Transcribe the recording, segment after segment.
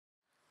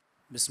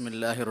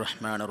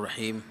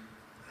Bismillahirrahmanirrahim.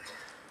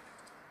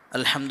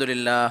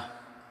 Alhamdulillah.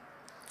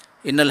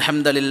 Innal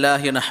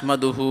hamdalillah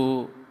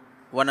nahmaduhu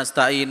wa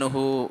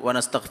nasta'inuhu wa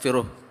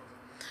nastaghfiruh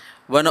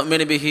wa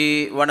nu'minu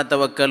bihi wa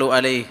natawakkalu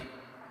alayhi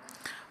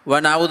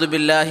wa na'udzu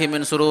billahi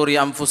min sururi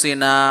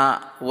anfusina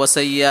wa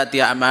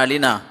sayyiati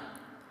a'malina.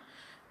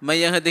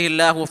 May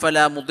yahdihillahu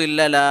fala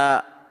mudilla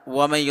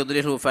lahu wa may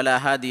yudlilhu fala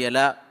hadiya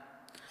lahu.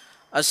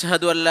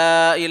 Ashhadu an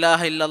la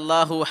ilaha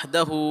illallah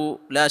wahdahu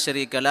la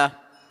sharika lahu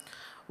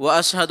wa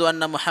ashhadu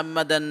anna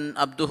Muhammadan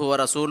abduhu wa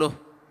rasuluh.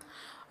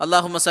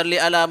 Allahumma salli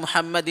ala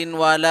Muhammadin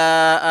wa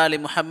ala ali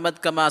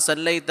Muhammad kama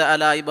sallaita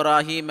ala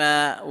Ibrahim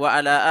wa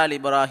ala ali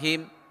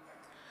Ibrahim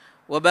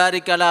wa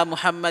barik ala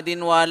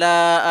Muhammadin wa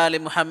ala ali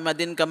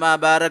Muhammadin kama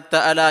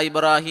barakta ala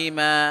Ibrahim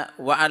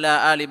wa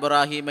ala ali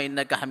Ibrahim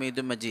innaka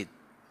Hamidum Majid.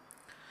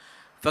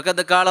 Faqad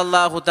qala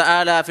Allah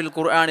ta'ala fil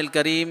Qur'anil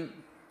Karim.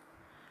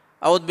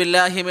 A'udzu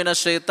billahi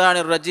minasy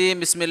syaithanir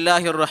rajim.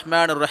 Bismillahir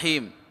rahmanir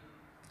rahim.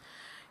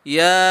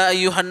 Ya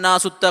ayyuhan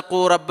nasu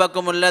ittaqu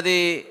rabbakum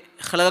alladzi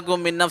khalaqakum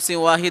min nafsin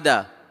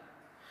wahidah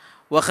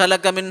wa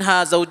khalaqa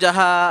minha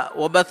zawjaha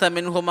wa batha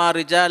minhuma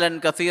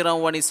rijalan katsiran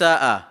wa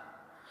nisaa'a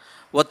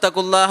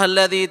wattaqullaha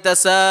alladzi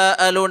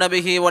tasaaluna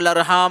bihi wal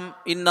arham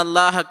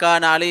innallaha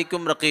kana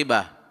 'alaykum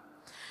raqiba.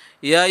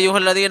 Ya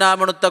ayyuhalladzina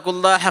amanu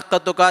ittaqullaha haqqa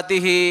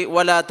tuqatih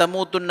wa la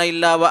tamutunna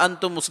illa wa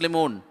antum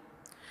muslimun.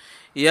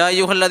 Ya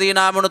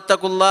ayyuhalladzina amanu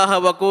ittaqullaha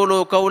wa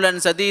qulu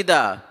qawlan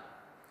sadida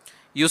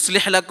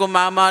yuslih lakum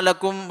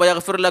a'malakum wa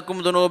yaghfir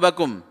lakum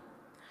dhunubakum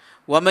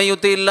wa may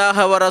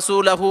yuti'illaha wa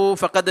rasulahu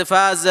faqad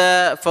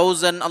faza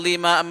fawzan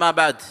 'azima. Amma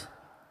ba'd,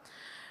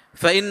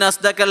 fa inna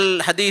asdaqal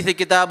hadithi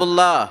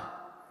kitabullah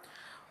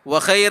wa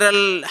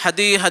khairal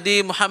hadi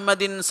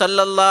Muhammadin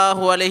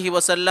sallallahu alaihi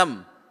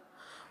wasallam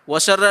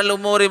wa syarrul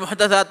umuri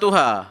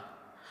muhdatsatuha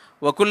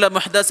wa kullu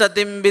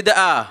muhdatsatin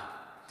bid'ah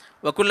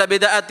wa kullu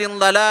bid'atin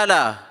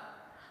dhalalah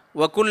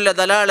wa kullu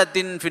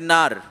dhalalatin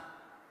finnar.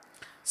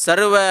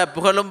 சர்வ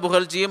புகழும்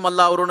புகழ்ச்சியும்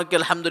அல்லாஹ் ஒருவனுக்கு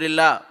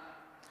அல்ஹம்துலில்லாஹ்.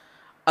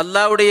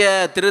 அல்லாஹ்வுடைய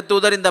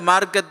திருத்தூதர் இந்த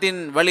மார்க்கத்தின்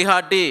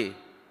வழிகாட்டி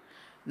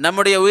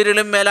நம்முடைய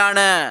உயிரிலும் மேலான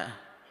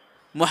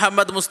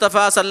முஹம்மது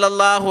முஸ்தபா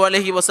ஸல்லல்லாஹு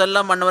அலைஹி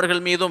வஸல்லம்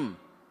அன்னவர்கள் மீதும்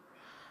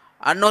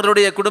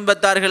அன்னவருடைய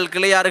குடும்பத்தார்கள்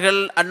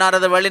கிளையார்கள்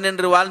அன்னாரது வழி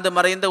நின்று வாழ்ந்து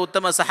மறைந்த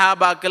உத்தம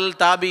சஹாபாக்கள்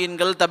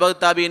தாபீன்கள்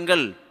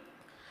தாபீன்கள்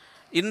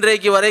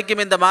இன்றைக்கு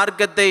வரைக்கும் இந்த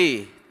மார்க்கத்தை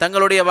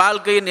தங்களுடைய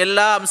வாழ்க்கையின்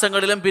எல்லா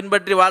அம்சங்களிலும்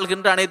பின்பற்றி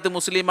வாழ்கின்ற அனைத்து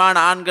முஸ்லிமான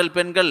ஆண்கள்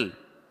பெண்கள்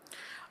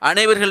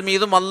அனைவர்கள்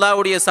மீதும்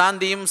அல்லாஹ்வுடைய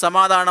சாந்தியும்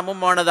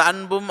சமாதானமும் அவனது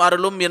அன்பும்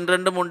அருளும்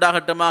என்றென்றும்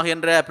உண்டாகட்டுமாக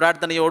என்ற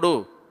பிரார்த்தனையோடு,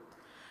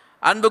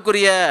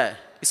 அன்புக்குரிய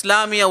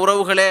இஸ்லாமிய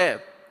உறவுகளே,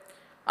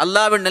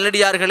 அல்லாஹ்வின்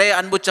நல்லடியார்களே,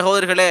 அன்பு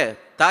சகோதரர்களே,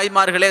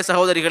 தாய்மார்களே,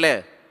 சகோதரிகளே,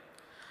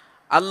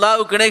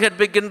 அல்லாஹ்வுக்கு இணை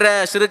கற்பிக்கின்ற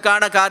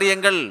சிறுக்கான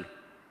காரியங்கள்,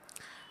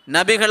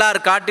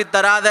 நபிகளார்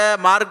காட்டித்தராத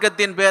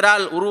மார்க்கத்தின்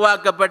பேரால்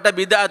உருவாக்கப்பட்ட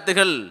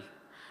பித்அத்துகள்,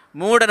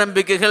 மூட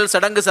நம்பிக்கைகள்,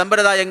 சடங்கு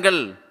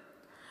சம்பிரதாயங்கள்,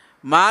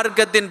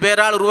 மார்க்கத்தின்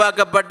பேரால்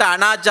உருவாக்கப்பட்ட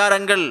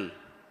அனாச்சாரங்கள்,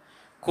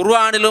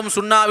 குர்ஆனிலும்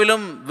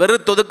சுன்னாவிலும்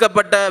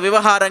வெறுத்தொதுக்கப்பட்ட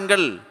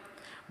விவகாரங்கள்,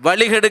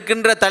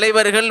 வழிகெடுக்கின்ற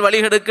தலைவர்கள்,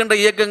 வழிகெடுக்கின்ற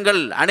இயக்கங்கள்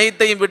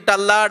அனைத்தையும் விட்டு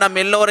அல்லாஹ் நம்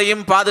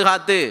எல்லோரையும்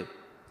பாதுகாத்து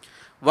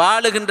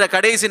வாழுகின்ற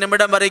கடைசி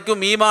நிமிடம்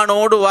வரைக்கும்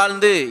ஈமானோடு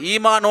வாழ்ந்து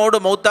ஈமானோடு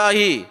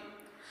மௌத்தாகி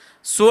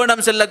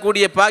சுவனம்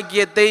செல்லக்கூடிய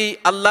பாக்கியத்தை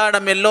அல்லாஹ்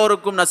நம்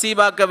எல்லோருக்கும்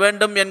நசீபாக்க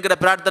வேண்டும் என்கிற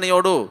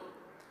பிரார்த்தனையோடு,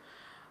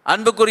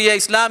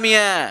 அன்புக்குரிய இஸ்லாமிய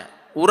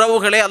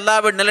உறவுகளே,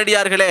 அல்லாஹ்வின்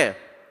நல்லடியார்களே,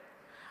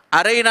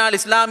 அரை நாள்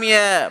இஸ்லாமிய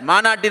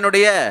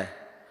மாநாட்டினுடைய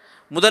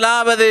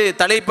முதலாவது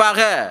தலைப்பாக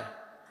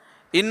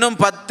இன்னும்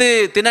 10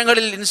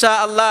 தினங்களில் இன்ஷா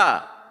அல்லாஹ்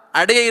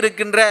அடைய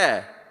இருக்கின்ற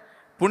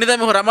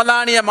புனிதமிகு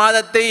ரமலானிய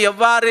மாதத்தை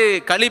எவ்வாறு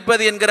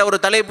கழிப்பது என்கிற ஒரு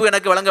தலைப்பு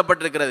எனக்கு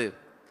வழங்கப்பட்டிருக்கிறது.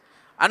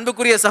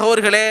 அன்புக்குரிய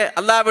சகோதரர்களே,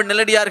 அல்லாஹ்வின்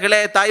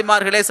நல்லடியார்களே,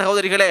 தாய்மார்களே,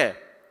 சகோதரிகளே,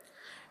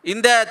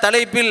 இந்த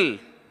தலைப்பில்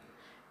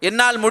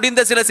என்னால்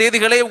முடிந்த சில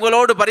செய்திகளை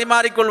உங்களோடு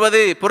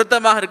பரிமாறிக்கொள்வது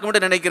பொருத்தமாக இருக்கும்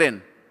என்று நினைக்கிறேன்.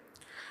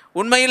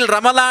 உண்மையில்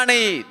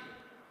ரமலானை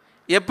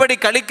எப்படி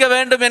கழிக்க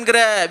வேண்டும் என்கிற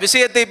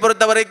விஷயத்தை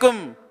பொறுத்த வரைக்கும்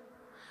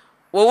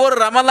ஒவ்வொரு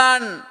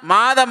ரமலான்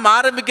மாதம்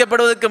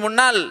ஆரம்பிக்கப்படுவதற்கு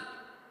முன்னால்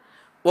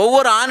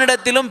ஒவ்வொரு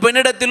ஆணிடத்திலும்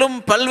பெண்ணிடத்திலும்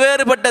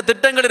பல்வேறுபட்ட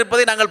திட்டங்கள்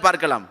இருப்பதை நாங்கள்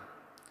பார்க்கலாம்.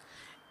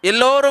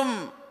 எல்லோரும்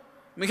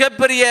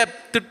மிகப்பெரிய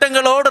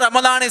திட்டங்களோடு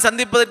ரமலானை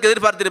சந்திப்பதற்கு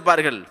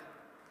எதிர்பார்த்திருப்பார்கள்.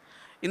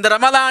 இந்த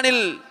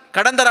ரமலானில்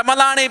கடந்த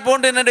ரமலானை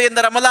போன்று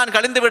இந்த ரமலான்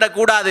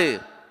கழிந்துவிடக்கூடாது,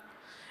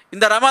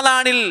 இந்த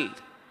ரமலானில்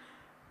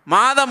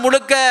மாதம்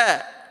முழுக்க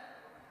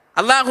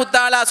அல்லாஹு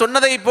தஆலா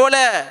சொன்னதை போல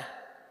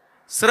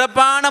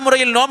சிறப்பான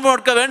முறையில் நோன்பு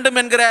நோக்க வேண்டும்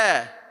என்கிற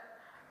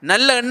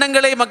நல்ல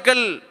எண்ணங்களை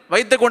மக்கள்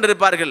வைத்து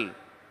கொண்டிருப்பார்கள்.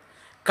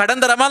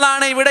 கடந்த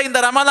ரமலானை விட இந்த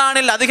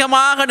ரமலானில்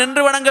அதிகமாக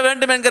நின்று வணங்க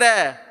வேண்டும் என்கிற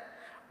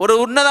ஒரு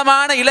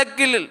உன்னதமான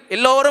இலக்கில்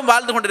எல்லோரும்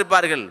வாழ்ந்து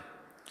கொண்டிருப்பார்கள்.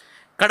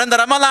 கடந்த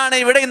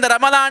ரமலானை விட இந்த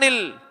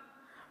ரமலானில்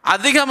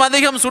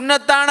அதிகம்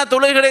சுன்னத்தான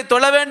தொழுகைகளை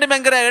தொழ வேண்டும்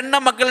என்கிற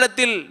எண்ணம்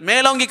மக்களிடத்தில்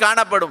மேலோங்கி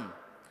காணப்படும்.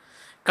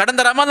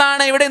 கடந்த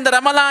ரமலானை விட இந்த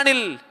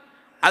ரமலானில்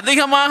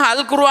அதிகமாக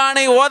அல்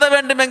குர்ஆனை ஓத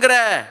வேண்டும் என்கிற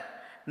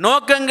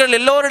நோக்கங்கள்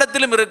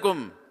எல்லோரிடத்திலும் இருக்கும்.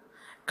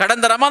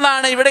 கடந்த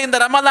ரமலானை விட இந்த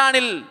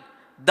ரமலானில்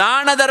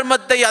தான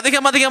தர்மத்தை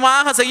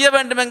அதிகமாக செய்ய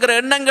வேண்டும் என்கிற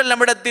எண்ணங்கள்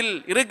நம்மிடத்தில்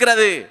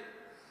இருக்கிறது.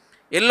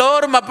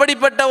 எல்லோரும்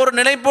அப்படிப்பட்ட ஒரு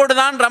நிலைப்போடு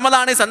தான்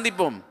ரமலானை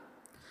சந்திப்போம்.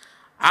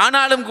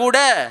 ஆனாலும் கூட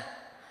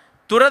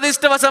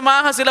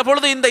துரதிர்ஷ்டவசமாக சில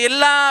பொழுது இந்த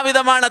எல்லா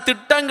விதமான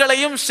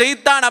திட்டங்களையும்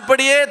ஷைத்தான்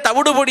அப்படியே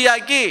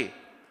தவிடுபொடியாக்கி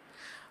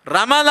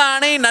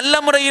ரமலானை நல்ல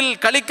முறையில்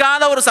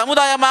கழிக்காத ஒரு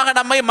சமுதாயமாக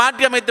நம்மை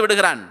மாற்றி அமைத்து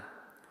விடுகிறான்.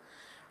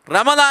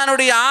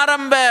 ரமலானுடைய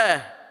ஆரம்ப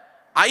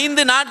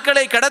 5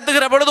 நாட்களை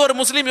கடத்துகிற பொழுது ஒரு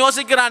முஸ்லீம்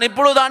யோசிக்கிறான்,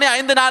 இப்பொழுதுதானே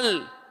 5 நாள்,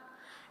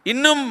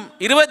 இன்னும்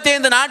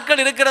 25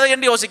 நாட்கள் இருக்கிறது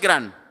என்று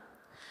யோசிக்கிறான்.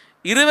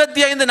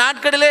 25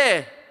 நாட்களிலே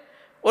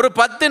ஒரு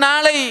 10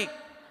 நாளை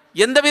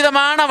எந்த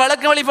விதமான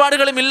வழக்கு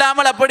வழிபாடுகளும்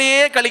இல்லாமல் அப்படியே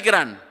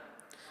கழிக்கிறான்.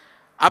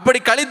 அப்படி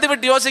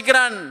கழித்துவிட்டு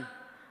யோசிக்கிறான்,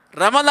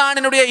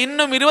 ரமலானினுடைய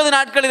இன்னும் 20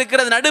 நாட்கள்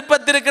இருக்கிறது,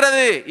 நடுப்பத்து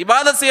இருக்கிறது,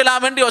 இபாதத்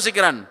செய்யலாம் என்று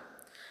யோசிக்கிறான்.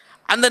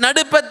 அந்த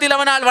நடுப்பத்தில்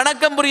அவனால்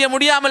வணக்கம் புரிய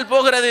முடியாமல்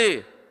போகிறது.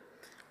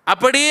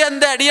 அப்படியே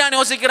அந்த அடியான்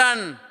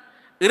யோசிக்கிறான்,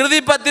 இறுதி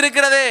பத்து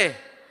இருக்கிறதே,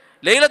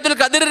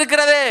 லைலத்துல் கத்ர்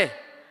இருக்கிறதே,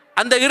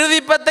 அந்த இறுதி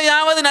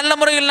பத்தையாவது நல்ல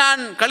முறையில்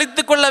நான்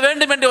கழித்து கொள்ள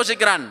வேண்டும் என்று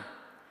யோசிக்கிறான்.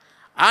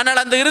 ஆனால்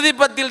அந்த இறுதி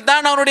பத்தில்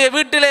தான் அவனுடைய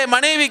வீட்டிலே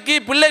மனைவிக்கு,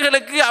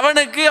 பிள்ளைகளுக்கு,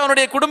 அவனுக்கு,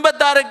 அவனுடைய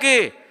குடும்பத்தாருக்கு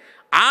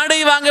ஆடை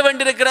வாங்க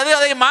வேண்டியிருக்கிறது,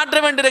 அதை மாற்ற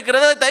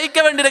வேண்டியிருக்கிறது, அதை தைக்க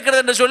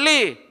வேண்டியிருக்கிறது என்று சொல்லி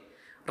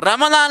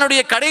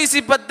ரமலானுடைய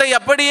கடைசி பத்தை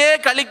அப்படியே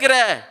கழிக்கிற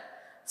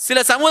சில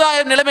சமுதாய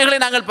நிலைமைகளை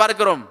நாங்கள்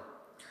பார்க்கிறோம்.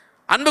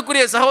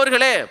 அன்புக்குரிய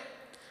சகோதரர்களே,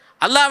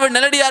 அல்லாஹ்வின்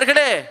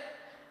நல்லடியார்களே,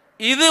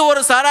 இது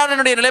ஒரு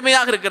சாராரினுடைய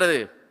நிலைமையாக இருக்கிறது.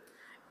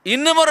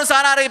 இன்னும் ஒரு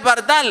சாராரை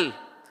பார்த்தால்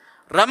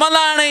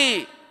ரமலானை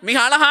மிக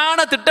அழகான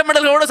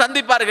திட்டமிடல்களோடு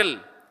சந்திப்பார்கள்.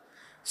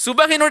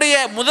 சுபஹினுடைய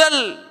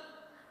முதல்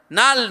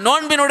நாள்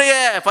நோன்பினுடைய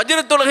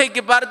ஃபஜ்ர்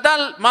தொழுகைக்கு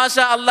பார்த்தால்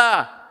மாஷா அல்லாஹ்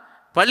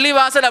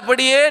பள்ளிவாசல்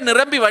அப்படியே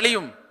நிரம்பி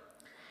வழியும்.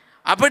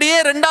 அப்படியே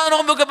 2வது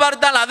நோன்புக்கு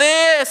பார்த்தால் அதே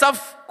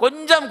சஃப்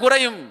கொஞ்சம்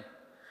குறையும்,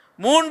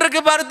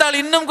 3க்கு பார்த்தால்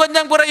இன்னும்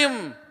கொஞ்சம் குறையும்,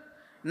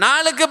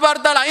 4க்கு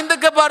பார்த்தால்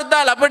 5க்கு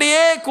பார்த்தால்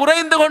அப்படியே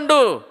குறைந்து கொண்டு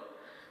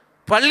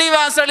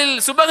பள்ளிவாசலில்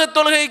சுபஹ்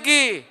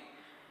தொழுகைக்கு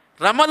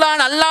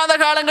ரமலான் அல்லாத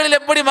காலங்களில்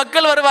எப்படி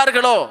மக்கள்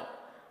வருவார்களோ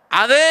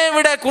அதை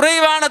விட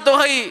குறைவான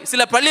தொகை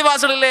சில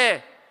பள்ளிவாசலிலே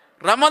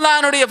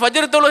ரமலானுடைய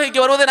ஃபஜ்ர் தொழுகைக்கு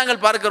வருவதை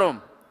நாங்கள் பார்க்கிறோம்.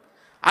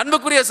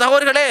 அன்புக்குரிய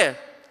சகோதரர்களே,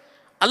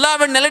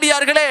 அல்லாஹ்வின்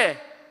நல்லடியார்களே,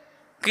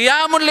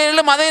 கியாமுல்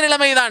லைலிலும் அதே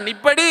நிலைமைதான்.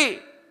 இப்படி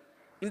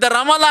இந்த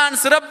ரமலான்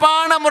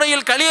சிறப்பான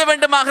முறையில் கழிய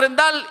வேண்டுமாக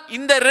இருந்தால்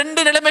இந்த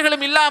 2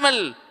 நிலைமைகளும்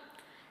இல்லாமல்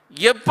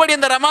எப்படி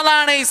இந்த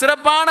ரமலானை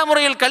சிறப்பான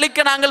முறையில்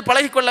கழிக்க நாங்கள்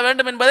பழகிக்கொள்ள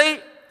வேண்டும் என்பதை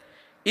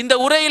இந்த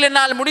உரையில்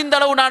என்னால் முடிந்த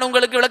அளவு நான்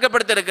உங்களுக்கு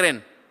விளக்கப்படுத்த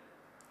இருக்கிறேன்.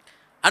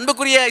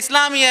 அன்புக்குரிய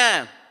இஸ்லாமிய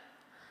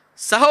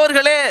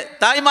சகோதரர்களே,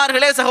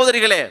 தாய்மார்களே,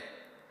 சகோதரிகளே,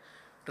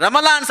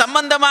 ரமலான்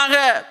சம்பந்தமாக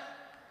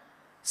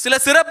சில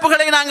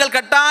சிறப்புகளை நாங்கள்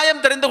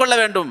கட்டாயம் தெரிந்து கொள்ள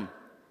வேண்டும்.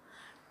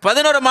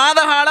 11 மாத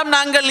காலம்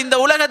நாங்கள் இந்த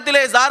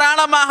உலகத்திலே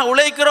தாராளமாக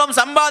உழைக்கிறோம்,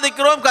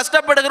 சம்பாதிக்கிறோம்,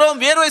 கஷ்டப்படுகிறோம்,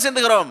 வேர்வை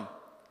சிந்துகிறோம்.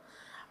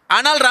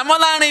 ஆனால்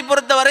ரமலானை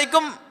பொறுத்த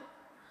வரைக்கும்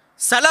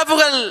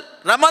சலஃபுகள்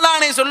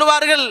ரமலானை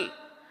சொல்லுவார்கள்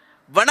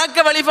வணக்க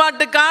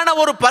வழிபாட்டுக்கான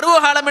ஒரு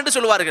பருவகாலம் என்று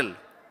சொல்லுவார்கள்.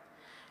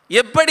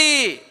 எப்படி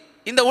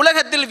இந்த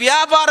உலகத்தில்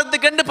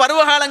வியாபாரத்துக்கென்று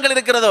பருவகாலங்கள்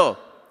இருக்கிறதோ,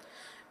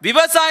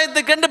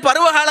 விவசாயத்துக்கென்று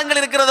பருவகாலங்கள்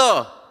இருக்கிறதோ,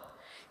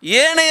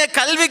 ஏனைய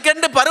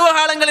கல்விக்கென்று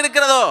பருவகாலங்கள்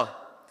இருக்கிறதோ,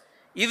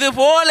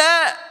 இதுபோல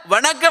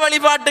வணக்க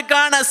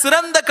வழிபாட்டுக்கான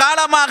சிறந்த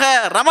காலமாக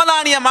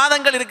ரமலானிய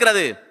மாதங்கள்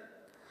இருக்கிறது.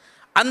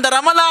 அந்த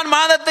ரமலான்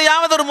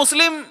மாதத்தையாவது ஒரு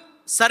முஸ்லிம்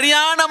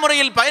சரியான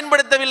முறையில்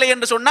பயன்படுத்தவில்லை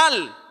என்று சொன்னால்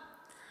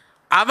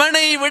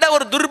அவனை விட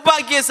ஒரு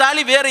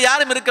துர்பாக்கியசாலி வேறு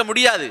யாரும் இருக்க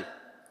முடியாது.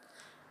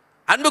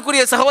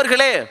 அன்புக்குரிய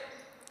சகோதரர்களே,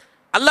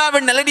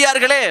 அல்லாஹ்வின்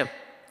நல்லடியார்களே,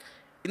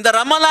 இந்த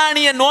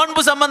ரமலானிய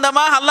நோன்பு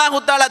சம்பந்தமாக அல்லாஹ்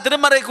தஆலா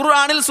திருமறை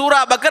குர்ஆனில்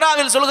சூரா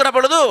பக்ராவில் சொல்கிற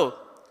பொழுது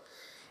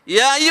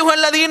யா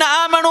அய்யுஹல்லதீன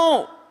ஆமனு,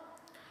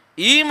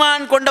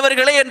 ஈமான்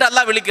கொண்டவர்களே என்று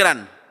அல்லாஹ்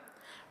விളിக்கிறான்.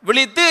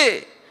 விളിத்து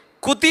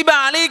குத்திப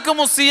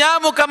அலைக்குமுஸ்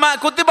ஸியாமு கமா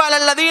குத்திப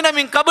அலல்லதீன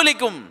மின்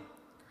கப்லிக்கும்,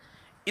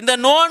 இந்த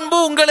நோன்பு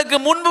உங்களுக்கு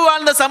முன்பு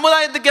வாழ்ந்த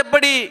சமுதாயத்துக்கு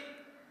எப்படி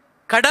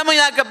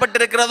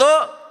கடமையாக்கப்பட்டிருக்கிறதோ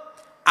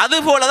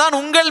அதுபோலதான்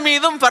உங்கள்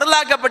மீதும்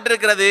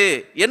ஃபர்லாக்கப்பட்டிருக்கிறது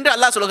என்று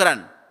அல்லாஹ்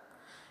சொல்கிறான்.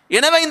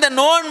 எனவே இந்த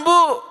நோன்பு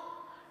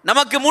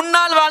நமக்கு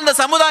முன்னால் வாழ்ந்த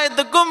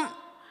சமுதாயத்துக்கும்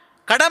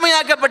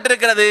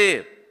கடமையாக்கப்பட்டிருக்கிறது.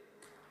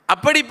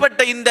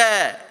 அப்படிப்பட்ட இந்த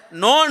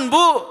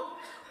நோன்பு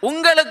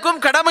உங்களுக்கும்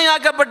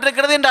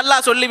கடமையாக்கப்பட்டிருக்கிறது என்று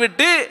அல்லாஹ்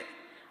சொல்லிவிட்டு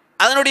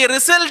அதனுடைய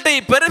ரிசல்ட்டை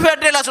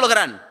பெருஃபெக்ட்டை அல்லாஹ்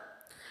சொல்கிறான்.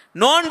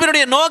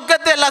 நோன்பினுடைய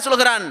நோக்கத்தை அல்லாஹ்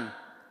சொல்கிறான்,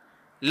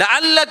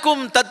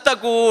 லஅல்லக்கும்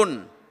தத்தகூன்,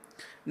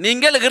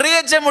 நீங்கள்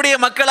இறையச்சமுடைய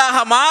மக்களாக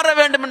மாற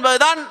வேண்டும்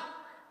என்பதுதான்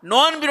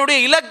நோன்பினுடைய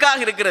இலக்காக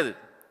இருக்கிறது.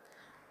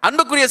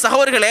 அன்புக்குரிய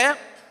சகோதரர்களே,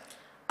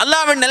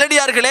 அல்லாஹ்வின்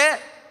நல்லடியார்களே,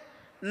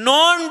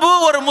 நோன்பு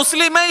ஒரு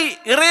முஸ்லிமை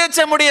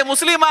இறையச்சமுடைய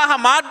முஸ்லிமாக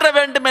மாற்ற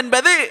வேண்டும்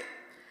என்பது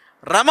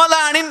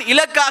ரமலானின்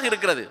இலக்காக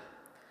இருக்கிறது.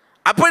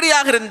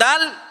 அப்படியாக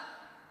இருந்தால்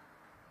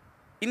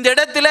இந்த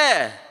இடத்துல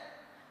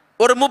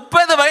ஒரு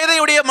 30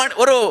 வயதையுடைய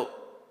ஒரு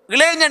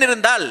இளைஞன்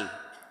இருந்தால்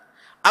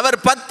அவர்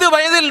 10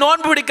 வயதில்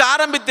நோன்பு பிடிக்க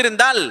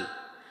ஆரம்பித்திருந்தால்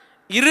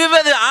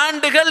 20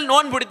 ஆண்டுகள்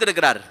நோன்பு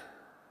பிடித்திருக்கிறார்.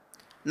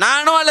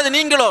 நானோ அல்லது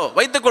நீங்களோ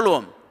வைத்துக்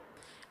கொள்வோம்.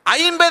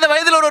 50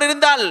 வயதில் ஒருவர்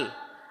இருந்தால்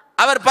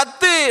அவர்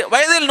 10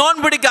 வயதில்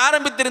நோன்பு பிடிக்க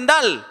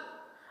ஆரம்பித்திருந்தால்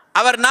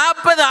அவர்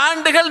 40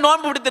 ஆண்டுகள்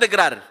நோன்பு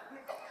பிடித்திருக்கிறார்.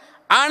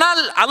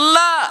 ஆனால்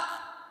அல்லாஹ்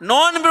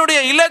நோன்பினுடைய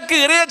இலக்கு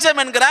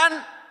இறையச்சம் என்கிறான்.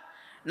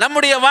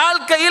 நம்முடைய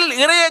வாழ்க்கையில்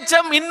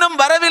இறையச்சம் இன்னும்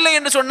வரவில்லை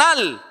என்று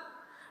சொன்னால்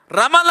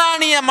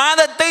ரமலானிய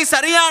மாதத்தை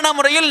சரியான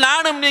முறையில்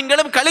நானும்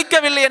நீங்களும்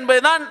கழிக்கவில்லை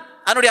என்பதுதான்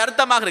அதனுடைய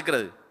அர்த்தமாக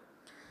இருக்கிறது.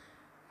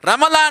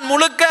 ரமலான்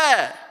முழுக்க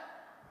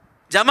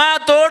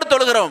ஜமாத்தோடு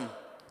தொழுகிறோம்.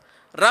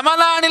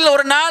 ரமலானில்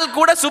ஒரு நாள்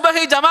கூட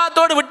சுபகை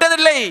ஜமாத்தோடு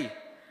விட்டதில்லை.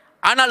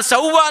 ஆனால்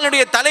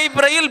ஷவ்வாலுடைய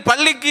தலைப்பிறையில்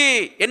பள்ளிக்கு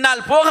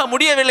என்னால் போக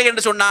முடியவில்லை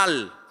என்று சொன்னால்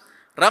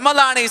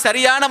ரமலானை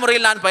சரியான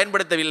முறையில் நான்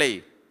பயன்படுத்தவில்லை.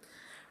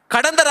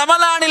 கடந்த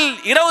ரமலானில்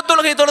இரவு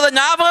தொழுகை தொழுத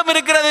ஞாபகம்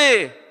இருக்கிறது.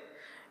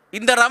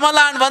 இந்த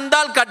ரமலான்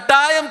வந்தால்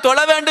கட்டாயம் தொழ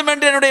வேண்டும்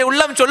என்று என்னுடைய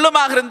உள்ளம்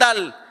சொல்லுமாக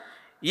இருந்தால்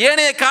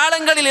ஏனைய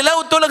காலங்களில்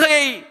இரவு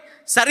தொழுகையை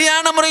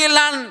சரியான முறையில்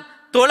நான்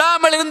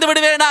தொழாமல் இருந்து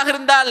விடுவேனாக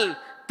இருந்தால்,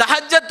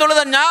 தஹஜ்ஜத்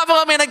தொழுத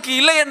ஞாபகம் எனக்கு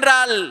இல்லை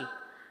என்றால்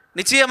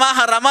நிச்சயமாக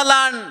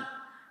ரமலான்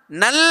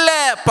நல்ல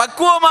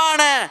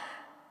பக்குவமான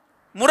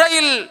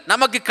முறையில்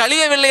நமக்கு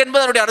கழியவில்லை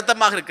என்பது அதனுடைய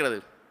அர்த்தமாக இருக்கிறது.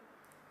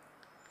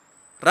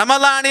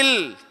 ரமலானில்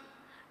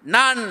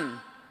நான்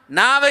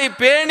நாவை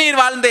பேணீர்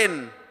வாழ்ந்தேன்.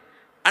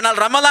 ஆனால்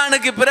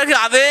ரமலானுக்கு பிறகு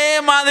அதே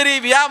மாதிரி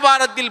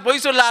வியாபாரத்தில்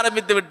பொய் சொல்ல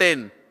ஆரம்பித்து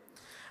விட்டேன்.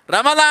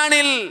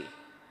 ரமலானில்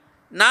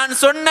நான்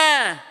சொன்ன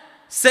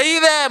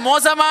செய்த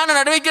மோசமான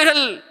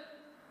நடவடிக்கைகள்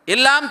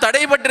எல்லாம்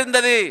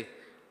தடைபட்டிருந்தது.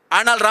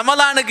 ஆனால்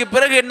ரமலானுக்கு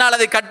பிறகு என்னால்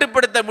அதை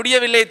கட்டுப்படுத்த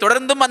முடியவில்லை.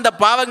 தொடர்ந்தும் அந்த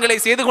பாவங்களை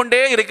செய்து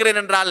கொண்டே இருக்கிறேன்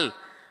என்றால்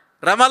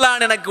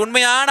ரமலான் எனக்கு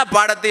உண்மையான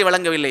பாடத்தை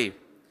வழங்கவில்லை.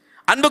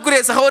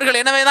 அன்புக்குரிய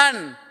சகோதரர்கள், எனவேதான்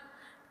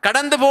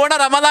கடந்து போன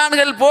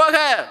ரமலான்கள் போக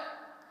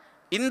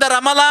இந்த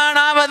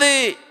ரமலானாவது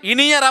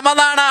இனிய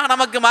ரமலானாக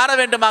நமக்கு மாற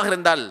வேண்டுமாக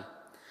இருந்தால்,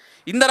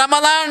 இந்த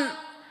ரமலான்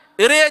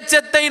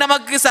இறையச்சத்தை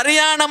நமக்கு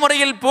சரியான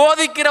முறையில்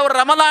போதிக்கிற ஒரு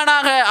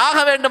ரமலானாக ஆக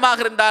வேண்டுமாக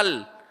இருந்தால்,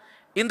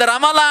 இந்த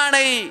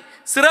ரமலானை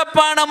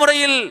சிறப்பான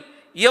முறையில்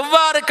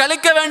எவ்வாறு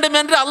கழிக்க வேண்டும்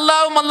என்று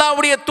அல்லாஹ்வும்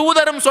அல்லாஹ்வுடைய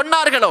தூதரும்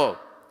சொன்னார்களோ,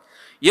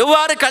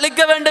 எவ்வாறு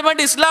கழிக்க வேண்டும்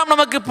என்று இஸ்லாம்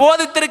நமக்கு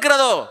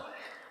போதித்திருக்கிறதோ,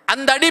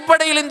 அந்த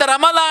அடிப்படையில் இந்த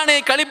ரமலானை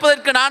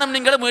கழிப்பதற்கு நானும்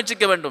நீங்களும்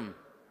முயற்சிக்க வேண்டும்.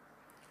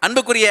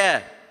 அன்புக்குரிய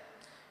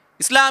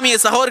இஸ்லாமிய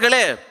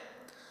சகோதரர்களே,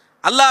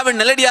 அல்லாஹ்வின்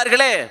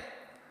நல்லடியார்களே,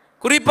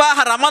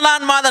 குறிப்பாக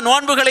ரமலான் மாத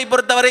நோன்புகளை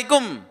பொறுத்த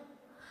வரைக்கும்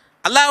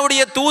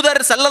அல்லாஹ்வுடைய தூதர்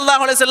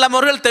ஸல்லல்லாஹு அலைஹி வஸல்லம்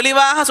அவர்கள்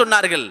தெளிவாக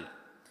சொன்னார்கள்.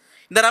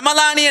 இந்த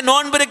ரமலானிய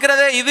நோன்பு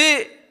இருக்கிறதே, இது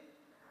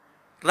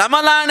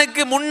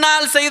ரமலானுக்கு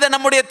முன்னால் செய்த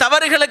நம்முடைய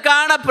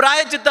தவறுகளுக்கான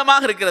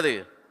பிராயச்சித்தமாக இருக்கிறது.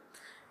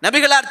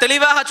 நபிகளார்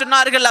தெளிவாக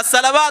சொன்னார்கள்,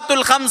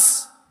 அஸ்ஸலவாத்துல் ஹம்ஸ்,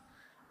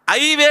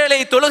 ஐவேளை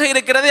தொழுகை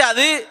இருக்கிறது,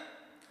 அது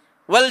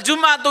வல்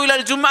ஜும்ஆத்து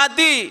இலல்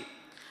ஜும்ஆத்தி,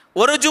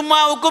 ஒரு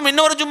ஜும்மாவுக்கும்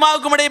இன்னொரு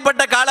ஜும்மாவுக்கும்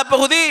இடைப்பட்ட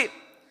காலப்பகுதி,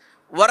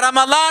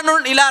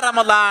 ரமலானுல் இலா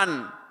ரமலான்,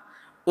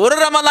 ஒரு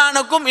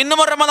ரமலானுக்கும்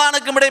இன்னொரு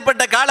ரமலானுக்கும்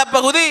இடைப்பட்ட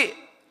காலப்பகுதி,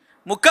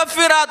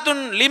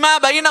 முகஃபிராத்துன் லிமா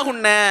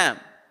பைனஹுன்ன,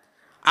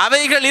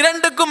 அவைகள்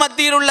இரண்டுக்கும்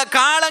மத்தியில் உள்ள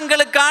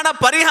காலங்களுக்கான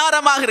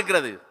பரிகாரமாக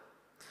இருக்கிறது.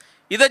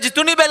 இதஜ்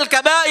துனிபல்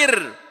கபாயிர்,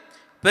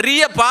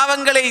 பெரிய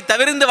பாவங்களை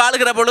தவிர்த்து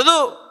வாழ்கிற பொழுது,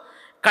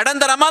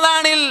 கடந்த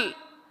ரமலானில்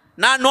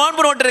நான்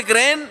நோன்பு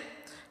நோட்டிருக்கிறேன்,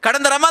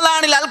 கடந்த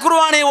ரமலானில் அல்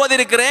குர்ஆனை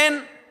ஓதியிருக்கிறேன்,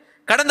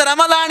 கடந்த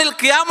ரமலானில்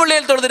கியாமுல்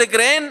லைல்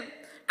தொழுதிருக்கிறேன்,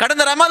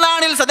 கடந்த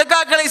ரமலானில்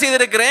சதகாக்களை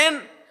செய்திருக்கிறேன்,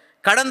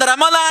 கடந்த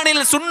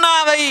ரமலானில்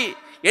சுன்னாவை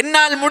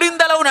என்னால்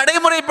முடிந்தளவு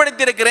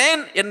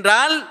நடைமுறைப்படுத்தியிருக்கிறேன்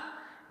என்றால்,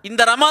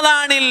 இந்த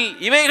ரமலானில்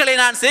இவைகளை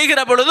நான் செய்கிற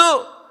பொழுது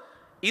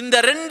இந்த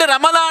 2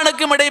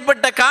 ரமலானுக்கும்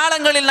இடைப்பட்ட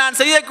காலங்களில் நான்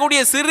செய்யக்கூடிய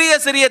சிறிய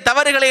சிறிய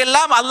தவறுகளை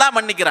எல்லாம் அல்லாஹ்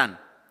மன்னிக்கிறான்.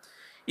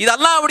 இது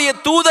அல்லாஹ்வுடைய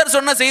தூதர்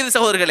சொன்ன செய்தி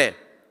சகோதரர்களே.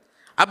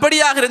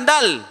 அப்படியாக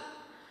இருந்தால்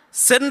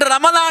சென்ற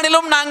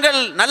ரமலானிலும் நாங்கள்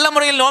நல்ல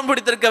முறையில் நோன்பு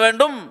பிடித்திருக்க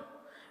வேண்டும்.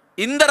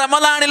 இந்த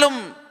ரமலானிலும்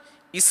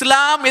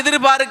இஸ்லாம்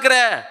எதிர்பார்க்கிற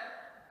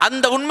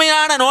அந்த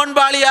உண்மையான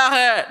நோன்பாளியாக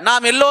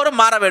நாம் எல்லோரும்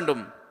மாற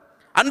வேண்டும்.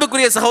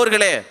 அன்புக்குரிய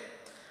சகோதரர்களே,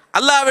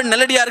 அல்லாஹ்வின்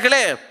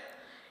நல்லடியார்களே,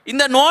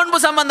 இந்த நோன்பு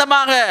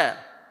சம்பந்தமாக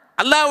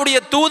அல்லாஹ்வுடைய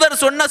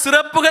தூதர் சொன்ன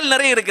சிறப்புகள்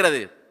நிறைய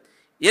இருக்கிறது.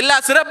 எல்லா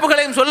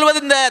சிறப்புகளையும் சொல்வது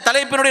இந்த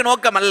தலைப்பினுடைய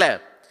நோக்கம் அல்ல.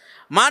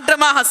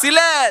 மாற்றமாக சில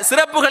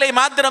சிறப்புகளை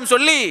மாத்திரம்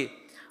சொல்லி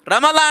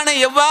ரமலானை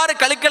எவ்வாறு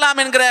கழிக்கலாம்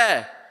என்கிற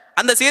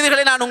அந்த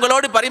செய்திகளை நான்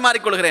உங்களோடு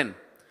பரிமாறிக்கொள்கிறேன்.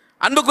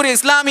 அன்புக்குரிய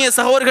இஸ்லாமிய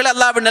சகோதரர்களே,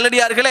 அல்லாஹ்வின்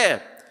நல்லடியார்களே,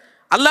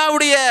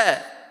 அல்லாஹ்வுடைய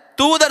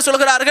தூதர்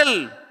சொல்கிறார்கள்,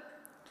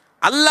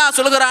 அல்லாஹ்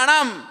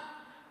சொல்கிறானாம்,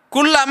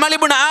 குல்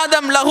அமலிபுன்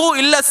ஆதம் லஹு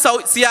இல்ல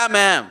சியாம,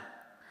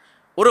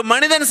 ஒரு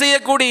மனிதன்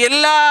செய்யக்கூடிய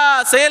எல்லா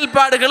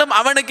செயல்பாடுகளும்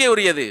அவனுக்கே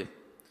உரியது,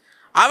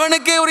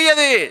 அவனுக்கே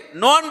உரியது,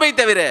 நோன்பை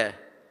தவிர.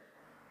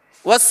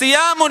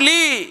 வசியாமு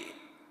லீ,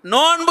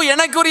 நோன்பு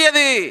எனக்கு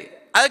உரியது,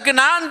 அதுக்கு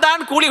நான்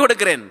தான் கூலி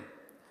கொடுக்கிறேன்.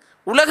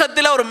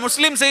 உலகத்தில் ஒரு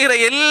முஸ்லீம் செய்கிற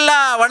எல்லா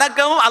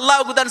வணக்கமும்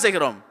அல்லாஹ்வுக்கு தான்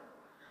செய்கிறோம்,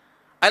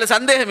 அதில்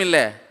சந்தேகம்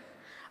இல்லை.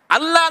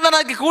 அல்லாஹ் தான்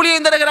எனக்கு கூலியை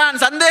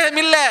தருகிறான், சந்தேகம்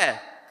இல்லை.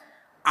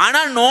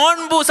 ஆனால்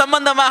நோன்பு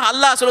சம்பந்தமாக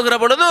அல்லாஹ் சொல்கிற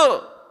பொழுது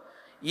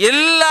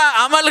எல்லா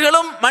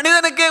அமல்களும்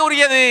மனிதனுக்கே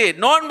உரியது,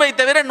 நோன்பை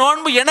தவிர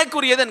நோன்பு எனக்கு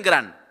உரியது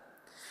என்கிறான்.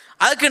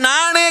 அதுக்கு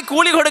நானே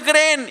கூலி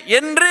கொடுக்கிறேன்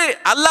என்று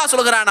அல்லாஹ்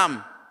சொல்கிறானாம்.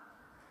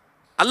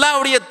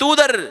 அல்லாஹ்வுடைய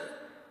தூதர்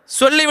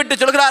சொல்லிவிட்டு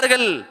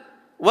சொல்கிறார்கள்,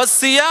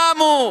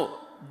 வஸ்ஸியாமு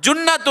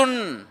ஜுன்னத்துன்,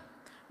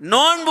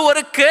 நோன்பு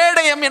ஒரு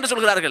கேடயம் என்று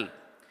சொல்கிறார்கள்.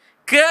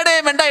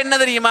 கேடயம் என்றால் என்ன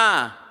தெரியுமா?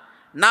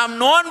 நாம்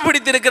நோன்பு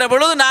பிடித்திருக்கிற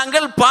பொழுது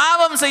நாங்கள்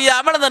பாவம்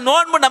செய்யாமல் அந்த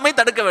நோன்பு நம்மை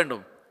தடுக்க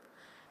வேண்டும்.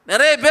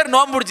 நிறைய பேர்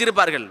நோன்பு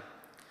பிடிச்சிருப்பார்கள்,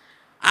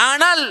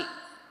 ஆனால்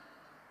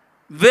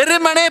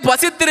வெறுமனே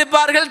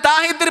பசித்திருப்பார்கள்,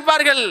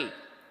 தாகித்திருப்பார்கள்.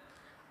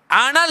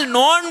 ஆனால்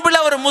நோன்புல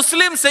ஒரு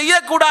முஸ்லிம்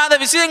செய்யக்கூடாத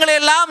விஷயங்களை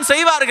எல்லாம்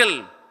செய்வார்கள்.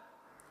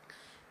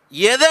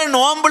 எதை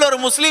நோன்புல ஒரு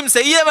முஸ்லிம்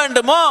செய்ய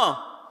வேண்டுமோ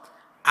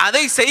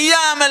அதை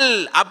செய்யாமல்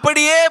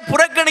அப்படியே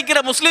புறக்கணிக்கிற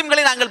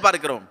முஸ்லிம்களை நாங்கள்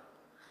பார்க்கிறோம்.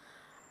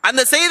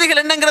 அந்த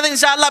செய்திகள் என்னங்கிறத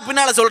இன்ஷா அல்லாஹ்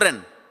பின்னால சொல்றேன்.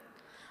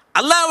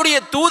 அல்லாஹ்வுடைய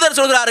தூதர்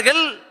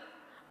சொல்கிறார்கள்,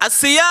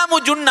 அஸ்ஸியாமு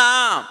ஜுன்னா,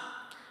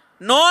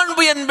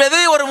 நோன்பு என்பது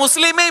ஒரு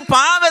முஸ்லிமை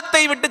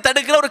பாவத்தை விட்டு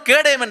தடுக்கிற ஒரு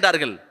கேடயம்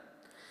என்றார்கள்.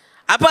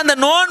 அப்ப அந்த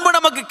நோன்பு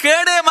நமக்கு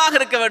கேடயமாக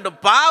இருக்க வேண்டும்.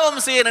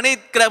 பாவம் செய்ய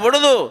நினைக்கிற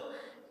பொழுது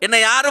என்னை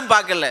யாரும்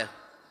பார்க்கல,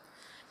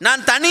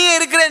 நான் தனியே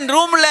இருக்கிறேன்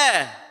ரூம்ல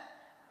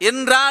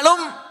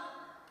என்றாலும்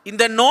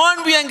இந்த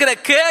நோன்பு என்கிற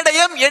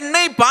கேடயம்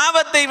என்னை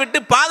பாவத்தை விட்டு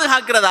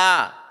பாதுகாக்கிறதா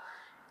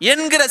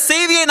என்கிற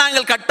செய்தியை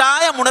நாங்கள்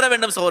கட்டாயம் உணர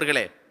வேண்டும்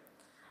சகோதரர்களே.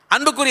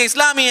 அன்புக்குரிய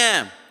இஸ்லாமிய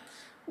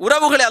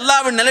உறவுகளே,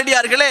 அல்லாஹ்வின்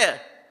நல்லடியார்களே,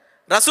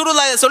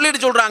 ரசூலுல்லாஹ்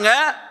சொல்லிட்டு சொல்றாங்க,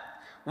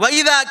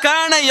 வைதா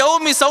கான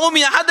யௌமி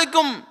ஸௌமி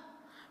அஹதுக்கும்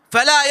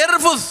ஃபலா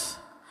யர்ஃபுஸ்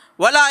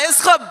வலா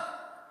யஸ்கப்.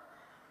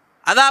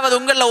 அதாவது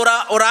உங்களில்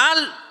ஒரு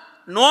ஆள்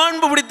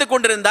நோன்பு பிடித்துக்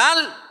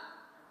கொண்டிருந்தால்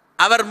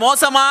அவர்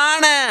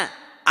மோசமான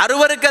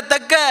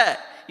அருவருக்கத்தக்க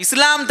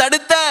இஸ்லாம்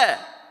தடுத்த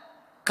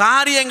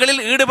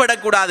காரியங்களில்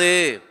ஈடுபடக்கூடாது,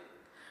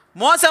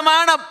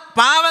 மோசமான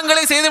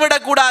பாவங்களை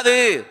செய்துவிடக்கூடாது,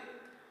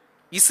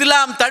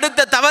 இஸ்லாம்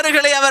தடுத்த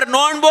தவறுகளை அவர்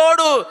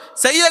நோன்போடு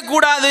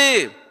செய்யக்கூடாது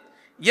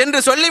என்று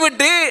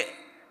சொல்லிவிட்டு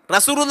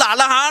ரசூலுல்லாஹ்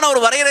அழகான ஒரு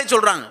வரையறை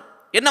சொல்றாங்க.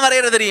 என்ன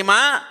வரையறை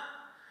தெரியுமா?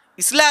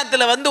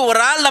 இஸ்லாத்தில் ஒரு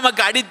ஆள்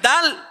நமக்கு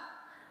அடித்தால்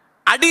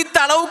அடித்த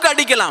அளவுக்கு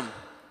அடிக்கலாம்,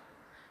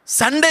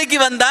 சண்டைக்கு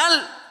வந்தால்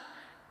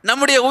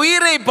நம்முடைய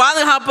உயிரை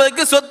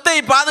பாதுகாப்பதற்கு, சொத்தை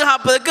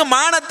பாதுகாப்பதற்கு,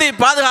 மானத்தை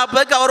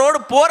பாதுகாப்பதற்கு அவரோடு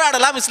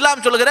போராடலாம்,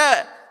 இஸ்லாம் சொல்கிற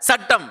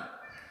சட்டம்.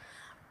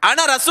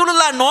 ஆனா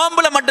ரசூலுல்லாஹ்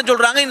நோம்புல மட்டும்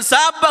சொல்றாங்க,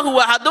 இன்சாபஹு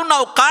அஹதுன்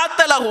அவ்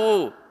காத்தலஹு,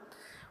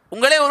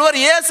 உங்களே ஒருவர்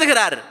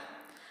ஏசுகிறார்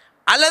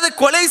அல்லது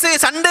கொலை செய்ய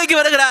சண்டைக்கு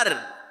வருகிறார்,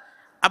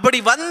 அப்படி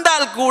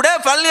வந்தால் கூட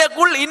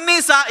ஃபல்யகுல் இன்னி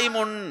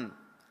சாயிமுன்,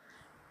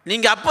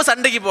 நீங்க அப்ப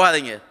சண்டைக்கு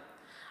போகாதீங்க,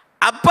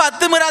 அப்ப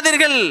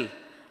அத்துமீறாதீர்கள்.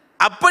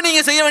 அப்ப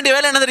நீங்க செய்ய வேண்டிய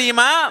வேலை என்ன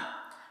தெரியுமா?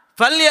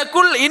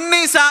 ஃபல்யகுல்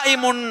இன்னி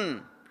சாயிமுன்,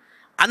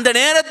 அந்த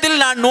நேரத்தில்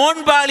நான்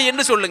நோன்பாளி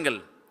என்று சொல்லுங்கள்.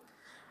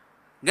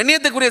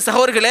 கண்ணியத்துக்குரிய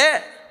சகோதரர்களே,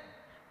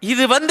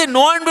 இது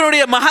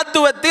நோன்பினுடைய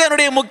மகத்துவத்தை,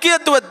 அதனுடைய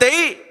முக்கியத்துவத்தை,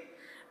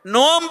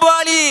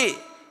 நோன்பாளி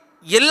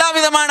எல்லா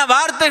விதமான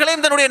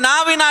வார்த்தைகளையும் தன்னுடைய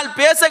நாவினால்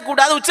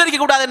பேசக்கூடாது, உச்சரிக்க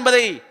கூடாது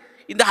என்பதை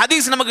இந்த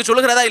ஹதீஸ் நமக்கு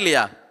சொல்லுகிறதா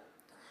இல்லையா?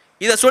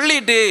 இதை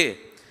சொல்லிட்டு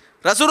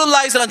ரசூலுல்லாஹி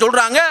ஸல்லல்லாஹு அலைஹி வஸல்லம்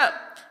சொல்றாங்க,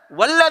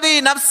 வல்லதி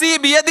நஃப்ஸி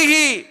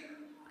பியதிஹி,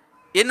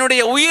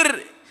 என்னுடைய உயிர்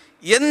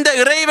எந்த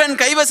இறைவன்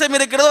கைவசம்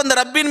இருக்கிறதோ அந்த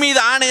ரப்பின் மீது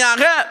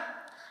ஆணையாக,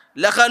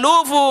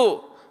 லகலூஃபு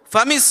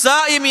ஃபமிஸ்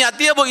ஸாயிமி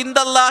அத்யபு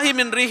இந்தல்லாஹி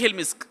மின் ரீஹில்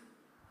மிஸ்க்,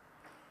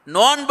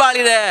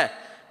 நோன்பாளிட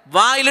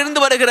வாயிலிருந்து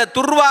வருகிற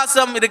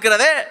துர்வாசம்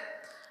இருக்கிறதே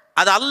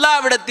அது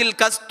அல்லாஹ்விடத்தில்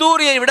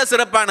கஸ்தூரியை விட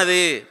சிறப்பானது.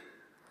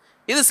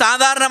 இது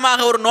சாதாரணமாக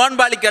ஒரு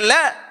நோன்பாளிக்கல்ல,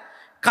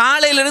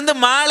 காலையிலிருந்து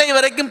மாலை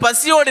வரைக்கும்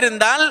பசியோடு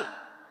இருந்தால்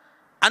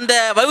அந்த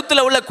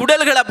வயிற்றில் உள்ள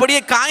குடல்கள்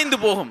அப்படியே காய்ந்து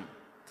போகும்,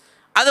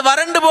 அது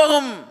வறண்டு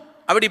போகும்.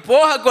 அப்படி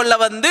போக கொள்ள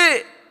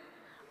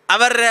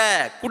அவர்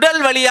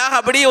குடல் வழியாக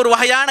அப்படியே ஒரு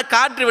வகையான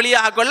காற்று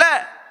வெளியாக கொள்ள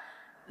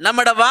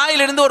நம்மட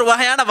வாயிலிருந்து ஒரு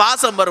வகையான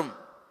வாசம் வரும்.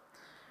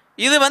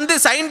 இது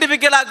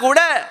சயின்டிபிக்கலாக கூட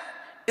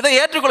இதை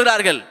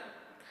ஏற்றுக்கொள்கிறார்கள்.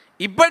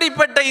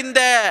 இப்படிப்பட்ட இந்த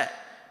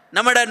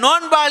நம்மட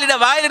நோன்பாளிட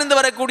வாயிலிருந்து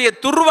வரக்கூடிய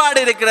துர்வாடு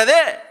இருக்கிறது,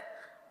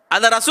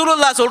 அதை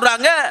ரசூலுல்லாஹ்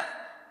சொல்றாங்க,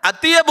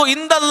 அத்தியபு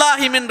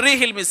இந்தல்லாஹி மின்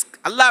ரீஹில் மிஸ்க்,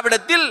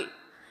 அல்லாஹ்விடத்தில்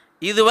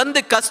இது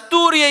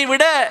கஸ்தூரியை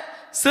விட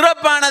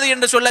சிறப்பானது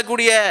என்று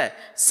சொல்லக்கூடிய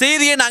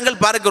செய்தியை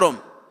நாங்கள் பார்க்கிறோம்.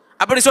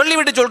 அப்படி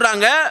சொல்லிவிட்டு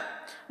சொல்றாங்க,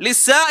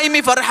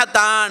 லிஸ்ஸாயிமி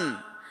ஃபர்ஹத்தான்,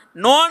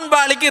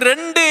 நோன்பாளிக்கு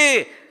 2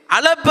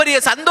 அளப்பரிய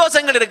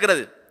சந்தோஷங்கள்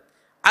இருக்கிறது.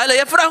 அதுல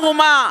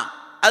எஃப்ரஹுமா,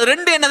 அது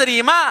 2 என்ன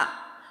தெரியுமா?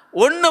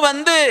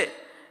 ஒன்று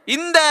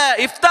இந்த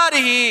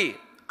இஃப்தாரிஹி,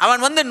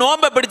 அவன்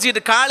நோன்பை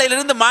பிடிச்சிட்டு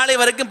காலையிலிருந்து மாலை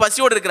வரைக்கும்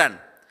பசியோடு இருக்கிறான்,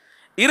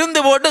 இருந்து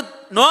போட்டு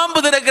நோன்பு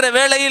திறக்கிற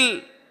வேளையில்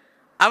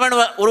அவன்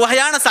ஒரு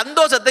வகையான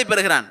சந்தோஷத்தை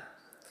பெறுகிறான்,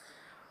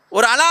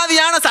 ஒரு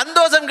அலாதியான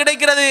சந்தோஷம்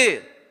கிடைக்கிறது.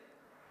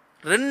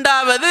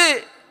 2வது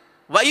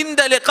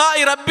வைந்த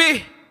லிகாய் ரப்பி,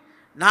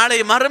 நாளை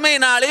மறுமை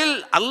நாளில்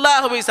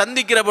அல்லாஹ்வை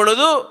சந்திக்கிற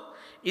பொழுது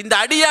இந்த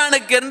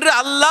அடியானுக்கு என்று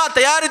அல்லாஹ்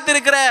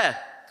தயாரித்திருக்கிற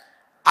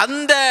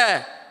அந்த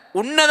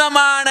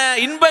உன்னதமான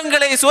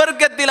இன்பங்களை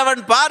சுவர்க்கத்தில்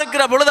அவன்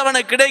பார்க்கிற பொழுது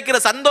அவனுக்கு கிடைக்கிற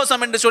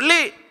சந்தோஷம் என்று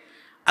சொல்லி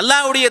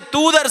அல்லாஹ்வுடைய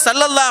தூதர்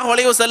ஸல்லல்லாஹு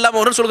அலைஹி வஸல்லம்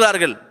அவர்கள்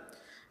சொல்கிறார்கள்.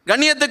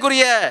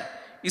 கண்ணியத்துக்குரிய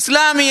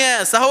இஸ்லாமிய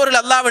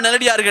சகோதரர்கள், அல்லாஹ்வின்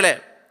நல்லடியார்களே,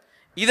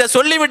 இதை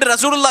சொல்லிவிட்டு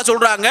ரசூலுல்லாஹ்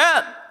சொல்றாங்க,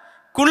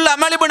 குல்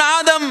அமல் இப்னு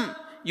ஆதம்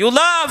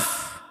யுலாஃப்,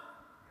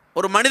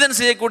 ஒரு மனிதன்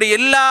செய்யக்கூடிய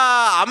எல்லா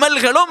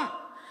அமல்களும்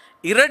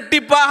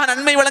இரட்டிப்பாக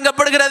நன்மை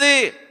வழங்கப்படுகிறது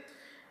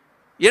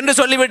என்று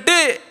சொல்லிவிட்டு,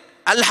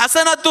 அல்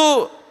ஹசனத்து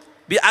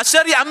பி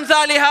அஷரி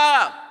அம்சாலிஹா,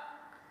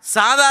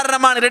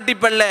 சாதாரணமான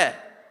இரட்டிப்பல்ல,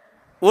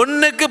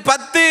 1க்கு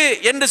 10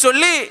 என்று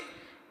சொல்லி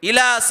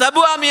இலா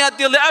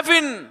சபுஅமியத்தில்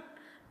அஃபின்,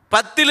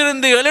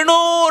 10லிருந்து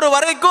 700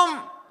 வரைக்கும்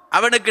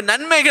அவனுக்கு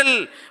நன்மைகள்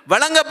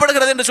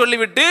வழங்கப்படுகிறது என்று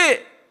சொல்லிவிட்டு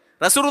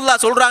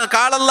ரசூலுல்லாஹ் சொல்றாங்க,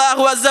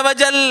 காலல்லாஹு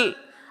அஸ்ஸவஜல்,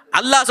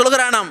 அல்லாஹ்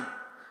சொல்கிறானாம்.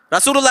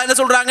 ரசூலுல்லாஹ் என்ன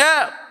சொல்றாங்க,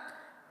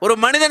 ஒரு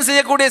மனிதன்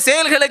செய்யக்கூடிய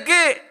செயல்களுக்கு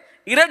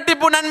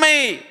இரட்டிப்பு நன்மை.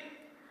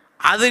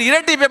 அது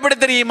இரட்டிப்பு எப்படி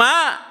தெரியுமா,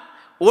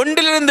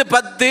 1லிருந்து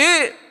 10,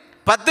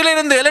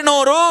 10லிருந்து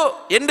 700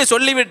 என்று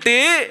சொல்லிவிட்டு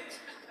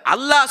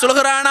அல்லாஹ்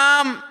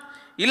சொல்கிறானாம்,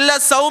 இல்ல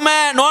சௌம,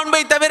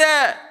 நோன்பை தவிர,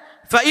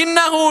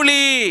 ஃபஇன்னஹு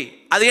லீ,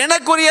 அது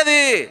எனக்குரியது,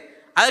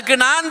 அதுக்கு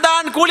நான்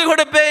தான் கூலி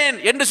கொடுப்பேன்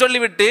என்று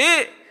சொல்லிவிட்டு,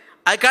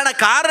 அதுக்கான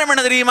காரணம்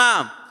என்ன தெரியுமா,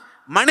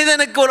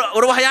 மனிதனுக்கு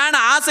ஒரு வகையான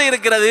ஆசை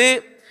இருக்கிறது,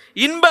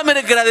 இன்பம்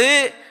இருக்கிறது,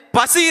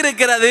 பசி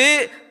இருக்கிறது,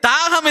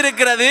 தாகம்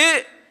இருக்கிறது.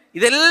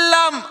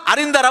 இதெல்லாம்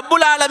அறிந்த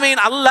ரப்புல்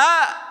ஆலமீன்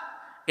அல்லாஹ்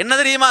என்ன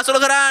தெரியுமா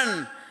சொல்கிறான்,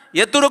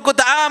 யத்ருக்கு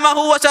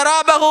தஆமஹு வ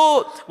ஷராபஹு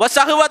வ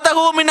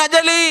ஷஹவதஹு மின்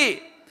அஜலி,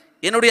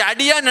 என்னுடைய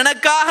அடியான்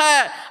எனக்காக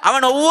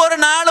அவன் ஒவ்வொரு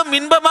நாளும்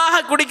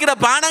இன்பமாக குடிக்கிற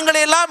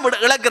பானங்களை எல்லாம்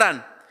இழக்கிறான்,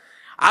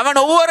 அவன்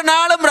ஒவ்வொரு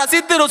நாளும்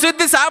ரசித்து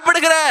ருசித்து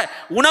சாப்பிடுகிற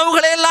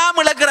உணவுகளை எல்லாம்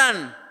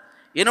இழக்கிறான்.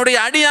 என்னுடைய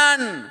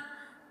அடியான்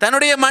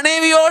தன்னுடைய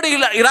மனைவியோடு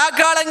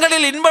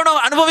இராக்காலங்களில்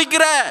இன்பம்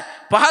அனுபவிக்கிற,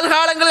 பகல்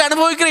காலங்களில்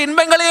அனுபவிக்கிற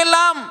இன்பங்களை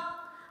எல்லாம்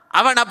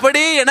அவன்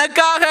அப்படி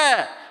எனக்காக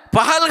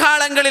பகல்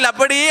காலங்களில்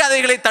அப்படியே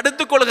அதைகளை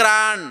தடுத்துக்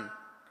கொள்கிறான்.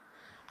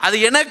 அது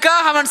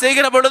எனக்காக அவன்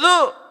செய்கிற பொழுது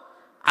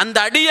அந்த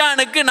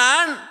அடியானுக்கு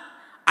நான்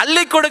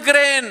அள்ளி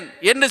கொடுக்கிறேன்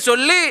என்று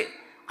சொல்லி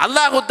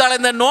அல்லாஹ் தஆலா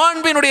இந்த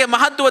நோன்பினுடைய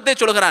மகத்துவத்தை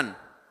சொல்கிறான்.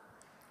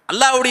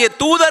 அல்லாஹ்வுடைய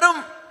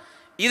தூதரும்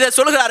இதை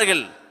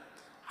சொல்கிறார்கள்.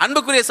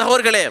 அன்புக்குரிய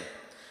சகோதரர்களே,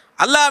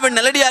 அல்லாஹ்வின்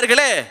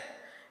நல்லடியார்களே,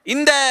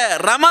 இந்த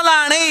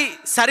ரமலானை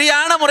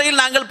சரியான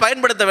முறையில் நாங்கள்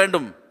பயன்படுத்த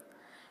வேண்டும்.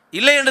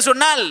 இல்லை என்று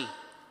சொன்னால்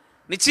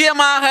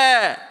நிச்சயமாக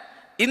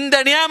இந்த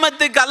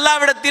நியாமத்துக்கு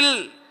அல்லாஹ்விடத்தில்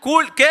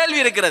கேள்வி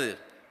இருக்கிறது.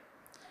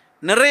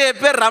 நிறைய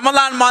பேர்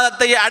ரமலான்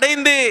மாதத்தை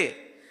அடைந்து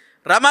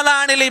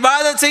ரமலானில்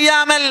இபாதத்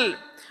செய்யாமல்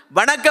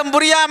வணக்கம்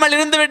புரியாமல்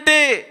இருந்துவிட்டு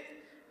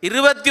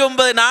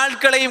 29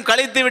 நாட்களையும்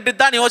கழித்து விட்டு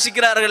தான்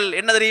யோசிக்கிறார்கள்,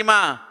 என்ன தெரியுமா,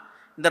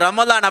 இந்த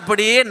ரமலான்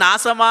அப்படியே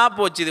நாசமா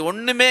போச்சு, இது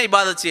ஒண்ணுமே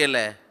இபாதத் செய்யல,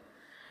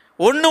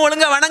 ஒண்ணு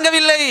ஒழுங்கா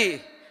வணங்கவில்லை,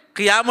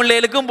 கியாமுல்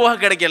லைலுக்கும் போக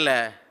கிடைக்கல,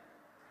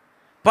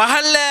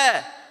 பகல்ல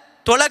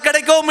தொலை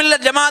கிடைக்கவும் இல்லை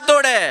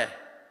ஜமாத்தோட,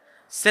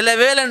 சில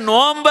வேளை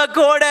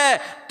நோம்பக்கோட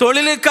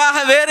தொழிலுக்காக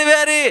வேறு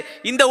வேறு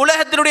இந்த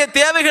உலகத்தினுடைய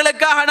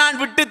தேவைகளுக்காக நான்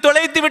விட்டு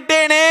தொலைத்து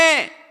விட்டேனே,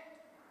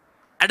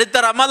 அடுத்த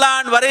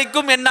ரமலான்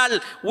வரைக்கும் என்னால்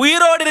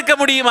உயிரோடு இருக்க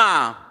முடியுமா,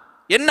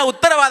 என்ன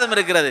உத்தரவாதம்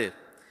இருக்கிறது?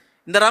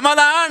 இந்த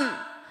ரமலான்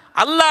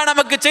அல்லாஹ்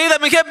நமக்கு செய்த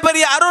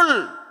மிகப்பெரிய அருள்,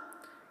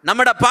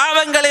 நம்முடைய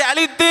பாவங்களை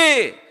அழித்து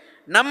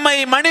நம்மை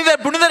மனித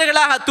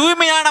புனிதர்களாக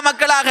தூய்மையான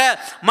மக்களாக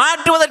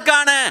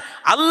மாற்றுவதற்கான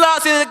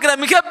அல்லாஹ் செய்திருக்கிற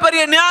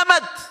மிகப்பெரிய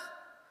நியாமத்.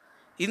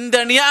 இந்த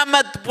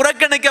நியாமத்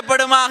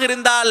புறக்கணிக்கப்படுமாக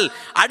இருந்தால்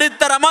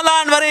அடுத்த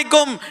ரமலான்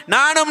வரைக்கும்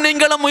நானும்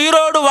நீங்களும்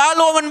உயிரோடு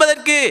வாழ்வோம்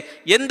என்பதற்கு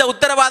எந்த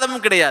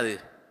உத்தரவாதமும் கிடையாது.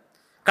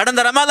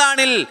 கடந்த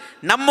ரமலானில்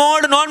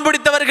நம்மோடு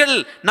நோன்பிடித்தவர்கள்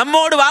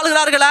நம்மோடு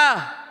வாழ்கிறார்களா?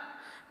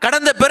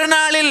 கடந்த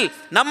பெருநாளில்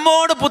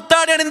நம்மோடு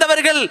புத்தாடை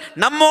அணிந்தவர்கள்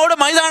நம்மோடு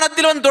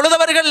மைதானத்தில் வந்து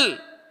தொழுதவர்கள்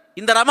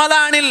இந்த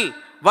ரமலானில்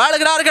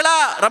வாழ்கிறார்களா?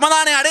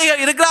 ரமலானை அடைய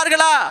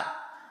இருக்கிறார்களா?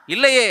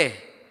 இல்லையே,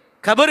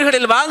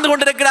 கபர்களில் வாழ்ந்து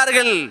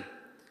கொண்டிருக்கிறார்கள்.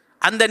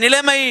 அந்த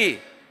நிலைமை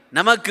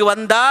நமக்கு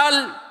வந்தால்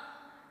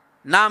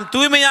நாம்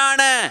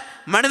தூய்மையான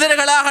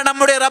மனிதர்களாக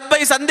நம்முடைய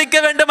ரப்பை சந்திக்க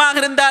வேண்டுமாக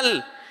இருந்தால்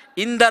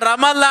இந்த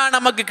ரமலான்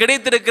நமக்கு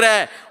கிடைத்திருக்கிற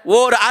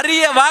ஓர்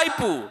அரிய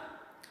வாய்ப்பு.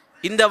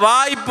 இந்த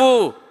வாய்ப்பு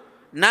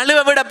நழுவ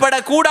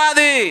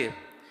விடப்படக்கூடாது.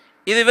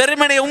 இது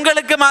வெறுமனே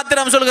உங்களுக்கு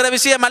மாத்திரம் சொல்கிற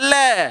விஷயம் அல்ல.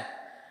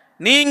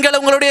 நீங்கள்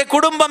உங்களுடைய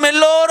குடும்பம்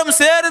எல்லோரும்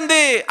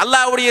சேர்ந்து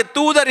அல்லாஹ்வுடைய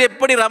தூதர்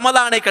எப்படி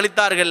ரமலானை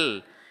கழித்தார்கள்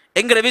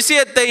என்கிற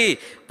விஷயத்தை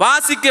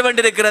வாசிக்க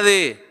வேண்டியிருக்கிறது,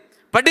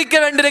 படிக்க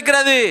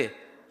வேண்டியிருக்கிறது.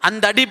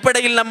 அந்த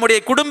அடிப்படையில் நம்முடைய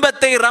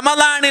குடும்பத்தை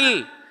ரமலானில்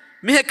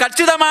மிக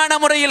கச்சிதமான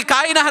முறையில்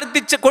காய்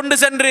நகர்த்தி கொண்டு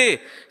சென்று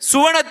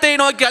சுவனத்தை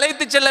நோக்கி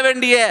அழைத்து செல்ல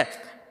வேண்டிய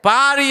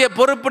பாரிய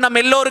பொறுப்பு நம்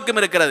எல்லோருக்கும்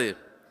இருக்கிறது.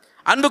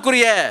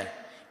 அன்புக்குரிய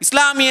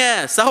இஸ்லாமிய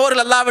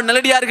சகோதரர்கள், அல்லாஹ்வின்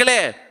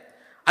நல்லடியார்களே,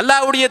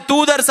 அல்லாஹ்வுடைய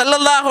தூதர்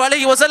ஸல்லல்லாஹு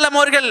அலைஹி வஸல்லம்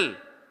அவர்கள்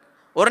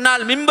ஒரு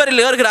நாள்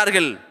மிம்பரில்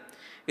ஏறுகிறார்கள்.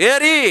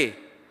 ஏறி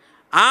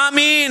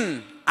ஆமீன்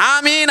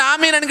ஆமீன்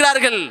ஆமீன்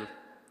என்கிறார்கள்.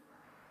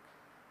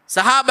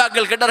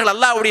 சஹாபாக்கள் கேட்டார்கள்,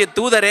 அல்லாஹ்வுடைய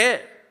தூதரே,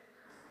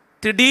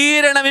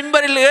 திடீரென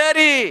மிம்பரில்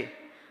ஏறி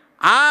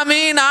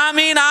ஆமீன்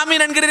ஆமீன்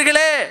ஆமீன்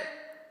என்கிறீர்களே,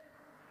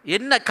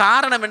 என்ன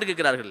காரணம் என்று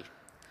கேட்கிறார்கள்.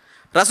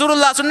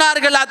 ரசூலுல்லாஹ்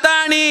சொன்னார்கள்,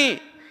 அத்தானி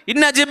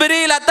இன்ன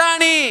ஜிப்ரீல்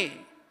அத்தானி,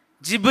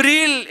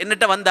 ஜிப்ரீல்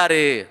என்னட்ட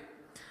வந்தாரு.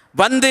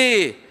 வந்து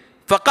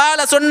ஃபகால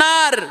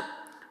சொன்னார்,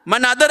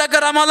 மன் அதரக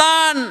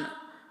ரமலான்,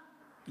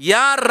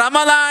 யார்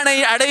ரமலானை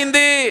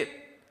அடைந்து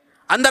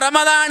அந்த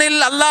ரமலானில்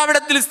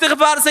அல்லாஹ்விடத்தில்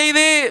இஸ்திக்பார்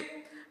செய்து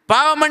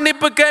பாவ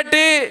மன்னிப்பு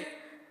கேட்டு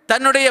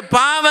தன்னுடைய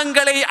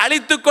பாவங்களை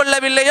அழித்துக்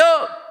கொள்ளவில்லையோ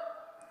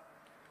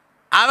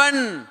அவன்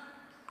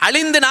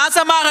அழிந்து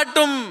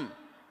நாசமாகட்டும்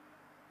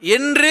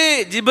என்று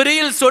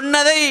ஜிப்ரீல்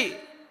சொன்னதை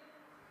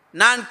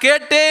நான்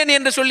கேட்டேன்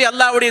என்று சொல்லி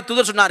அல்லாஹ்வுடைய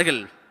தூதர்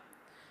சொன்னார்கள்.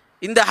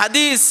 இந்த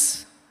ஹதீஸ்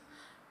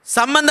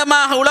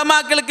சம்பந்தமாக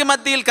உலமாக்களுக்கு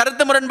மத்தியில்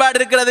கருத்து முரண்பாடு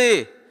இருக்கிறது.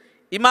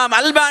 இமாம்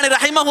அல்பானி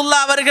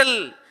ரஹிமஹுல்லாஹ் அவர்கள்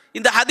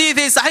இந்த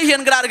ஹதீஸை சஹீஹ்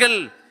என்கிறார்கள்.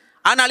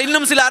 ஆனால்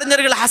இன்னும் சில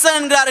அறிஞர்கள் ஹசன்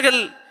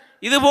என்கிறார்கள்.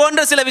 இது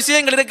போன்ற சில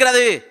விஷயங்கள்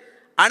இருக்கிறது.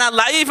 ஆனால்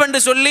லைஃப் என்று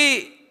சொல்லி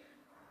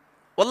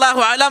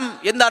வல்லாஹு அலம்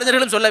எந்த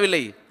அறிஞர்களும்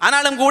சொல்லவில்லை.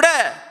 ஆனாலும் கூட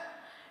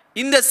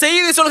இந்த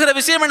செய்தி சொல்கிற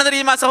விஷயம் என்ன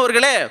தெரியுமா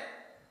சகோதரர்களே?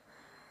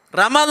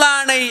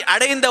 ரமலானை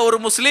அடைந்த ஒரு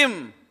முஸ்லிம்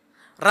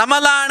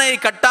ரமலானை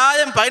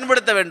கட்டாயம்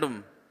பயன்படுத்த வேண்டும்.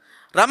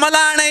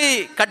 ரமலானை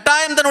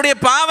கட்டாயம் தன்னுடைய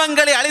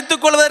பாவங்களை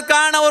அழித்துக்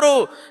கொள்வதற்கான ஒரு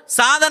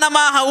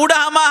சாதனமாக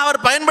ஊடகமாக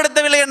அவர்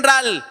பயன்படுத்தவில்லை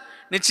என்றால்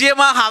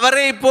நிச்சயமாக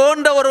அவரை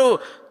போன்ற ஒரு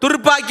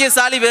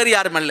துர்ப்பாக்கியசாலி வேறு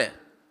யாரும் அல்ல.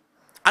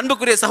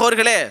 அன்புக்குரிய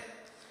சகோதரர்களே,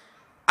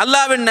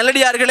 அல்லாஹ்வின்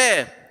நல்லடியார்களே,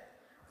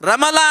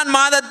 ரமலான்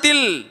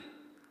மாதத்தில்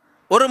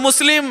ஒரு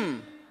முஸ்லிம்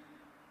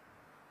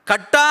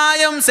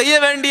கட்டாயம் செய்ய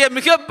வேண்டிய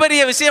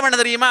மிகப்பெரிய விஷயம் என்ன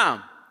தெரியுமா?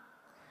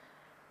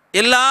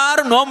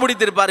 எல்லாரும் நோன்பு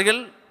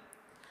பிடித்திருப்பார்கள்.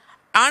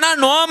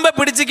 ஆனால் நோன்பை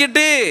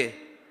பிடிச்சுக்கிட்டு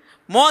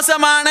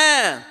மோசமான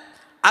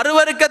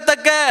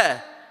அருவருக்கத்தக்க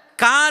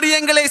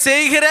காரியங்களை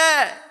செய்கிற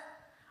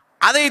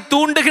அதை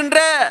தூண்டுகின்ற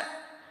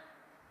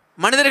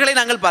மனிதர்களை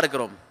நாங்கள்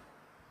பார்க்கிறோம்.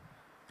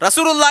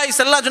 ரசூலுல்லாஹி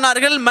ஸல்லல்லாஹு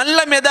சொன்னார்கள்,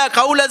 மல்லம் யதா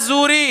கௌல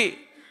ஸூரி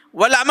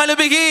வல் அமலு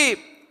பிஹி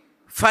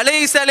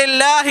ஃபலைஸ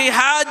லில்லாஹி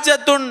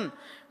ஹாஜ்ஜத்துன்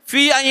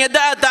ஃபீ அன்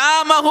யதா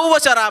தஆமஹு வ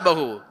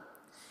ஷராபஹு.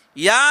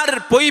 யார்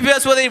பொய்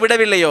பேசுவதை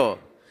விடவில்லையோ,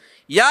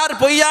 யார்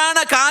பொய்யான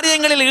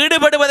காரியங்களில்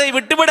ஈடுபடுவதை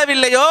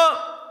விட்டுவிடவில்லையோ,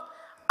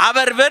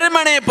 அவர்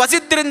வெறுமனே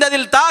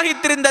பசித்திருந்ததில்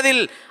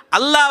தாகித்திருந்ததில்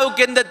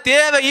அல்லாஹ்வுக்கு எந்த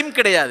தேவையும்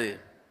கிடையாது.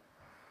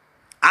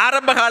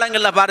 ஆரம்ப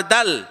காலங்களில்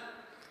பார்த்தால்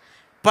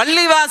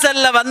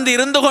பள்ளிவாசல்ல வந்து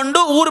இருந்து கொண்டு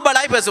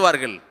ஊர்வலாய்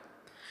பேசுவார்கள்.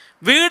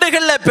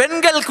 வீடுகளில்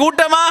பெண்கள்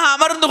கூட்டமாக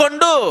அமர்ந்து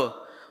கொண்டு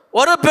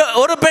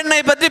ஒரு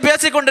பெண்ணை பற்றி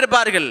பேசிக்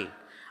கொண்டிருப்பார்கள்.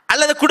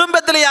 அல்லது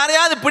குடும்பத்தில்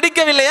யாரையாவது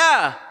பிடிக்கவில்லையா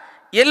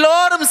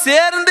எல்லோரும்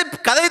சேர்ந்து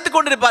கதைத்து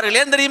கொண்டிருப்பார்கள்.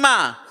 ஏன் தெரியுமா?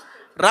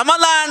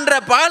 ரமலான்ற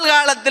பகல்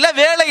காலத்தில்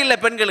வேலை இல்லை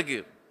பெண்களுக்கு.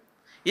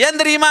 ஏன்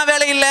தெரியுமா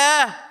வேலை இல்லை?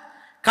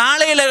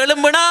 காலையில்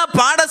எழும்புனா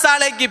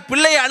பாடசாலைக்கு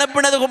பிள்ளை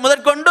அனுப்பினது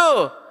முதற்கொண்டு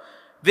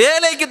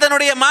வேலைக்கு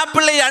தன்னுடைய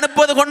மாப்பிள்ளை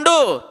அனுப்புவது கொண்டு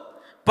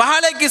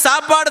பகலைக்கு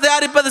சாப்பாடு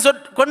தயாரிப்பது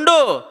கொண்டு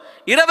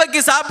இரவைக்கு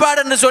சாப்பாடு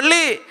என்று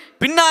சொல்லி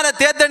பின்னார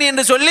தேத்தனி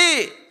என்று சொல்லி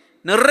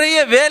நிறைய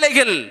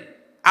வேலைகள்.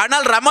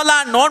 ஆனால்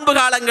ரமலான் நோன்பு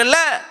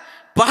காலங்களில்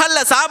பகல்ல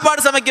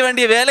சாப்பாடு சமைக்க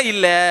வேண்டிய வேலை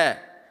இல்லை,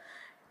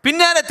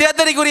 பின்னார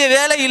தேத்தனிக்குரிய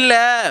வேலை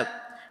இல்லை,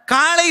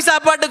 காலை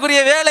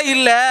சாப்பாட்டுக்குரிய வேலை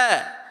இல்லை.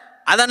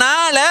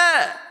 அதனால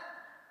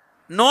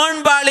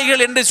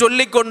நோன்பாளிகள் என்று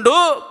சொல்லிக்கொண்டு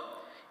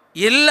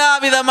எல்லா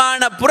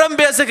விதமான புறம்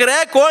பேசுகிற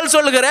கோல்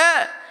சொல்கிற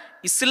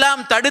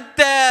இஸ்லாம்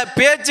தடுத்த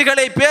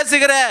பேச்சுகளை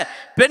பேசுகிற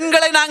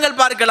பெண்களை நாங்கள்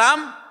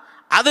பார்க்கலாம்.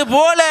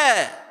 அதுபோல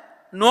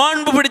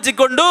நோன்பு பிடிச்சு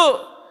கொண்டு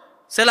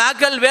சில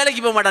ஆட்கள்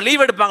வேலைக்கு போக மாட்டாங்க,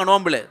 லீவ் எடுப்பாங்க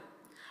நோன்புல.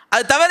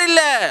 அது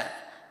தவறில்லை.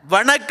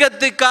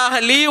 வணக்கத்துக்காக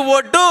லீவ்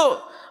போட்டு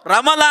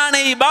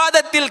ரமலானை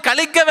இபாதத்தில்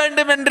கழிக்க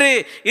வேண்டும் என்று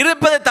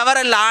இருப்பது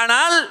தவறல்ல.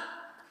 ஆனால்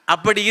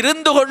அப்படி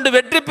இருந்து கொண்டு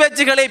வெற்றி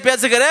பேச்சுகளை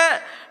பேசுகிற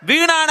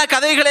வீணான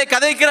கதைகளை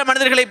கதைக்கிற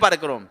மனிதர்களை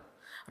பார்க்கிறோம்.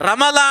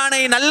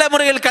 ரமலானை நல்ல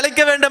முறையில்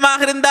கழிக்க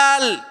வேண்டுமாக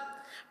இருந்தால்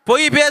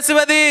பொய்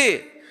பேசுவது,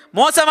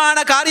 மோசமான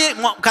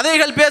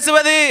கதைகள்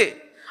பேசுவது,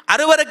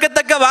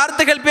 அருவருக்கத்தக்க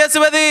வார்த்தைகள்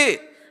பேசுவது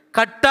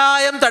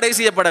கட்டாயம் தடை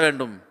செய்யப்பட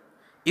வேண்டும்.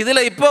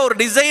 இதில் இப்போ ஒரு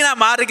டிசைனா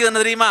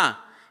மாறிக்குது தெரியுமா?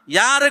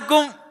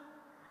 யாருக்கும்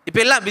இப்போ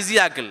எல்லாம்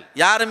பிஸியாக்கள்,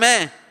 யாருமே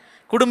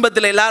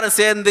குடும்பத்தில் எல்லாரும்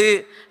சேர்ந்து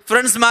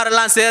ஃப்ரெண்ட்ஸ்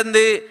மாதிரிலாம்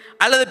சேர்ந்து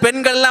அல்லது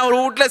பெண்கள்லாம் ஒரு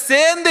வீட்டில்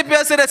சேர்ந்து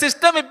பேசுகிற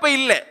சிஸ்டம் இப்போ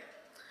இல்லை.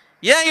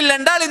 ஏன்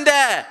இல்லைன்றால் இந்த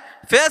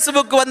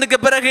ஃபேஸ்புக் வந்துக்க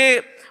பிறகு,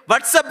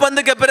 வாட்ஸ்அப்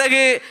வந்துக்க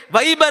பிறகு,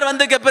 வைபர்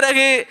வந்துக்க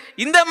பிறகு,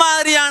 இந்த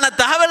மாதிரியான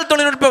தகவல்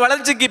தொழில்நுட்ப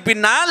வளர்ச்சிக்கு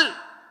பின்னால்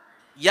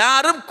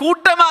யாரும்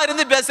கூட்டமாக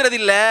இருந்து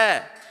பேசுறதில்லை.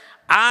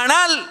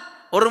 ஆனால்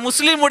ஒரு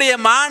முஸ்லிமுடைய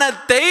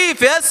மானத்தை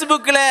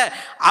ஃபேஸ்புக்கில்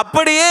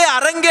அப்படியே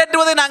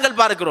அரங்கேற்றுவதை நாங்கள்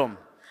பார்க்கிறோம்.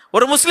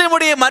 ஒரு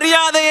முஸ்லிமுடைய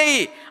மரியாதையை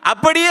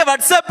அப்படியே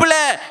வாட்ஸ்அப்பில்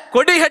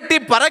கொடி கட்டி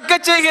பறக்க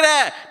செய்கிற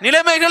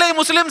நிலைமைகளை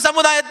முஸ்லிம்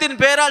சமுதாயத்தின்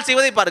பெயரால்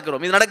செய்வதை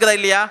பார்க்கிறோம். இது நடக்குதா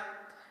இல்லையா?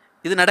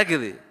 இது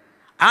நடக்குது.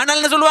 ஆனால்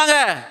என்ன சொல்லுவாங்க?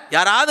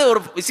 யாராவது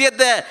ஒரு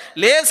விஷயத்தை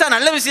லேசா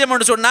நல்ல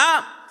விஷயம் சொன்னா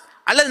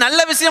அல்லது நல்ல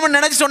விஷயம்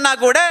நினைச்சு சொன்னா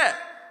கூட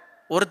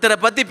ஒருத்தரை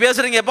பத்தி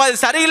பேசுறீங்கப்பா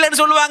இது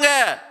சரியில்லைன்னு சொல்லுவாங்க.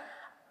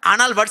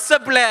 ஆனால்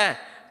வாட்ஸ்அப்பில்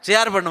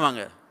ஷேர்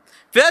பண்ணுவாங்க.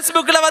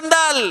 ஃபேஸ்புக்கில்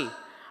வந்தால்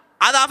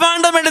அது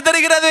அபாண்டம் என்று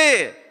தெரிகிறது,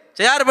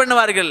 ஷேர்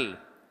பண்ணுவார்கள்.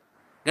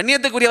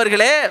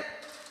 கண்ணியத்துக்குரியவர்களே,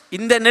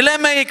 இந்த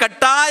நிலைமை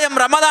கட்டாயம்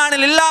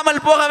ரமலானில்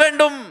இல்லாமல் போக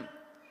வேண்டும்.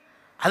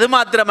 அது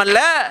மாத்திரமல்ல,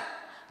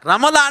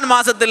 ரமலான்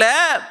மாசத்துல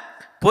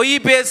பொய்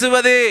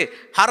பேசுவது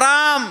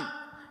ஹராம்.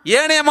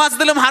 ஏனைய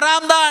மாசத்திலும்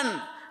ஹராம் தான்.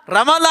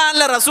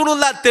 ரமலான்ல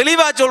ரசூலுல்லாஹ்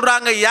தெளிவா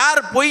சொல்றாங்க,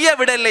 யார் பொய்ய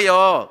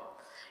விடலையோ,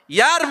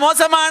 யார்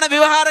மோசமான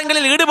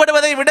விவகாரங்களில்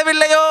ஈடுபடுவதை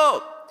விடவில்லையோ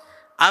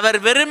அவர்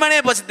வெறுமனே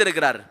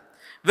பசித்திருக்கிறார்,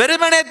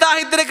 வெறுமனே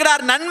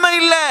தாகித்திருக்கிறார், நன்மை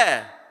இல்லை.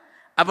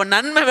 அப்ப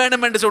நன்மை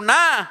வேணும் என்று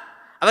சொன்னா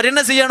அவர்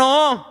என்ன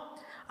செய்யணும்?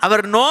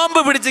 அவர் நோன்பு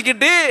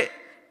பிடிச்சுக்கிட்டு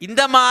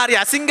இந்த மாதிரி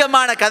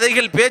அசிங்கமான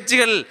கதைகள்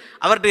பேச்சுகள்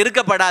அவர்கிட்ட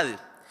இருக்கப்படாது.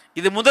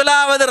 இது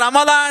முதலாவது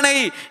ரமலானை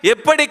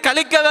எப்படி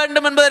கழிக்க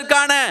வேண்டும்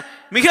என்பதற்கான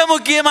மிக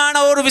முக்கியமான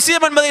ஒரு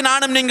விஷயம் என்பதை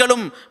நானும்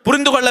நீங்களும்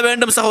புரிந்து கொள்ள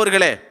வேண்டும்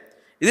சகோதரர்களே.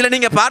 இதில்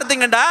நீங்கள்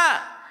பார்த்தீங்கன்னா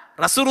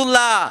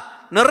ரசூலுல்லாஹ்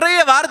நிறைய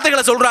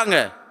வார்த்தைகளை சொல்றாங்க.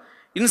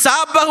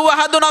 இன்சாபஹு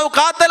அஹதுன் அவ்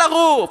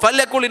காத்தலஹு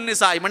ஃபல்யகுல்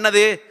இன்னிசாய்.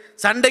 என்னது?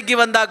 சண்டைக்கு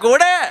வந்தா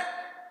கூட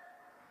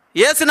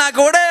ஏசுனா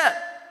கூட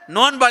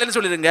நோன்பாளின்னு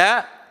சொல்லிடுங்க.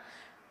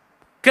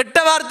 கெட்ட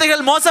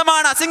வார்த்தைகள்,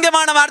 மோசமான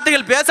அசிங்கமான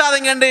வார்த்தைகள்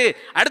பேசாதீங்க என்று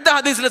அடுத்த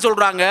ஹதீஸ்ல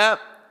சொல்றாங்க.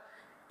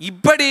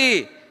 இப்படி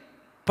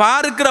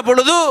பார்க்கிற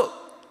பொழுது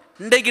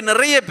இன்றைக்கு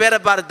நிறைய பேரை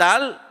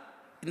பார்த்தால்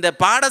இந்த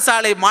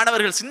பாடசாலை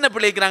மாணவர்கள் சின்ன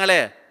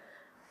பிள்ளைக்கிறாங்களே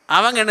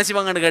அவங்க என்ன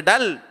செய்வாங்கன்னு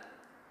கேட்டால்,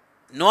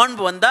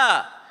 நோன்பு வந்தால்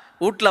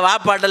வீட்டில்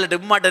வாப்பாட்டில்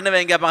டிப்மாட்ட என்ன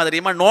வாங்கி கேட்பாங்க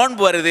தெரியுமா?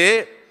 நோன்பு வருது,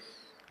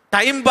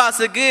 டைம்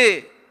பாஸுக்கு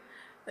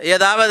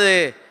ஏதாவது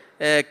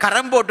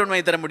கரம் போட்டு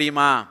வாங்கி தர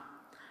முடியுமா,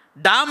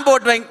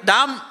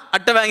 டாம்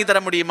அட்டை வாங்கி தர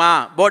முடியுமா,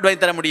 போர்டு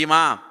வாங்கி தர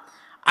முடியுமா,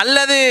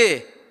 அல்லது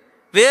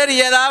வேறு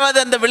ஏதாவது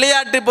அந்த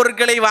விளையாட்டு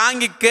பொருட்களை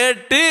வாங்கி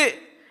கேட்டு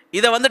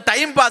இதை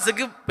டைம்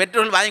பாஸுக்கு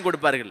பெற்றோர்கள் வாங்கி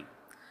கொடுப்பார்கள்.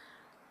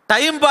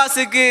 டைம்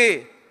பாஸுக்கு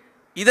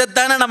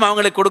இதைத்தானே நம்ம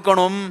அவங்களுக்கு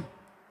கொடுக்கணும்.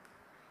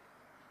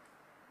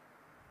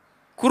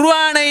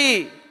 குர்ஆனை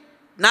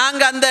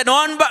நாங்கள் அந்த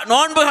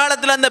நோன்பு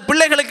காலத்தில் அந்த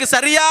பிள்ளைகளுக்கு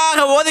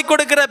சரியாக ஓதி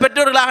கொடுக்கிற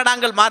பெற்றோர்களாக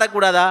நாங்கள்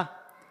மாறக்கூடாதா?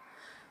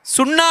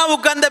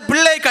 சுன்னாவுக்கு அந்த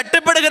பிள்ளை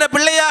கட்டுப்படுகிற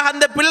பிள்ளையாக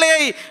அந்த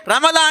பிள்ளையை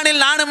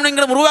ரமலானில் நானும்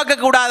நீங்களும் உருவாக்க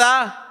கூடாதா?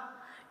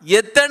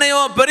 எத்தனையோ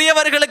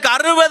பெரியவர்களுக்கு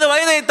 60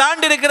 வயதை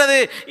தாண்டி இருக்கிறது,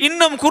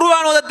 இன்னும்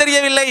குர்ஆன் ஓத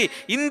தெரியவில்லை.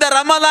 இந்த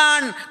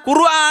ரமலான்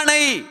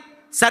குர்ஆனை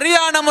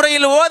சரியான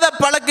முறையில் ஓத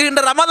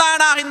பழக்குகின்ற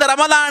ரமலானாக இந்த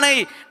ரமலானை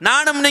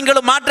நானும்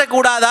நீங்களும்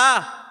மாற்றக்கூடாதா?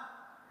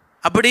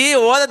 அப்படி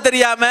ஓத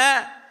தெரியாம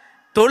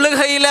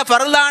தொழுகையில,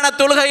 ஃபர்லான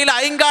தொழுகையில,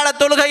 ஐங்கால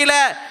தொழுகையில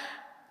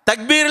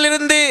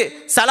தக்பீரிலிருந்து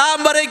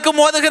சலாம் வரைக்கும்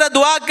ஓதுகிற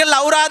துஆக்கள்,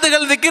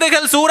 ஔராதுகள்,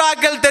 திக்ருகள்,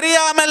 சூறாக்கள்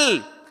தெரியாமல்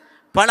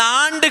பல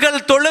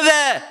ஆண்டுகள் தொழுத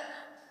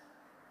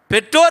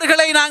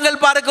பெற்றோர்களை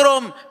நாங்கள்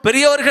பார்க்கிறோம்,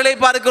 பெரியோர்களை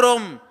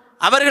பார்க்கிறோம்.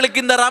 அவர்களுக்கு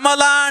இந்த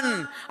ரமலான்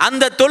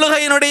அந்த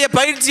தொழுகையினுடைய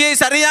பயிற்சியை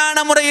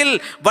சரியான முறையில்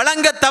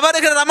வழங்க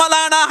தவறுகிற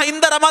ரமலானாக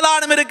இந்த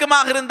ரமலானும்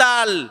இருக்குமாக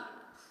இருந்தால்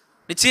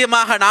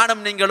நிச்சயமாக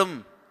நானும் நீங்களும்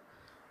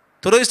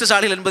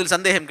துரதிர்ஷ்டசாலிகள் என்பதில்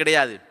சந்தேகம்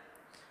கிடையாது.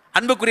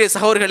 அன்புக்குரிய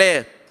சகோதரர்களே,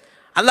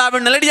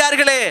 அல்லாஹ்வின்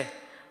நல்லடியார்களே,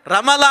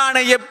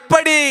 ரமலானை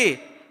எப்படி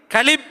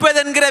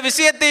கழிப்பதென்கிற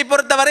விஷயத்தை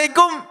பொறுத்த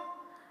வரைக்கும்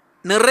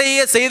நிறைய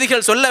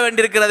செய்திகள் சொல்ல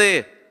வேண்டியிருக்கிறது.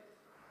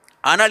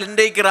 ஆனால்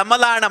இன்றைக்கு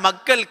ரமலான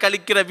மக்கள்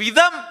கழிக்கிற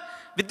விதம்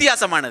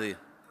வித்தியாசமானது.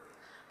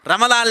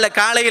 ரமலானில்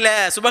காலையில்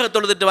சுபஹ்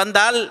தொழுதுட்டு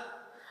வந்தால்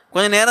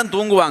கொஞ்ச நேரம்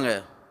தூங்குவாங்க.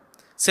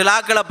 சில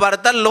ஆக்களை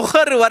பார்த்தால்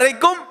லொஹர்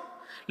வரைக்கும்,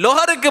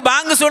 லொஹருக்கு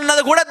பாங்கு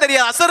சொன்னது கூட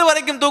தெரியாது, அசர்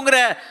வரைக்கும் தூங்குற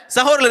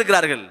சகோதரர்கள்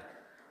இருக்கிறார்கள்.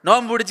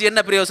 நோன்பு பிடிச்சி என்ன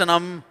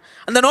பிரயோசனம்?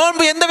 அந்த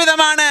நோன்பு எந்த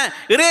விதமான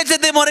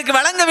இறையச்சத்தை முறைக்கு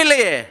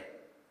வழங்கவில்லையே.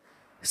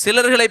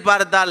 சிலர்களை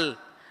பார்த்தால்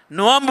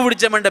நோன்பு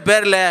பிடிச்சம் என்ற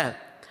பேரில்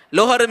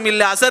லொஹரும்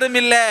இல்லை, அசரும்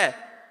இல்லை,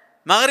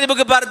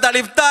 மகரிபுக்கு பார்த்தால்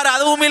இஃப்தார்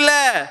அதுவும் இல்லை,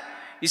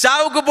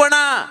 இஷாவுக்கு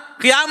போனா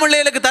கியாமுல்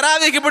லைலுக்கு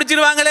தராவீஹ்க்கு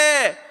பிடிச்சிருவாங்களே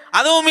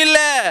அதுவும்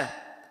இல்லை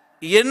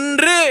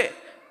என்று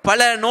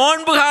பல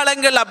நோன்பு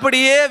காலங்கள்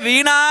அப்படியே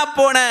வீணா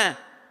போன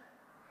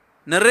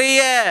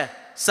நிறைய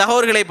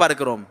சகோதரர்களை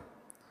பார்க்கிறோம்.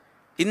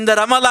 இந்த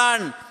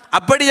ரமலான்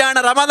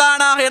அப்படியான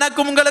ரமலானாக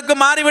எனக்கும் உங்களுக்கு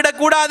மாறிவிடக்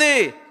கூடாது.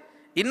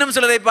 இன்னும்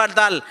சிலரை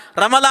பார்த்தால்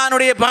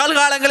ரமலானுடைய பகல்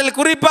காலங்களில்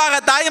குறிப்பாக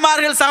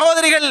தாய்மார்கள்,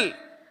 சகோதரிகள்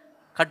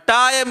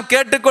கட்டாயம்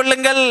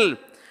கேட்டுக்கொள்ளுங்கள்.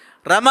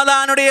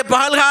 ரமலானுடைய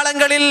பகல்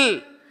காலங்களில்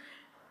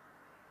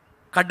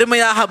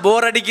கடுமையாக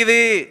போர்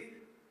அடிக்குது,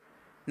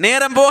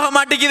 நேரம் போக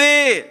மாட்டேங்குது,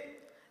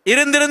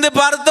 இருந்திருந்து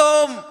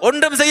பார்த்தோம்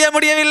ஒன்றும் செய்ய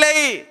முடியவில்லை.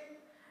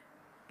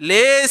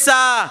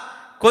 லேசா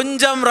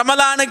கொஞ்சம்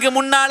ரமலானுக்கு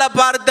முன்னால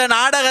பார்த்த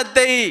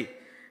நாடகத்தை,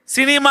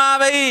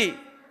 சினிமாவை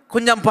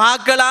கொஞ்சம்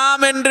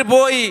பார்க்கலாம் என்று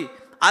போய்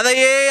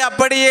அதையே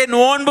அப்படியே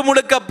நோன்பு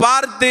முழுக்க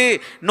பார்த்து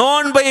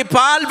நோன்பை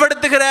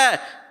பால்படுத்துகிற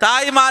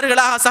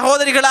தாய்மார்களாக,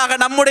 சகோதரிகளாக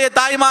நம்முடைய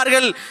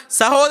தாய்மார்கள்,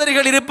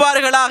 சகோதரிகள்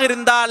இருப்பார்களாக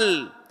இருந்தால்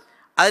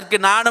அதற்கு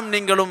நானும்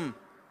நீங்களும்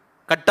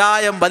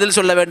கட்டாயம் பதில்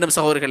சொல்ல வேண்டும்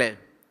சகோதரிகளே.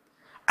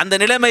 அந்த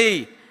நிலைமை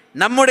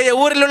நம்முடைய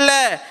ஊரில் உள்ள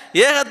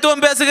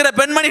ஏகத்துவம் பேசுகிற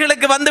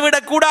பெண்மணிகளுக்கு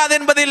வந்துவிடக் கூடாது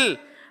என்பதில்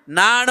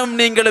நானும்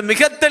நீங்களும்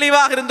மிக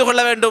தெளிவாக இருந்து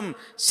கொள்ள வேண்டும்.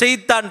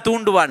 ஷைத்தான்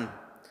தூண்டுவான்,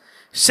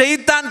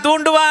 ஷைத்தான்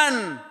தூண்டுவான்.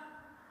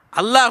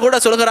 அல்லாஹ் கூட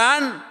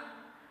சொல்கிறான்,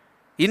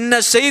 இன்ன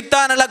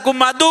ஷைத்தான்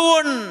லக்கும்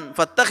அதுவுன்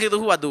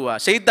ஃபத்தஹிதுஹு அதுவா.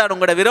 ஷைத்தான்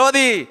உங்களுடைய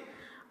விரோதி,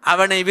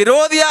 அவனை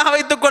விரோதியாக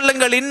வைத்துக்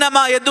கொள்ளுங்கள்.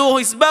 இன்னமா யதுஹு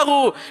இஸ்பஹு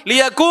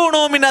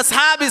லியகூனு மின்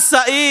அஸ்ஹாபிஸ்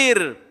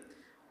ஸஈர்.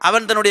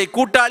 அவன் தன்னுடைய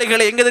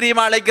கூட்டாளிகளை எங்க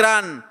தெரியுமா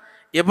அழைக்கிறான்?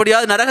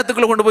 எப்படியாவது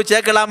நரகத்துக்குள்ள கொண்டு போய்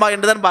சேர்க்கலாமா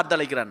என்றுதான் பார்த்து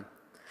அழைக்கிறான்.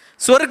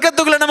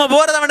 சொர்க்கத்துக்குள்ள நம்ம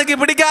போறது அவனுக்கு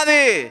பிடிக்காது.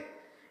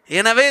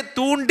 எனவே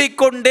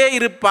தூண்டிக்கொண்டே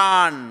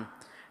இருப்பான்.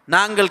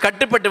 நாங்கள்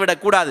கட்டுப்பட்டு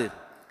விடக்கூடாது.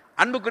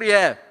 அன்புக்குரிய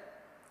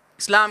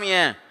இஸ்லாமிய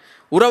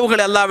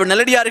உறவுகள், அல்லாஹ்வின்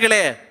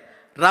நல்லடியார்களே,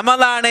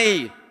 ரமலானை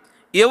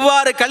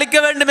எவ்வாறு கழிக்க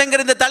வேண்டும்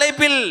என்கிற இந்த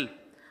தலைப்பில்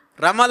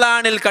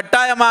ரமலானில்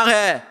கட்டாயமாக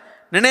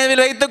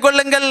நினைவில் வைத்துக்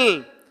கொள்ளுங்கள்,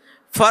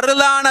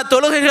 ஃபர்லான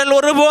தொழுகைகள்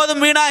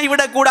ஒருபோதும்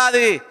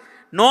வீணாகிவிடக்கூடாது.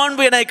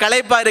 நோன்பு எனக்கு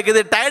களைப்பா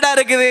இருக்குது, டயர்டா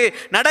இருக்குது,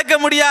 நடக்க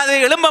முடியாது,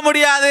 எழும்ப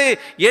முடியாது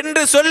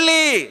என்று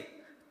சொல்லி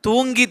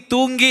தூங்கி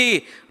தூங்கி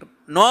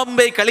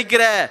நோன்பை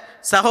கழிக்கிற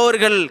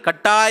சகோதரர்கள்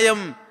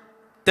கட்டாயம்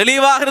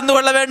தெளிவாக இருந்து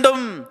கொள்ள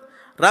வேண்டும்.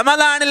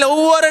 ரமலானில்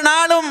ஒவ்வொரு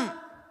நாளும்,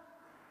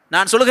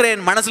 நான்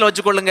சொல்கிறேன் மனசுல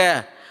வச்சுக்கொள்ளுங்க,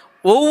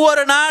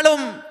 ஒவ்வொரு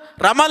நாளும்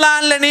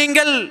ரமலான்ல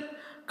நீங்கள்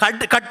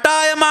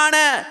கட்டாயமான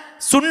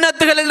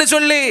சுன்னத்துகள் என்று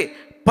சொல்லி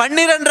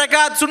 12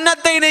 ரக்காத்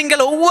சுன்னத்தை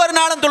நீங்கள் ஒவ்வொரு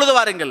நாளும் தொழுது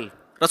வாருங்கள்.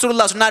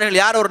 ரசூலுல்லாஹ் சொன்னார்கள்,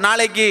 யார் ஒரு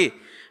நாளைக்கு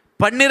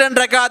 12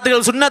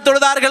 ரக்காத்துகள் சுன்னத்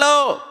தொழுதார்களோ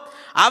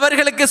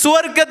அவர்களுக்கு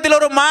சுவர்க்கத்தில்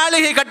ஒரு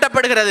மாளிகை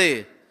கட்டப்படுகிறது.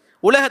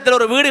 உலகத்தில்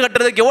ஒரு வீடு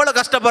கட்டுறதுக்கு எவ்வளவு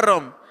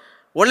கஷ்டப்படுறோம்,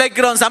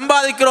 உழைக்கிறோம்,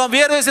 சம்பாதிக்கிறோம்,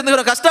 வியர்வை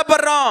சிந்துகிறோம்,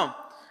 கஷ்டப்படுறோம்.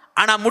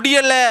 ஆனா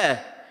முடியல,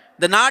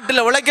 இந்த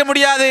நாட்டில் உழைக்க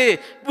முடியாது,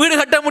 வீடு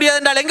கட்ட முடியாது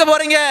என்றால் எங்க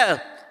போறீங்க?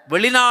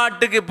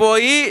 வெளிநாட்டுக்கு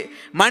போய்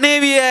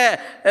மனைவியை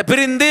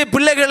பிரிந்து,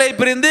 பிள்ளைகளை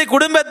பிரிந்து,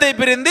 குடும்பத்தை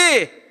பிரிந்து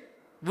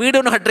வீடு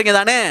ஒன்று கட்டுறீங்க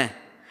தானே.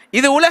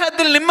 இது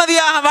உலகத்தில்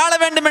நிம்மதியாக வாழ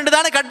வேண்டும் என்று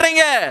தானே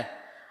கட்டுறீங்க.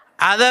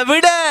 அதை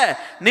விட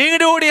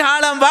நீடூடி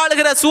காலம்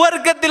வாழுகிற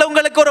சுவர்க்கத்தில்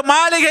உங்களுக்கு ஒரு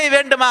மாளிகை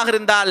வேண்டுமாக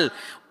இருந்தால்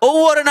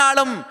ஒவ்வொரு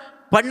நாளும்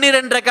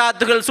 12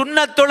 ரக்காத்துகள்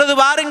சுன்னத் தொழுது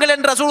வாருங்கள்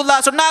என்று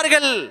ரசூலுல்லாஹ்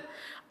சொன்னார்கள்.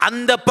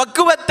 அந்த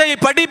பக்குவத்தை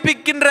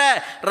படிப்பிக்கின்ற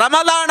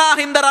ரமலானாக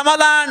இந்த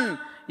ரமலான்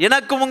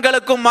எனக்கும்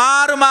உங்களுக்கும்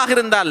மாறுமாக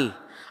இருந்தால்,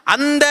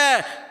 அந்த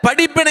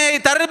படிப்பினை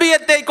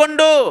தர்பியத்தை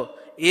கொண்டு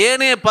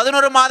ஏனைய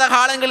 11 மாத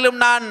காலங்களிலும்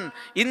நான்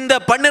இந்த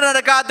 12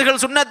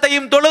 ரக்காத்துகள்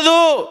சுன்னத்தையும் தொழுது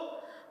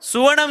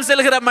சுவனம்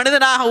செல்கிற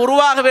மனிதனாக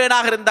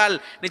உருவாகுவேனாக இருந்தால்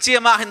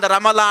நிச்சயமாக இந்த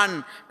ரமலான்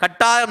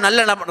கட்டாயம்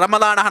நல்ல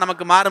ரமலானாக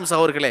நமக்கு மாறும்.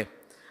 சகோதரர்களே,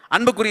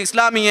 அன்புக்குரிய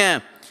இஸ்லாமிய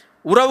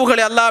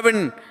உறவுகளே,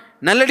 அல்லாஹ்வின்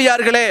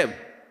நல்லடியார்களே,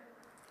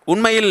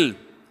 உண்மையில்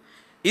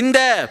இந்த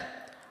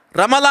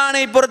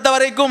ரமலானை பொறுத்த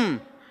வரைக்கும்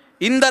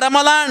இந்த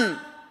ரமலான்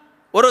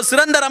ஒரு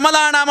சிறந்த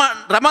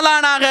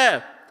ரமலானாக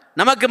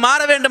நமக்கு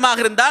மாற வேண்டுமாக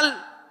இருந்தால்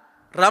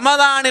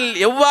ரமலானில்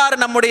எவ்வாறு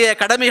நம்முடைய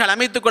கடமைகள்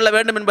அமைத்துக் கொள்ள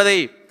வேண்டும் என்பதை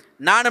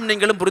நானும்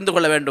நீங்களும் புரிந்து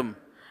கொள்ள வேண்டும்.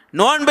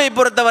 நோன்பை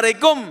பொறுத்த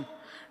வரைக்கும்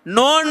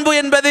நோன்பு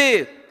என்பது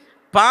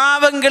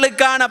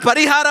பாவங்களுக்கான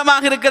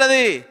பரிகாரமாக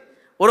இருக்கிறது.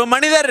 ஒரு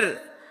மனிதர்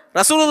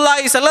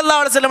ரசூலுல்லாஹி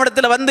ஸல்லல்லாஹு அலைஹி வஸல்லம்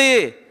இடத்தில் வந்து,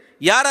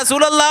 யா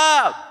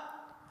ரசூலல்லாஹ்,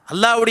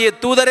 அல்லாஹ்வுடைய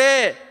தூதரே,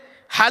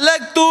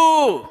 ஹலக்து,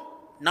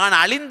 நான்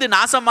அழிந்து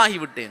நாசமாகி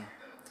விட்டேன்.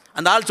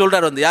 அந்த ஆள்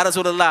சொல்றார் வந்து, யா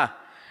ரசூலல்லாஹ்,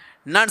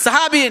 நான்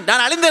சஹாபி,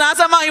 நான் அழிந்து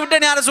நாசமாகி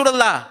விட்டேன் யா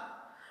ரசூலல்லாஹ்.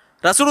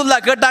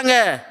 ரசூலுல்லாஹ் கேட்டாங்க,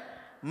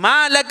 மா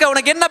லக்க,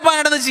 உனக்கு என்னப்பா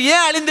நடந்துச்சு,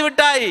 ஏன் அழிந்து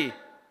விட்டாய்?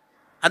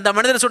 அந்த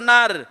மனிதர்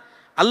சொன்னார்,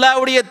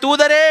 அல்லாஹ்வுடைய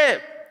தூதரே,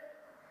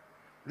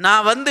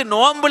 நான் வந்து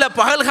நோன்புல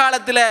பகல்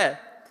காலத்தில்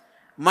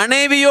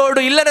மனைவியோடு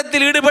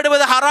இல்லறத்தில்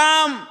ஈடுபடுவது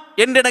ஹராம்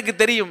என்று எனக்கு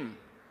தெரியும்.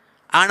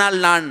 ஆனால்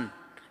நான்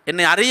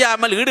என்னை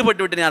அறியாமல்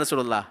ஈடுபட்டு விட்டேன் யா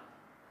ரசூலுல்லாஹ்.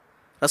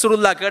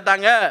 ரசூலுல்லாஹ்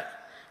கேட்டாங்க,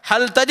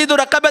 ஹல் தஜிது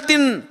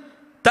ரக்கபத்தின்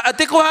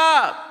தஅதிகுஹா,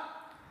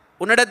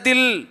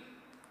 உன்னிடத்தில்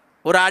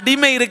ஒரு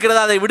அடிமை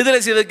இருக்கிறதா, அதை விடுதலை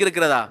செய்வதற்கு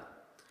இருக்கிறதா?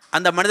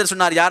 அந்த மனிதர்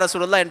சொன்னார், யா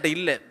ரசூலுல்லாஹ், என்கிட்ட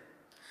இல்லை,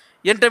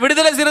 என்கிட்ட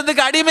விடுதலை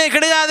செய்வதற்கு அடிமை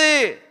கிடையாது.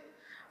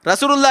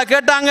 ரசூலுல்லாஹ்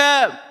கேட்டாங்க,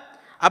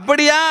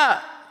 அப்படியா?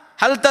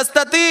 ஹல்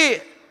தஸ்ததி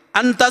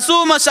அன்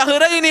தசூம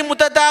ஷஹ்ரைனி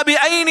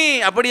முத்ததாபிஐனி,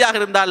 அப்படியாக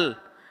இருந்தால்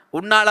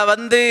உன்னால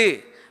வந்து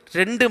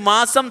 2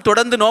 மாசம்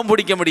தொடர்ந்து நோன்பு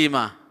பிடிக்க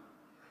முடியுமா?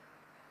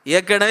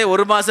 ஏற்கனவே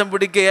 1 மாசம்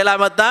பிடிக்க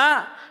இயலாமத்தான்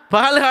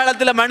பகல்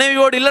காலத்தில்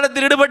மனைவியோடு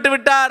இல்லறத்தில் ஈடுபட்டு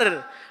விட்டார்.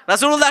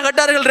 ரசூலுல்லாஹ்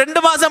கேட்டார்கள்,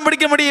 2 மாசம்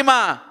பிடிக்க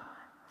முடியுமா?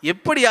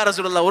 எப்படி யா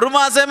ரசூலுல்லாஹ், 1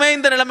 மாசமே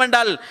இந்த நிலைமை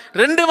என்றால்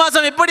 2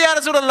 மாசம் எப்படி யா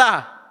ரசூலுல்லாஹ்?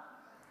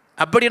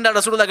 அப்படி என்றால்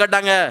ரசூலுல்லாஹ்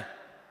கேட்டாங்க,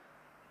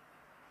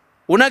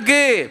 உனக்கு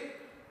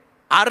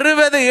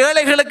 60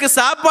 ஏழைகளுக்கு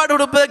சாப்பாடு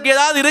கொடுப்பதற்கு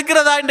ஏதாவது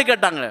இருக்கிறதா என்று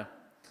கேட்டாங்க.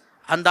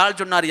 அந்த ஆள்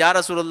சொன்னார், யா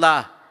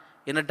ரசூலுல்லாஹ்,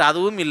 என்னட்ட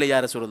அதுவும் இல்லை யா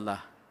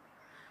ரசூலுல்லாஹ்.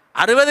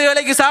 60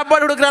 ஏழைக்கு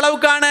சாப்பாடு கொடுக்கிற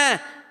அளவுக்கான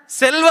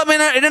செல்வம்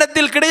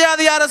என்னிடத்தில்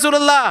கிடையாது யா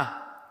ரசூலுல்லாஹ்.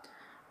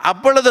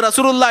 அப்பொழுது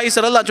ரசூலுல்லாஹி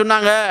ஸல்லல்லாஹு அலைஹி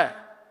சொன்னாங்க,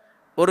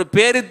 ஒரு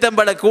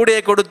பேரித்தம்பள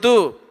கூடையை கொடுத்து,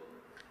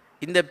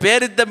 இந்த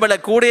பேரித்தம்பள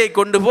கூடையை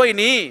கொண்டு போய்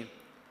நீ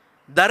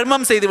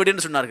தர்மம் செய்து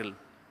விடுன்னு சொன்னார்கள்.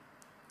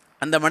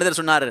 அந்த மனிதர்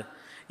சொன்னார்,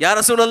 யா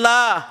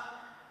ரசூலுல்லாஹ்,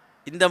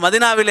 இந்த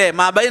மதினாவிலே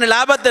மாபைன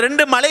லாபத்தை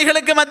 2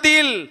 மலைகளுக்கு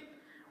மத்தியில்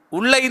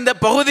உள்ள இந்த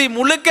பகுதி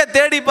முழுக்க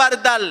தேடி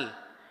பார்த்தால்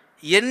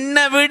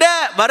என்னை விட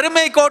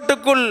வறுமை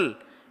கோட்டுக்குள்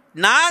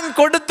நான்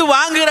கொடுத்து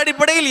வாங்குகிற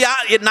அடிப்படையில்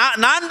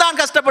நான் தான்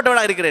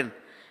கஷ்டப்பட்டவனாக இருக்கிறேன்.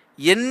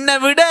 என்னை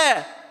விட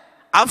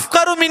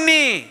அஃப்கரு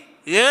மின்னி,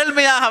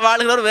 ஏழ்மையாக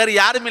வாழ்கிறவர் வேறு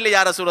யாரும் இல்லை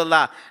யா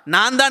ரசூலுல்லாஹ்,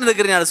 நான் தான்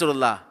இருக்கிறேன் யா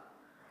ரசூலுல்லாஹ்.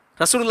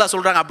 ரசூலுல்லாஹ்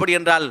சொல்றாங்க, அப்படி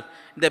என்றால்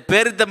இந்த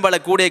பேரித்தம்பள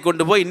கூடையை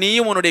கொண்டு போய்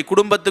நீயும் உன்னுடைய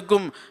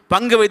குடும்பத்துக்கும்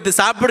பங்கு வைத்து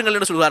சாப்பிடுங்கள்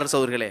என்று சொல்கிறார்.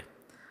 சகோதரர்களே,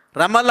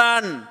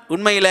 ரமலான்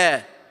உண்மையில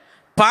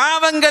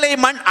பாவங்களை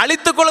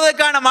அழித்துக்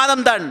கொள்வதற்கான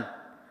மாதம் தான்.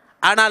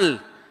 ஆனால்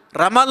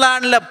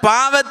ரமலான்ல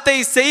பாவத்தை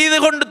செய்து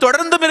கொண்டு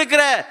தொடர்ந்தும்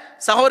இருக்கிற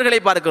சகோதரர்களை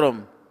பார்க்கிறோம்.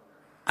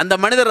 அந்த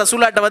மனிதர்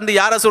ரசூலுல்லாஹ்ட்ட வந்து,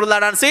 யா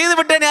ரசூலுல்லாஹ், நான் செய்து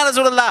விட்டேன் யா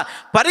ரசூலுல்லாஹ்,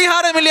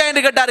 பரிகாரம் இல்லையா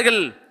என்று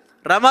கேட்டார்கள்.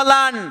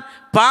 ரமலான்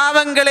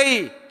பாவங்களை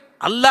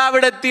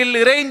அல்லாஹ்விடத்தில்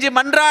இறைஞ்சி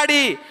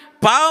மன்றாடி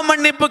பாவ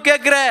மன்னிப்பு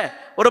கேட்கிற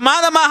ஒரு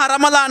மாதமாக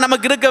ரமலான்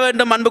நமக்கு இருக்க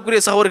வேண்டும்.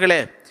 அன்புக்குரிய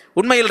சகோதரர்களே,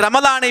 உண்மையில்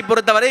ரமலானை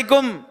பொறுத்த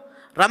வரைக்கும்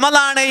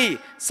ரமலானை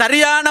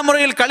சரியான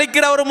முறையில்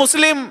கழிக்கிற ஒரு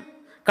முஸ்லிம்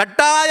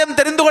கட்டாயம்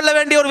தெரிந்து கொள்ள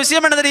வேண்டிய ஒரு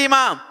விஷயம் என்ன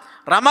தெரியுமா?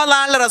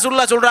 ரமலான்ல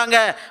ரசூலுல்லாஹ் சொல்றாங்க,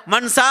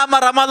 மன் சாம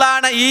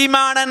ரமலான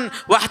ஈமானன்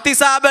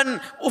வஹ்திசாபன்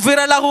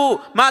உஃபிரலஹு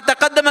மா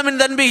தகத்தம மின்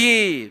தன்பிஹி.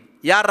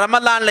 யார்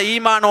ரமலான்ல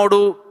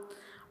ஈமானோடு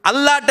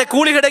அல்லாஹ்ட்ட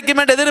கூலி கிடைக்கும்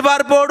என்ற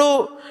எதிர்பார்ப்போடு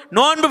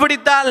நோன்பு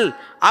பிடித்தால்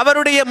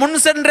அவருடைய முன்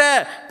சென்ற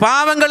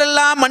பாவங்கள்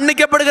எல்லாம்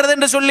மன்னிக்கப்படுகிறது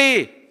என்று சொல்லி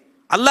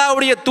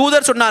அல்லாஹ்வுடைய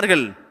தூதர்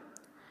சொன்னார்கள்.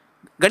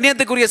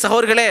 கண்ணியத்துக்குரிய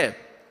சகோதரர்களே,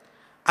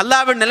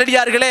 அல்லாஹ்வின்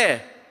நல்லடியார்களே,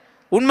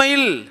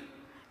 உண்மையில்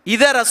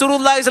இதை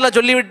ரசூலுல்லாஹி ஸல்லல்லாஹு அலைஹி வஸல்லம்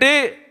சொல்லிவிட்டு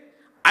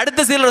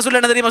அடுத்த சீல் ரசூல்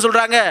என்ன தெரியுமா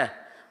சொல்றாங்க?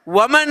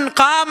 வமன்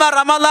காம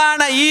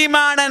ரமலான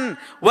ஈமானன்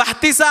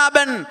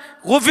வஹ்திசாபன்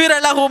குஃபிர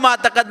லஹு மா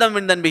தகத்தம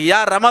மின் தன்பிஹி.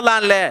 யார்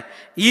ரமலான்ல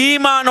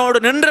ஈமானோடு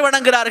நின்று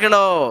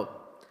வணங்குகிறார்களோ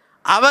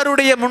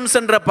அவருடைய முன்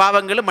சென்ற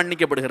பாவங்களும்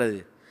மன்னிக்கப்படுகிறது.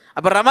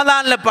 அப்ப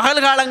ரமலான்ல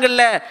பகல்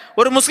காலங்கள்ல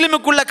ஒரு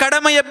முஸ்லிமுக்குள்ள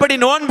கடமை எப்படி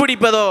நோன்பு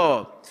பிடிப்பதோ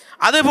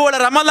அதுபோல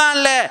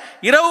ரமலான்ல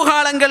இரவு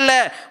காலங்கள்ல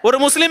ஒரு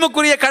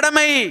முஸ்லிமுக்குரிய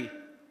கடமை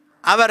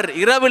அவர்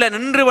இரவுல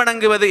நின்று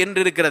வணங்குவது என்று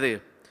இருக்கிறது.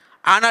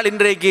 ஆனால்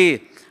இன்றைக்கு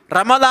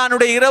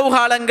ரமலானுடைய இரவு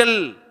காலங்கள்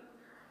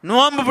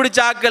நோன்பு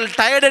பிடிச்சாக்கள்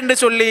டயர்ட் என்று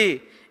சொல்லி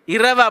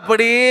இரவு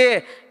அப்படியே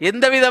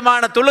எந்த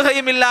விதமான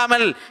தொழுகையும்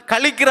இல்லாமல்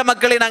கழிக்கிற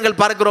மக்களை நாங்கள்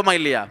பார்க்கிறோமா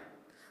இல்லையா?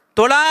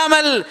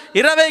 தொழாமல்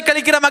இரவை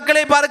கழிக்கிற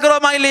மக்களை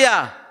பார்க்கிறோமா இல்லையா?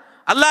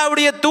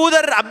 அல்லாஹ்வுடைய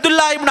தூதர்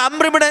அப்துல்லா இப்னு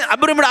அம்ர்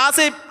இப்னு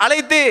ஆஸை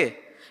அழைத்து,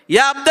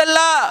 யா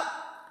அப்துல்லா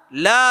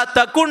லா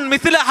தகுன்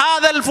மிஸ்ல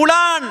ஹாதல்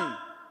ஃபுலான்,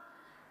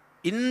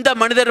 இந்த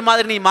மனிதர்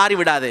மாதிரி நீ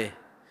மாறிவிடாதே.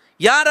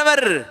 யார்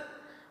அவர்?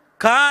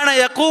 கான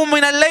யகூம்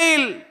மினல்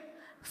லைல்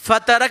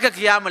ஃபதரக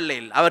கியாமுல்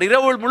லைல். அவர்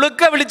இரவு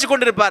முழுக்க விழிச்சு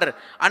கொண்டிருப்பார்,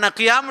 ஆனால்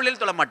கியாமுல்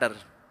லைல் தொழ மாட்டார்.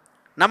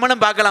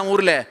 நம்மளும் பார்க்கலாம்,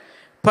 ஊரில்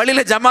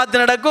பள்ளியில்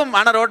ஜமாத்து நடக்கும்,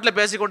 ஆனால் ரோட்டில்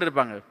பேசி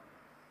கொண்டிருப்பாங்க.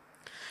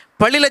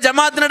 பள்ளியில்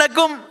ஜமாத்து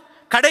நடக்கும்,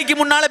 கடைக்கு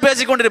முன்னால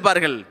பேசி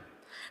கொண்டிருப்பார்கள்.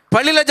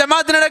 பள்ளியில்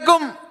ஜமாத்து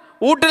நடக்கும்,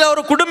 வீட்டில்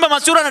ஒரு குடும்ப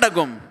மசூரா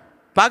நடக்கும்.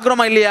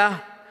 பார்க்குறோமா இல்லையா?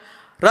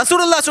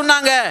 ரசூலுல்லாஹ்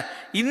சொன்னாங்க,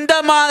 இந்த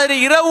மாதிரி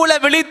இரவுல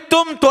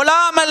விழித்தும்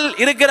தொழாமல்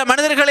இருக்கிற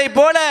மனிதர்களை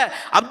போல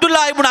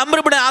அப்துல்லா இப்னு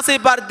அம்ர் இப்னு ஆஸை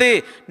பார்த்து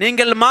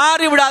நீங்கள்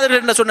மாறி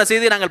விடாதீர்கள் என்று சொன்ன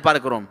செய்தியை நாங்கள்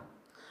பார்க்கிறோம்.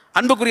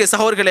 அன்புக்குரிய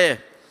சகோதரர்களே,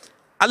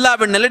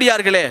 அல்லாஹ்வின்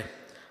நல்லடியார்களே,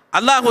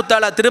 அல்லாஹ்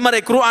தஆலா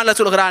திருமறை குர்ஆன்ல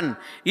சொல்கிறான்,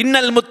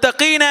 இன்னல்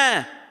முத்தகீன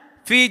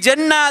ஃபீ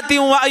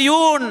ஜன்னாத்தின் வ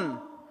அயூன்,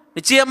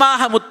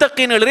 நிச்சயமாக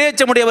முத்தகீன்கள்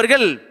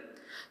இறையச்சமுடையவர்கள்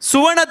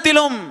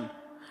சுவனத்திலும்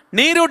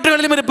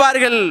நீரூற்றுகளிலும்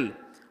இருப்பார்கள்.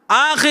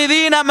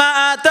 ஆகிதீன மா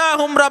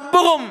ஆதாஹும்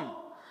ரப்புஹும்,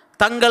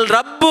 தங்கள்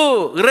ரப்பு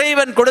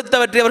இறைவன்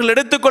கொடுத்தவற்றை அவர்கள்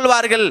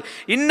எடுத்துக்கொள்வார்கள்.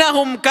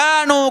 இன்னஹும்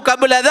கானு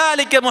கப்ல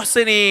ذلك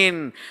முஹ்ஸினீன்,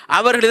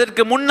 அவர்கள்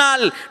இதற்கு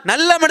முன்னால்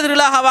நல்ல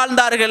மனிதர்களாக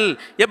வாழ்ந்தார்கள்.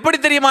 எப்படி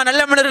தெரியுமா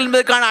நல்ல மனிதர்கள்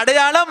என்பதற்கான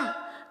அடையாளம்?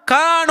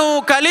 கானு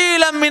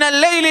கலீலம் மினல்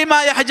லைலி மா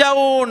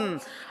யஹ்ஜஊன்,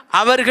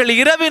 அவர்கள்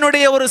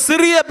இரவினுடைய ஒரு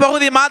சிறிய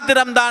பகுதி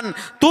மாத்திரம்தான்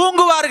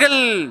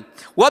தூங்குவார்கள்.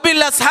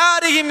 வபில்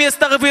அஸ்ஹாரிஹிம்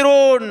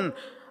யஸ்தக்ஃபிரூன்,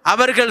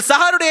 அவர்கள்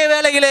சஹருடைய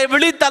வேளையிலே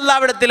விழித்து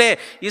அல்லாஹ்விடத்திலே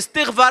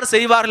இஸ்திக்ஃபார்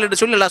செய்வார்கள் என்று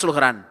சொல்லி அல்லாஹ்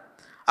சொல்கிறான்.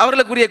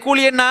 அவர்களுக்குரிய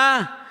கூலி என்ன?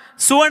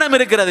 சுவனம்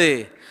இருக்கிறது,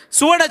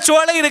 சுவன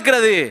சோலை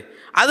இருக்கிறது,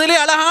 அதிலே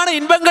அழகான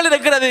இன்பங்கள்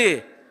இருக்கிறது.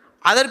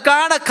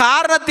 அதற்கான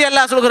காரணத்தை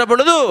அல்லாஹ் சொல்கிற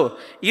பொழுது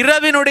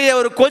இரவினுடைய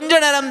ஒரு கொஞ்ச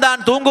நேரம்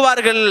தான்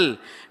தூங்குவார்கள்,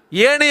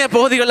 ஏனைய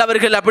பகுதிகள்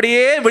அவர்கள்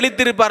அப்படியே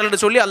விழித்திருப்பார்கள்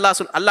என்று சொல்லி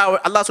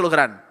அல்லாஹ்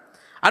சொல்கிறான்.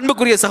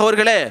 அன்புக்குரிய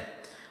சகோதரர்களே,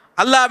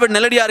 அல்லாஹ்வின்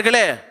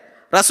நல்லடியார்களே,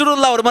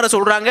 ரசூலுல்லாஹ் ஒரு முறை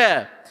சொல்றாங்க,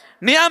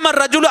 நியாமர்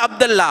ரஜுலு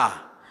அப்துல்லா,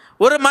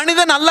 ஒரு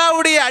மனிதன்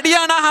அல்லாஹ்வுடைய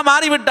அடியானாக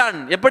மாறிவிட்டான்.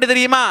 எப்படி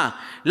தெரியுமா?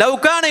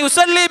 லவ்கான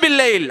யுஸல்லி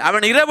பில்லைல்,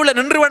 அவன் இரவுல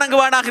நின்று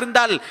வணங்குவானாக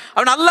இருந்தால்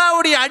அவன்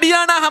அல்லாஹ்வுடைய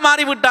அடியானாக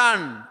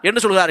மாறிவிட்டான்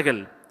என்று சொல்கிறார்கள்.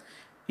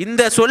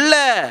 இந்த சொல்ல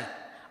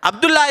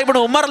அப்துல்லா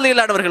இப்னு உமர்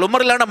ரலியல்லாஹு அவர்கள்,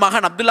 உமர் ரலியல்லாஹு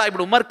மகன் அப்துல்லா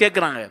இப்னு உமர்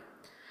கேட்கிறாங்க.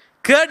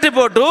 கேட்டு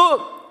போட்டு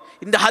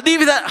இந்த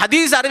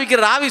ஹதீஸ்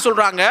அறிவிக்கிற ராவி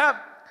சொல்றாங்க,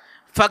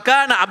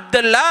 ஃபகான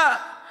அப்துல்லா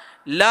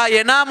லா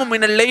யனாமு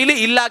மினல் லைலி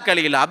இல்லா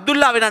கலீலா,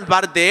 அப்துல்லாவை நான்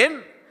பார்த்தேன்,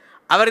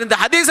 அவர் இந்த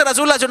ஹதீஸ்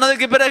ரசூலுல்லாஹ்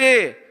சொன்னதுக்கு பிறகு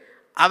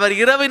அவர்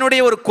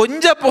இரவினுடைய ஒரு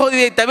கொஞ்ச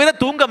பகுதியை தவிர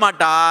தூங்க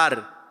மாட்டார்.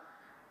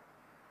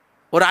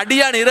 ஒரு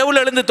அடியான்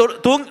இரவுல எழுந்து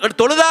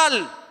தொழுதால்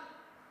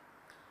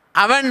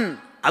அவன்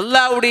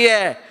அல்லாஹ்வுடைய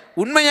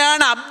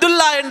உண்மையான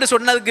அப்துல்லா என்று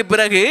சொன்னதுக்கு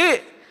பிறகு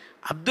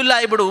அப்துல்லா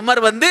இப்னு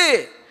உமர்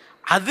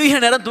அதிக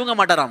நேரம் தூங்க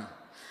மாட்டாராம்,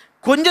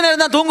 கொஞ்ச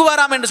நேரம் தான்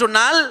தூங்குவாராம் என்று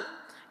சொன்னால்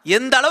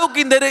எந்த அளவுக்கு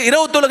இந்த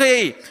இரவு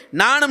தொழுகையை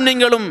நானும்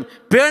நீங்களும்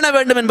பேண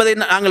வேண்டும் என்பதை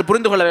நாங்கள்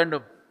புரிந்து கொள்ள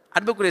வேண்டும்.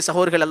 அன்புக்குரிய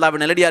சகோதரர்கள்,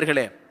 அல்லாஹ்வின்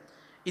நல்லடியார்களே,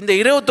 இந்த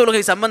இரவு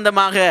தொழுகை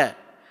சம்பந்தமாக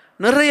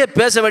நிறைய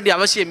பேச வேண்டிய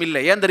அவசியம்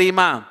இல்லை. ஏன்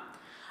தெரியுமா?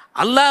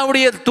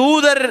 அல்லாஹ்வுடைய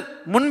தூதர்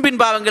முன்பின்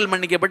பாவங்கள்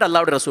மன்னிக்கப்பட்டு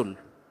அல்லாஹ்வுடைய ரசூல்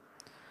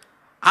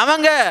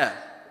அவங்க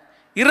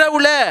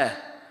இரவுல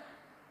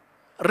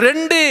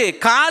 2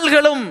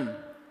 கால்களும்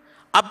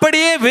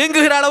அப்படியே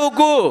வேங்குகிற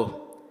அளவுக்கு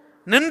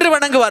நின்று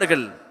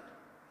வணங்குவார்கள்.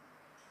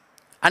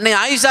 அன்னை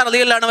ஆயிஷா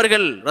ரலியல்லாஹு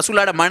அவர்கள்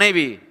ரசூலுல்லாஹ்வுடைய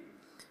மனைவி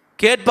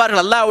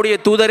கேட்பார்கள், அல்லாஹ்வுடைய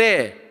தூதரே,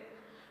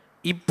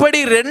 இப்படி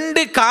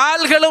 2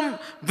 கால்களும்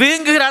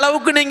வீங்குகிற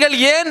அளவுக்கு நீங்கள்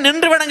ஏன்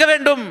நின்று வணங்க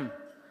வேண்டும்?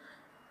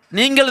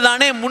 நீங்கள்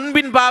தானே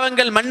முன்பின்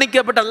பாவங்கள்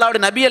மன்னிக்கப்பட்ட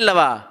அல்லாஹ்வுடைய நபி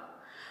அல்லவா,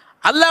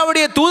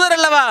 அல்லாஹ்வுடைய தூதர்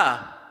அல்லவா,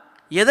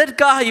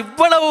 எதற்காக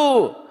இவ்வளவு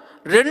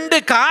 2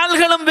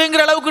 கால்களும்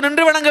வீங்குகிற அளவுக்கு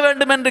நின்று வணங்க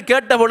வேண்டும் என்று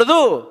கேட்ட பொழுது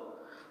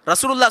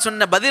ரசூலுல்லாஹ்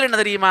சொன்ன பதில் என்ன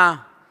தெரியுமா?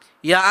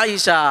 யா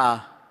ஆயிஷா,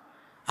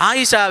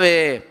 ஆயிஷாவே,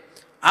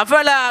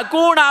 அஃபலா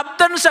அகூன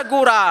அப்தன்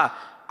ஷகூரா,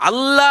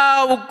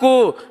 அல்லாஹ்வுக்கு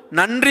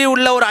நன்றி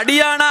உள்ள ஒரு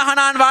அடியானாக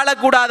நான்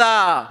வாழக்கூடாதா?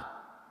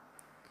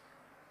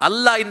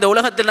 அல்லாஹ் இந்த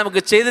உலகத்தில்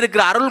நமக்கு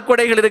செய்திருக்கிற அருள்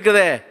கொடைகள்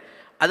இருக்குது,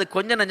 அது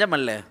கொஞ்சம் நெஞ்சம்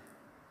அல்ல,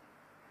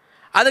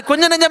 அது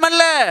கொஞ்சம் நெஞ்சம்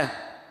அல்ல.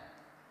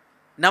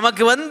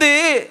 நமக்கு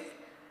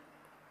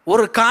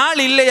ஒரு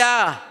கால் இல்லையா?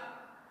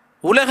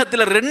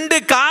 உலகத்தில் 2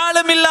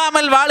 காலும்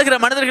இல்லாமல் வாழுகிற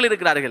மனிதர்கள்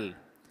இருக்கிறார்கள்.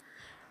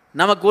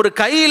 நமக்கு ஒரு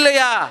கை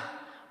இல்லையா?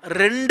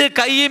 2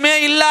 கையுமே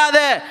இல்லாத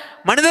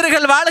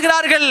மனிதர்கள்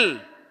வாழ்கிறார்கள்.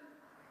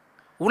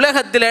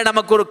 உலகத்தில்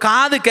நமக்கு ஒரு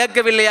காது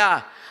கேட்கவில்லையா?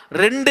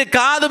 2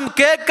 காதும்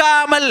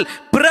கேட்காமல்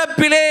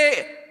பிறப்பிலே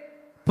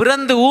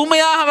பிறந்து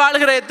ஊமையாக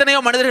வாழ்கிற எத்தனையோ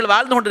மனிதர்கள்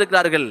வாழ்ந்து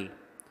கொண்டிருக்கிறார்கள்.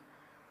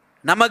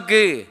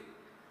 நமக்கு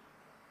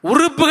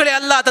உறுப்புகளை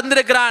அல்லாஹ்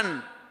தந்திருக்கிறான்,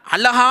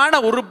 அழகான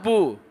உறுப்பு.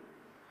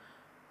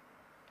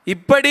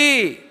 இப்படி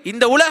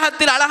இந்த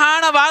உலகத்தில்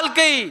அழகான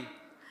வாழ்க்கை,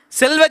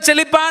 செல்வ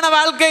செழிப்பான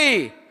வாழ்க்கை,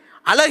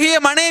 அழகிய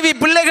மனைவி,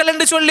 பிள்ளைகள்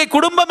என்று சொல்லி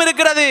குடும்பம்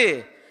இருக்கிறது.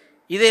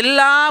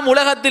 இதெல்லாம்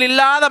உலகத்தில்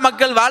இல்லாத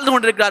மக்கள் வாழ்ந்து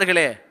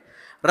கொண்டிருக்கிறார்களே.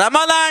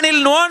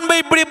 ரமலானில் நோன்பை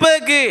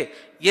பிடிப்பதற்கு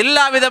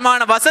எல்லா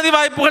விதமான வசதி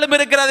வாய்ப்புகளும்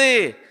இருக்கிறது.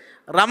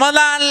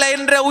 ரமலான்ல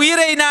என்ற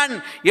உயிரை நான்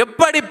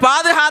எப்படி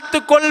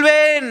பாதுகாத்துக்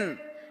கொள்வேன்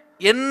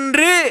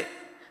என்று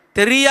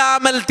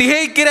தெரியாமல்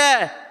திகைக்கிற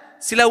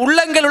சில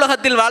உள்ளங்கள்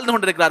உலகத்தில் வாழ்ந்து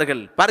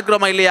கொண்டிருக்கிறார்கள்.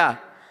 பார்க்கிறோமா இல்லையா?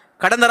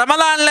 கடந்த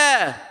ரமலான்ல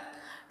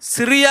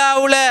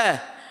சிரியாவுல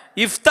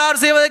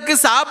இஃப்தார் செய்வதற்கு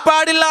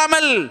சாப்பாடு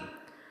இல்லாமல்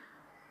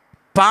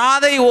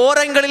பாதை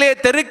ஓரங்களிலே,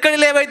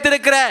 தெருக்களிலே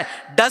வைத்திருக்கிற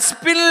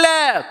டஸ்ட்பின்ல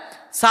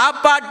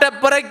சாப்பாட்டை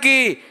பிறக்கி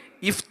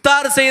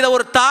இஃப்தார் செய்த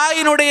ஒரு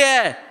தாயினுடைய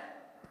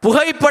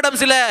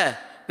புகைப்படம் சில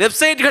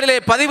வெப்சைட்களிலே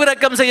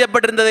பதிவிறக்கம்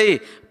செய்யப்பட்டிருந்ததை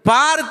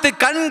பார்த்து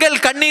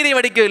கண்கள் கண்ணீரை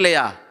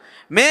வடிக்கவில்லையா?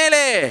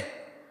 மேலே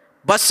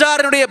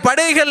பஷாரினுடைய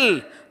படைகள்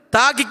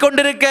தாக்கி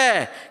கொண்டிருக்க,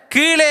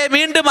 கீழே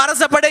மீண்டும்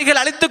அரச படைகள்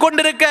அழித்துக்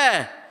கொண்டிருக்க,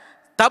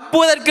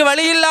 தப்புவதற்கு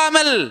வழி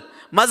இல்லாமல்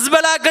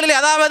மஸ்பலாக்களில்,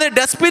 அதாவது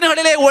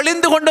டஸ்ட்பின்களிலே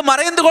ஒளிந்து கொண்டு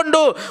மறைந்து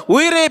கொண்டு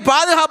உயிரை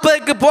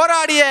பாதுகாப்பதற்கு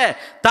போராடிய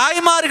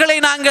தாய்மார்களை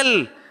நாங்கள்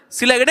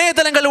சில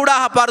இணையதளங்கள்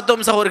ஊடாக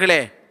பார்த்தோம்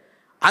சகோதரர்களே.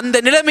 அந்த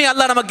நிலைமை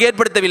அல்லாஹ் நமக்கு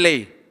ஏற்படுத்தவில்லை.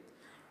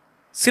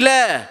 சில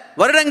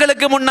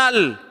வருடங்களுக்கு முன்னால்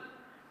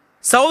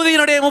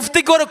சவுதியினுடைய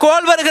முஃப்திக்கு ஒரு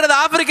கோல் வருகிறது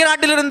ஆப்பிரிக்க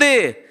நாட்டிலிருந்து.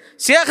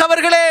 ஷேக்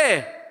அவர்களே,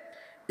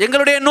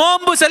 எங்களுடைய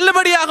நோன்பு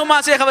செல்லுபடியாகுமா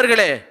ஷேக்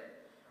அவர்களே?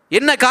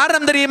 என்ன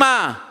காரணம் தெரியுமா?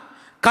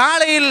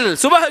 காலையில்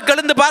சுபஹ்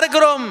கலந்து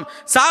பார்க்கிறோம்,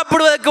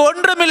 சாப்பிடுவதற்கு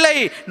ஒன்றுமில்லை,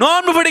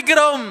 நோன்பு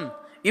பிடிக்கிறோம்.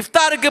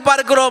 இஃப்தாருக்கு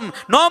பார்க்கிறோம்,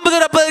 நோன்பு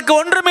திறப்பதற்கு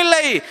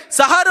ஒன்றுமில்லை.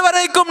 சஹர்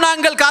வரைக்கும்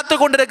நாங்கள் காத்து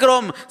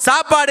கொண்டிருக்கிறோம்,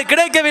 சாப்பாடு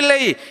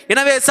கிடைக்கவில்லை.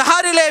 எனவே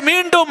சஹரிலே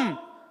மீண்டும்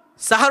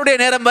சஹருடைய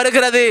நேரம்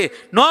வருகிறது,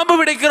 நோன்பு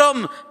பிடிக்கிறோம்,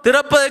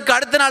 திறப்பதற்கு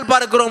அடுத்த நாள்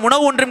பார்க்கிறோம்,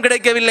 உணவு ஒன்றும்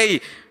கிடைக்கவில்லை.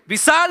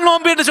 விசால்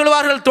நோன்பு என்று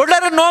சொல்வார்கள்,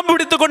 தொடர் நோன்பு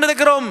பிடித்துக்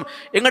கொண்டிருக்கிறோம்,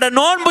 எங்களுடைய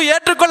நோன்பு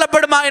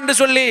ஏற்றுக்கொள்ளப்படுமா என்று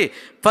சொல்லி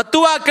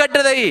ஃபத்துவா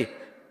கேட்டதை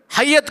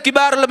ஹையத்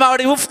கிபார்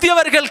உலமாவுடைய முஃப்தி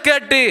அவர்கள்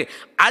கேட்டு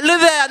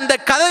அழுத அந்த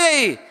கதையை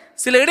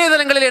சில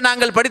இணையதளங்களிலே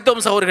நாங்கள்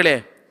படித்தோம் சகோதரர்களே.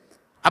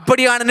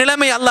 அப்படியான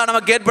நிலைமை அல்லாஹ்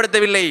நமக்கு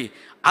ஏற்படுத்தவில்லை.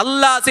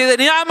 அல்லாஹ் செய்த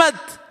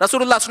நியாமத்.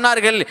 ரசூலுல்லாஹ்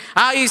சொன்னார்கள்,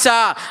 ஆயிஷா,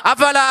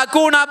 அஃபலா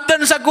அகூன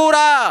அப்தன்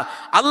ஷகூரா,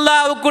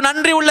 அல்லாஹ்வுக்கு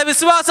நன்றி உள்ள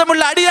விசுவாசம்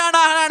உள்ள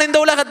அடியானாக நான் இந்த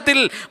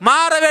உலகத்தில்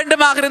மாற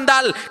வேண்டுமாக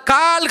இருந்தால்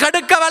கால்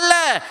கடுக்கவல்ல,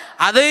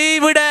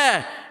 அதைவிட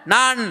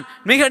நான்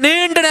மிக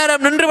நீண்ட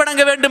நேரம் நின்று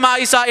வணங்க வேண்டும்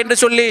ஆயிஷா என்று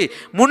சொல்லி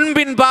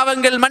முன்பின்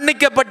பாவங்கள்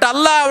மன்னிக்கப்பட்ட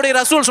அல்லாஹ்வுடைய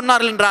ரசூல்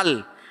சொன்னார்கள் என்றால்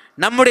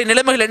நம்முடைய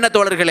நிலைமைகள் என்ன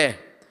தோழர்களே?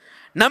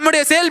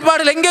 நம்முடைய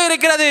செயல்பாடுகள் எங்கே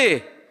இருக்கிறது?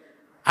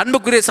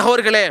 அன்புக்குரிய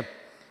சகோதரர்களே,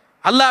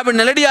 அல்லாஹ்வின்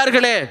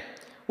நல்லடியார்களே,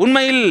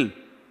 உண்மையில்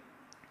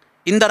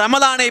இந்த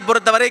ரமலானை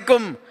பொறுத்த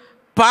வரைக்கும்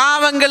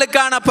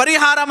பாவங்களுக்கான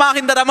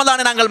பரிகாரமாக இந்த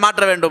ரமலானை நாங்கள்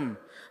மாற்ற வேண்டும்.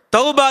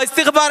 தௌபா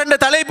இஸ்திக்பார் என்ற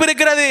தலைப்பு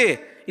இருக்கிறது.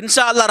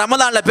 இன்ஷா அல்லாஹ்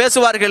ரமலான்ல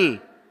பேசுவார்கள்.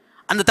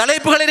 அந்த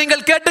தலைப்புகளை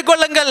நீங்கள்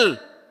கேட்டுக்கொள்ளுங்கள்.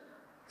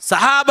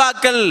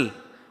 சஹாபாக்கள்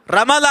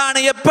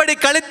ரமலானை எப்படி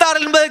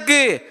கழித்தார்கள் என்பதற்கு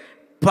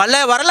பல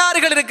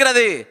வரலாறுகள்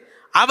இருக்கிறது.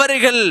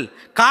 அவர்கள்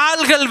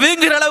கால்கள்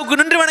வீங்குகிற அளவுக்கு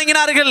நின்று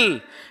வணங்கினார்கள்,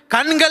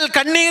 கண்கள்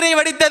கண்ணீரை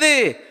வடித்தது,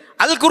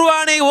 அல்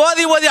குர்ஆனை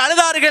ஓதி ஓதி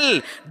அழுதார்கள்,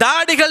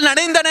 தாடிகள்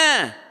நனைந்தன,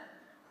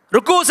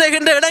 ருக்கு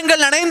செய்கின்ற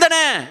இடங்கள் நனைந்தன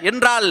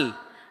என்றால்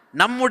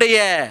நம்முடைய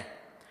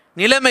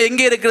நிலைமை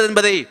எங்கே இருக்கிறது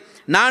என்பதை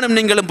நானும்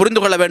நீங்களும்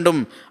புரிந்து கொள்ள வேண்டும்.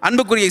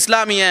 அன்புக்குரிய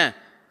இஸ்லாமிய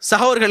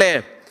சகோதரர்களே,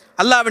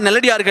 அல்லாஹ்வின்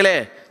நல்லடியார்களே,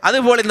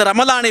 அதுபோல் இந்த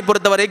ரமலானை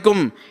பொறுத்த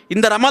வரைக்கும்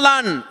இந்த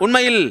ரமலான்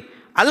உண்மையில்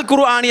அல்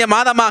குர்ஆனிய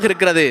மாதமாக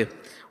இருக்கிறது.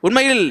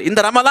 உண்மையில் இந்த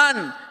ரமலான்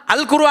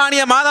அல்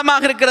குர்ஆனிய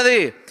மாதமாக இருக்கிறது.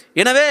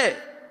 எனவே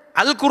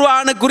அல்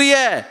குர்ஆனுக்குரிய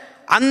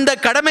அந்த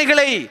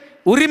கடமைகளை,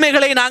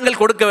 உரிமைகளை நாங்கள்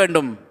கொடுக்க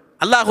வேண்டும்.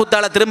 அல்லாஹு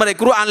தஆலா திருமறை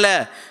குர்ஆன்ல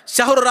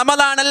ஷஹ்ரு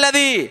ரமலான்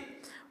அல்லதி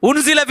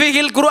உன்சில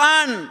ஃபீஹில்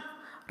குர்ஆன்,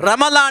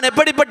 ரமலான்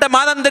எப்படிப்பட்ட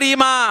மாதம்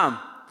தெரியுமா?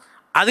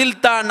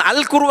 அதில் தான்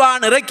அல்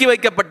குர்ஆன் இறக்கி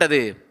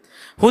வைக்கப்பட்டது.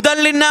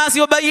 ஹுதல் லின்னாஸி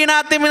வ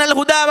பையினாத்தின் மினல்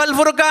ஹுதா வல்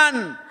ஃபுர்கான்,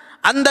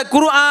 அந்த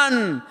குர்ஆன்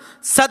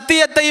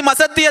சத்தியத்தையும்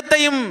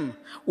அசத்தியத்தையும்,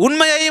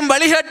 உண்மையையும்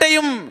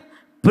வழிகேட்டையும்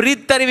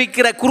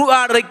பிரித்தறிவிக்கிற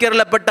குர்ஆன்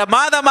இறக்கப்பட்ட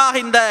மாதமாக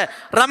இந்த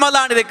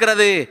ரமலான்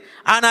இருக்கிறது.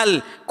 ஆனால்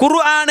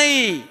குர்ஆனை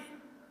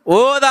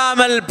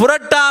ஓதாமல்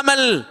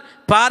புரட்டாமல்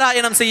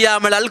பாராயணம்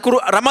செய்யாமல்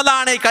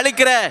ரமலானை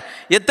கழிக்கிற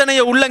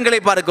எத்தனையோ உள்ளங்களை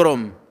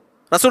பார்க்கிறோம்.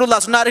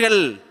 ரசூலுல்லாஹ் சொன்னார்கள்,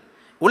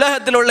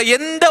 உலகத்தில் உள்ள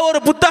எந்த ஒரு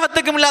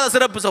புத்தகத்துக்கும் இல்லாத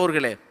சிறப்பு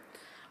சகோதரர்களே,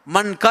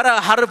 மன் கர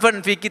ஹர்ஃபன்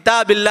ஃபி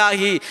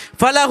கிதாபில்லாஹி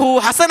ஃபலஹு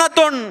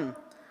ஹஸனத்துன்.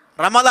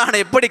 ரமலானை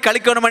எப்படி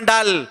கழிக்கணும்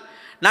என்றால்,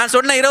 நான்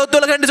சொன்ன 20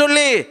 தொழுகை என்று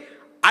சொல்லி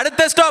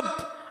அடுத்த ஸ்டாப்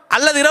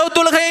அல்லது 20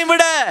 தொழுகையை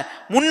விட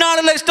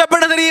முன்னாள்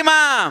இஷ்டப்பட தெரியுமா?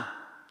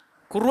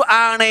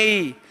 குர்ஆனை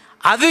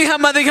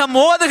அதிகம் அதிகம்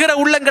ஓதுகிற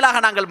உள்ளங்களாக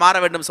நாங்கள் மாற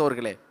வேண்டும்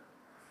சகோதரர்களே.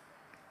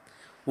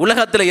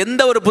 உலகத்தில்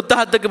எந்த ஒரு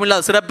புத்தகத்துக்கும்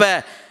இல்லாத சிறப்பை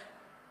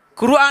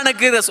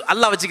குர்ஆனுக்கு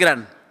அல்லாஹ்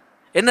வச்சுக்கிறான்.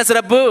 என்ன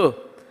சிறப்பு?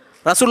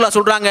 ரசூலுல்லாஹ்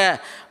சொல்றாங்க,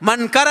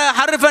 மன் கர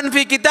ஹர்ஃபன்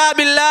ஃபி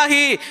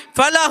கிதாபில்லாஹி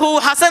ஃபலஹு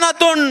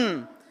ஹஸனத்துன்.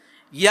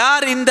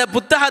 யார் இந்த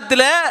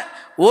புத்தகத்தில்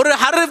ஒரு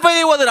ஹர்ஃபை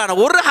ஓதுறானோ,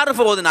 ஒரு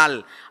ஹர்ஃப் ஓதினால்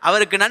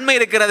அவருக்கு நன்மை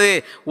இருக்கிறது.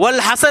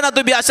 வல்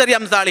ஹஸனத்து பி அஷரி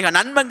அம்சாலிஹா.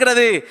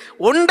 நன்மைங்கிறது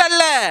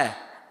ஒன்றல்ல,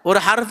 ஒரு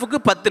ஹர்ஃபுக்கு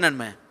 10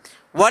 நன்மை.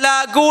 வலா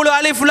கூலு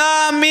அலிஃப்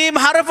லாம் மீம்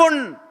ஹர்ஃபுன்.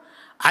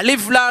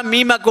 அலிஃப் லாம்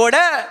மீம கூட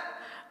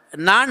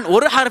நான்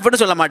ஒரு ஹர்ஃப்னு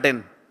சொல்ல மாட்டேன்.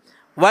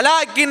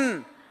 வலாக்கின்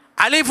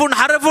அலிஃபுன்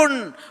ஹர்ஃபுன்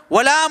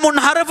வலாமுன்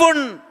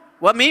ஹர்ஃபுன்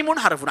வ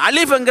மீமுன் ஹர்ஃபுன்.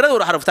 அலிஃப்ங்கிறது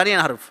ஒரு ஹர்ஃப்,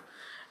 தனியான ஹர்ஃப்.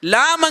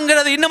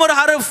 லாம்ங்கிறது இன்னும் ஒரு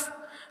ஹர்ஃப்,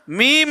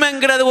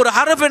 மீம்ங்கிறது ஒரு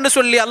ஹர்ஃப் என்று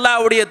சொல்லி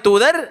அல்லாஹ்வுடைய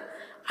தூதர்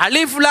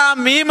அலிஃப் லாம்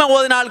மீம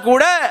ஓதினால்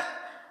கூட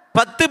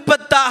 10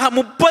 10ஆக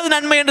 30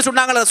 நன்மை என்று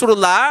சொன்னாங்க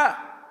ரசூலுல்லாஹ்.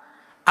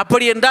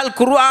 அப்படி என்றால்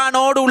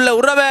குர்ஆனோடு உள்ள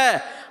உறவை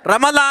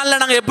ரமலான்ல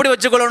நாங்கள் எப்படி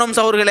வச்சுக்கொள்ளணும்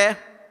சகோதரர்களே?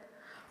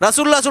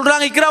 ரசூலுல்லாஹ்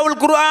சொல்றாங்க,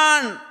 இக்ராவுல்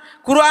குர்ஆன்,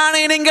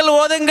 குர்ஆனை நீங்கள்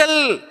ஓதுங்கள்.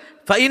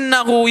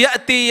 ஃபஇன்னஹு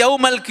யஅதி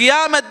யௌமல்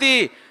கியாமத்தி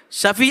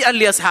ஷஃபீஅன்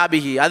லி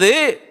அஸ்ஹாபிஹி.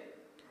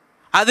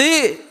 அது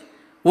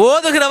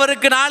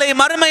ஓதுகிறவருக்கு நாளை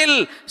மறுமையில்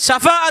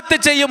ஷஃபாஅத்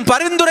செய்யும்,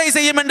 பரிந்துரை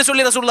செய்யும் என்று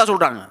சொல்லி ரசூலுல்லாஹ்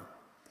சொல்றாங்க.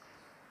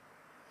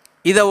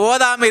 இதை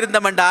ஓதாம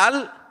இருந்தமென்றால்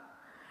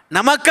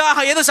நமக்காக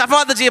எது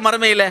ஷஃபாஅத் செய்யும்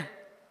மறுமையில்?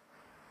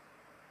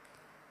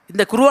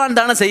 இந்த குர்ஆன்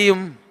தானே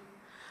செய்யும்.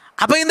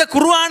 அப்ப இந்த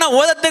குர்ஆனை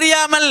ஓத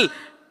தெரியாமல்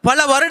பல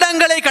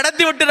வருடங்களை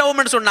கடத்தி விட்டுறோம்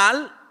என்று சொன்னால்,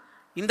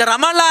 இந்த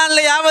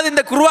ரமலான்லையாவது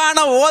இந்த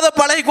குர்ஆனை ஓத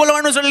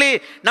பழகிக்கொள்ளணும்னு சொல்லி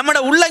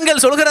நம்முடைய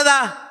உள்ளங்கள் சொல்கிறதா?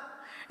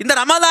 இந்த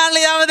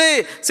ரமலான்லையாவது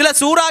சில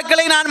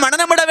சூறாக்களை நான்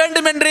மனனமிட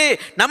வேண்டும் என்று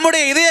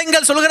நம்முடைய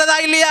இதயங்கள் சொல்கிறதா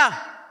இல்லையா?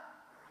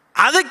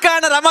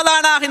 அதுக்கான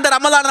ரமலானாக இந்த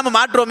ரமலான் நம்ம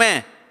மாற்றுவோமே.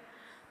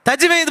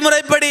 தஜ்வீத்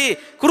முறைப்படி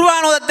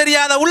குர்ஆன் ஓத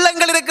தெரியாத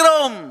உள்ளங்கள்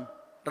இருக்கிறோம்.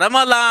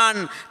 ரமலான்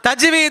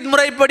தஜ்வீத்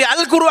முறைப்படி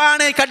அல்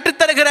குர்ஆனை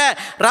கற்றுத்தருகிற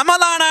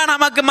ரமலானா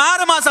நமக்கு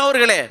மாறுமா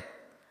சகோதரர்களே?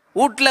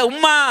 வீட்டில்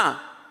உம்மா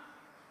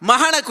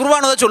மகனை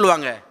குர்ஆன் ஓத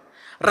சொல்லுவாங்க,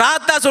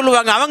 ராத்தா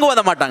சொல்லுவாங்க, அவங்க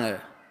ஓத மாட்டாங்க.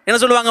 என்ன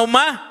சொல்லுவாங்க?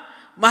 உம்மா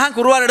மகன்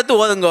குர்ஆன்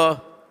எடுத்து ஓதுங்கோ.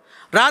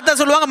 ராத்தா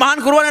சொல்லுவாங்க,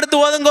 மகன் குர்ஆன் எடுத்து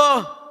ஓதுங்கோ.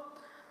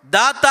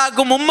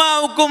 தாத்தாக்கும்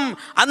உம்மாவுக்கும்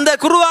அந்த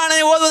குர்ஆனை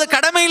ஓதுவது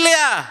கடமை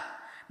இல்லையா?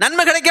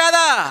 நன்மை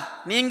கிடைக்காதா?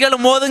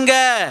 நீங்களும் ஓதுங்க,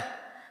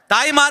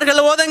 தாய்மார்கள்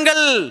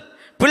ஓதுங்கள்,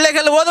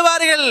 பிள்ளைகள்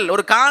ஓதுவார்கள்.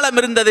 ஒரு காலம்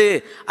இருந்தது,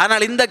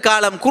 ஆனால் இந்த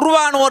காலம்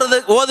குர்ஆன்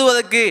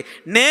ஓதுவதற்கு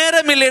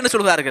நேரம் இல்லைன்னு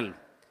சொல்கிறார்கள்.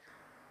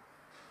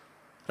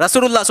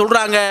 ரசூலுல்லாஹ்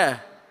சொல்றாங்க,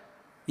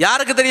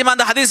 யாருக்கு தெரியுமா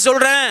அந்த ஹதீஸ்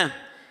சொல்றேன்?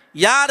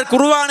 யார்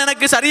குர்ஆன்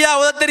எனக்கு சரியா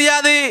ஓத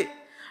தெரியாது,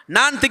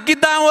 நான்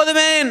திக்கித்தான்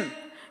ஓதுவேன்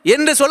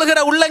என்று சொல்கிற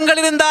உள்ளங்கள்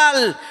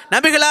இருந்தால்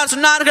நபிகளார்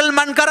சொன்னார்கள்,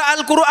 மன்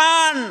கரஅல்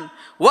குர்ஆன்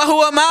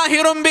வஹுவ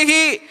மாஹிரும்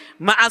பிஹி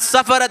மஅஸ்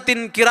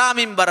ஸஃபரத்தின்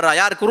கிராமின் பர்ரா.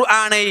 யார்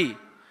குர்ஆனை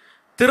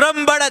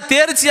திறம்பட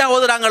தேர்ச்சியா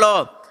ஓதுறாங்களோ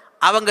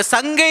அவங்க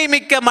சங்கை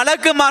மிக்க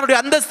மலக்குமாருடைய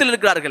அந்தஸ்தில்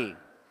இருக்கிறார்கள்.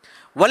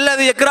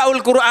 வல்லதி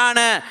யக்ரவுல் குர்ஆன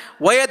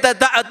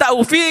வயததஅ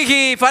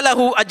ஃபீஹி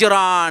ஃபலஹு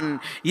அஜ்ரான்.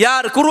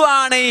 யார்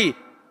குர்ஆனை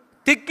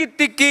திக்கி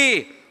திக்கி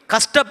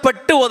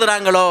கஷ்டப்பட்டு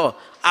ஓதுறாங்களோ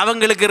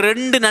அவங்களுக்கு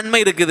 2 நன்மை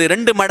இருக்குது,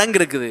 2 மடங்கு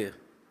இருக்குது.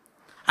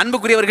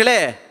 அன்புக்குரியவர்களே,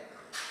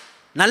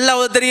 நல்லா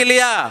ஓத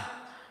தெரியலையா?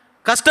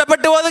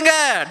 கஷ்டப்பட்டு ஓதுங்க,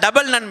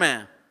 டபுள் நன்மை.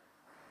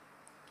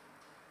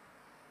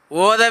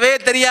 ஓதவே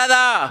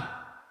தெரியாதா?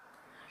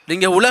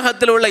 நீங்க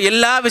உலகத்தில் உள்ள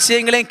எல்லா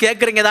விஷயங்களையும்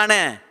கேட்குறீங்க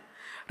தானே,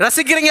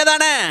 ரசிக்கிறீங்க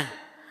தானே,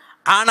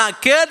 ஆனா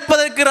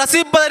கேட்பதற்கு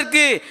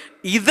ரசிப்பதற்கு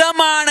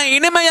இதமான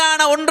இனிமையான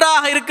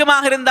ஒன்றாக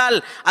இருக்குமாக இருந்தால்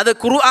அது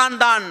குர்ஆன்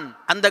தான்.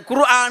 அந்த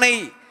குர்ஆனை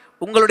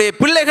உங்களுடைய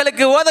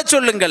பிள்ளைகளுக்கு ஓத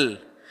சொல்லுங்கள்,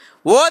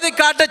 ஓதி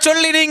காட்ட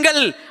சொல்லி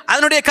நீங்கள்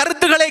அதனுடைய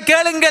கருத்துக்களை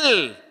கேளுங்கள்.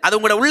 அது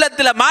உங்களுடைய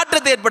உள்ளத்தில்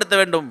மாற்றத்தை ஏற்படுத்த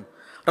வேண்டும்.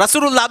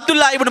 ரசூலுல்லாஹ்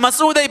அப்துல்லா இப்னு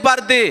மஸ்ஊதை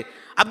பார்த்து,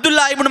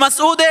 அப்துல்லா இப்னு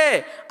மஸ்ஊதே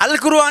அல்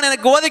குர்ஆன்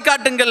எனக்கு ஓதி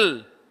காட்டுங்கள்.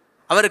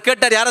 அவர்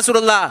கேட்டார், யார்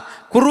ரசூலுல்லாஹ்,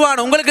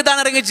 குர்ஆன் உங்களுக்கு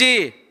தான் இறங்குச்சு,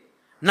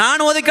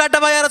 நான் ஓதி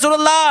காட்டவா யார்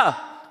ரசூலுல்லாஹ்?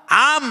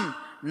 ஆம்,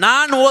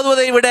 நான்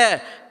ஓதுவதை விட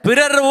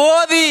பிறர்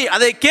ஓதி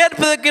அதை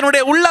கேட்பதற்கு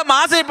என்னுடைய உள்ளம்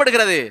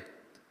ஆசைப்படுகிறது.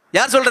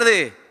 யார் சொல்றது?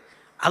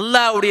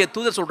 அல்லாஹ்வுடைய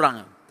தூதர்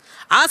சொல்றாங்க,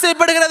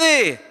 ஆசைப்படுகிறது.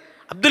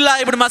 அப்துல்லா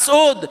இப்னு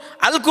மஸ்ஊத்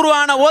அல்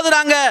குர்ஆனை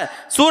ஓதுறாங்க.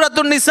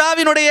 சூரத்துன்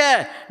நிசாவினுடைய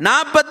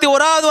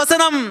 41வது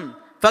வசனம்,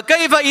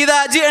 ஃபகைஃப இதா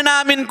ஜிஅனா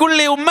மின்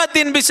குல்லி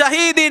உம்மத்தின்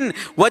பிஷஹீதின்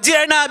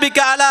வஜிஅனா பிக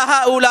அலா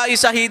ஹஉலாஇ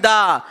ஷஹீதா.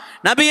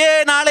 நபியே,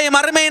 நாளை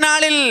மறுமை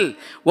நாளில்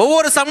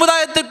ஒவ்வொரு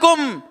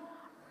சமுதாயத்துக்கும்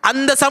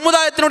அந்த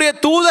சமுதாயத்தினுடைய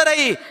தூதரை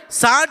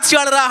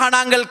சாட்சியாளராக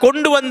நாங்கள்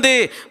கொண்டு வந்து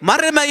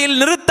மறுமையில்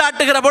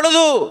நிறுத்தாட்டுகிற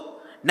பொழுது,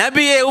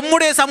 நபியே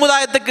உம்முடைய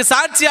சமுதாயத்துக்கு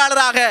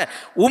சாட்சியாளராக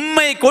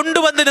உம்மை கொண்டு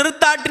வந்து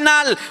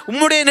நிறுத்தாட்டினால்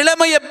உம்முடைய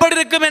நிலைமை எப்படி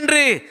இருக்கும்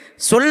என்று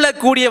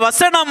சொல்லக்கூடிய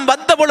வசனம்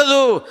வந்த பொழுது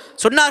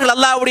சொன்னார்கள்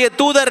அல்லாஹ்வுடைய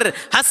தூதர்,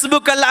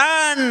 ஹஸ்புக்கல்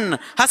ஆன்,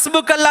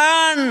 ஹஸ்புக்கல்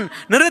ஆன்,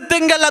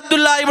 நிறுத்துங்கள்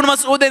அப்துல்லா இப்னு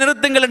மஸ்ஊதை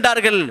நிறுத்துங்கள்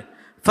என்றார்கள்.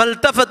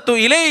 ஃபல்தஃபத்து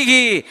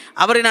இலைஹி,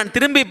 அவரை நான்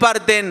திரும்பி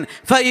பார்த்தேன்.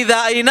 ஃபைதா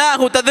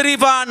ஐனாஹு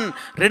தத்ரிஃபான்,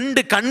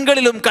 ரெண்டு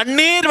கண்களிலும்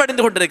கண்ணீர்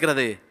வடிந்து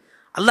கொண்டிருக்கிறது.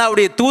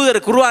 அல்லாஹ்வுடைய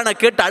தூதர் குர்ஆனை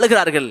கேட்டு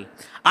அழுகிறார்கள்.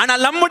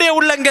 ஆனால் நம்முடைய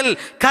உள்ளங்கள்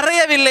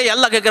கரையவில்லை.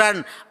 அல்லாஹ் கேட்கிறான்,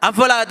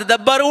 அஃபலா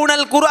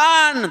ததப்பரூனல்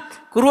குர்ஆன்,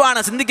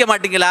 குர்ஆனை சிந்திக்க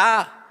மாட்டீங்களா,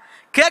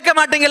 கேட்க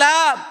மாட்டீங்களா?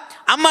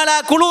 அம்மலா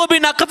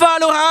குலூபின்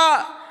அக்ஃபாலுஹா,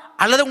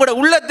 அல்லது உங்களோட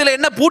உள்ளத்தில்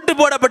என்ன பூட்டு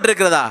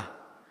போடப்பட்டிருக்கிறதா?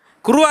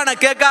 குர்ஆனை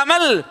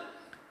கேட்காமல்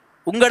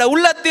உங்களோட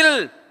உள்ளத்தில்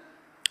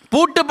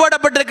பூட்டு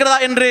போடப்பட்டிருக்கிறதா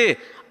என்று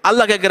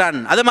அல்லாஹ் கேட்கிறான்.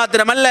 அது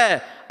மாத்திரமல்ல,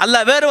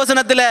 அல்லாஹ் வேறு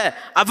வசனத்தில்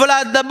அஃபலா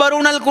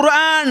ததப்பரூனல்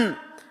குர்ஆன்,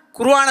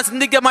 குர்ஆனை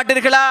சிந்திக்க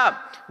மாட்டீர்களா?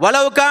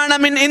 வலவ் கான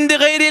மின் இந்தி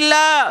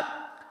கைரில்லாஹ்,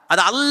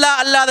 அது அல்லாஹ்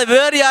அல்லாத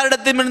வேறு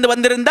யாரிடத்திலிருந்து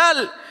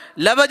வந்திருந்தால்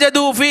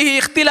லவஜது ஃபீஹி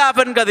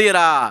இக்திலாஃபன்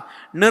கதீரா,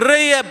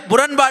 நிறைய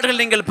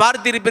முரண்பாடுகள் நீங்கள்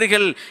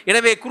பார்த்திருப்பீர்கள்.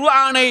 எனவே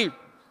குர்ஆனை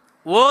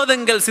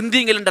ஓதுங்கள்,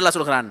 சிந்தியுங்கள் என்று அல்லாஹ்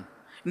சொல்கிறான்.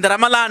 இந்த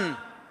ரமலான்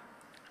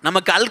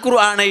நமக்கு அல்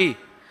குர்ஆனை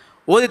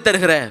ஓதித்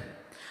தருகிற,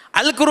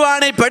 அல்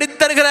குர்ஆனை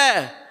படித்தருகிற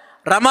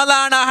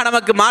ரமலானாக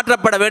நமக்கு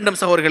மாற்றப்பட வேண்டும்.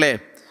 சகோதரர்களே,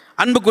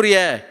 அன்புக்குரிய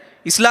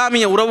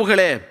இஸ்லாமிய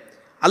உறவுகளே,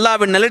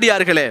 அல்லாஹ்வின்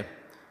நல்லடியார்களே,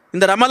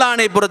 இந்த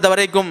ரமலானை பொறுத்த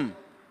வரைக்கும்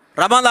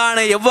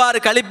ரமலானை எவ்வாறு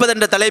கழிப்பது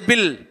என்ற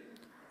தலைப்பில்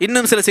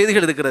இன்னும் சில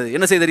செய்திகள் இருக்கிறது.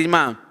 என்ன செய்தி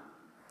தெரியுமா?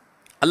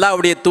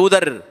 அல்லாஹ்வுடைய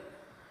தூதர்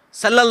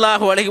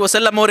ஸல்லல்லாஹு அலைஹி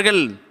வஸல்லம்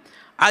அவர்கள்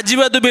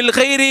அஜ்வது பில்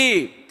கைரி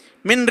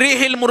மின்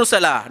ரீஹில்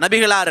முர்சலா,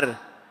 நபிகளார்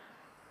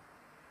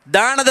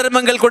தான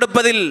தர்மங்கள்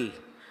கொடுப்பதில்,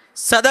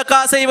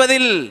 சதகா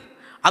செய்வதில்,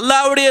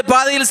 அல்லாஹ்வுடைய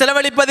பாதையில்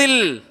செலவழிப்பதில்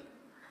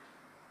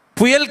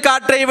புயல்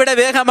காற்றை விட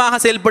வேகமாக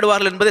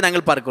செயல்படுவார்கள் என்பதை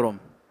நாங்கள் பார்க்கிறோம்.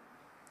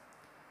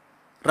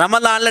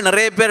 ரமலான்ல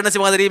நிறைய பேர் என்ன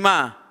செய்வாங்க தெரியுமா?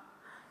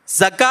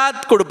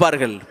 ஜகாத்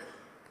கொடுப்பார்கள்.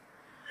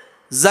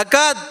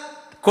 ஜகாத்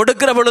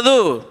கொடுக்கிற பொழுது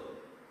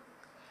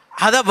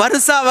அதை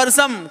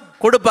வருஷம்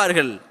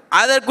கொடுப்பார்கள்.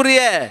 அதற்குரிய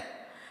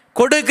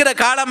கொடுக்கிற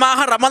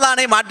காலமாக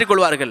ரமலானை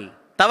மாற்றிக்கொள்வார்கள்,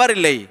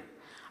 தவறில்லை.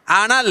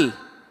 ஆனால்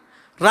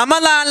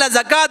ரமலான்ல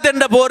ஜகாத்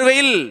என்ற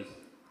போர்வையில்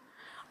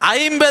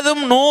 50,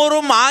 100,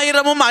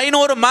 1000,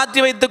 500 மாற்றி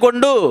வைத்து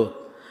கொண்டு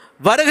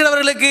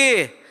வருகிறவர்களுக்கு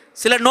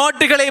சில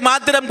நோட்டுகளை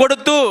மாத்திரம்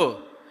கொடுத்து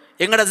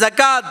எங்களோட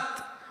ஜகாத்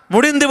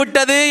முடிந்து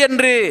விட்டது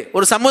என்று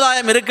ஒரு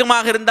சமுதாயம்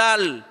இருக்குமாக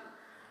இருந்தால்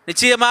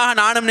நிச்சயமாக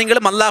நானும்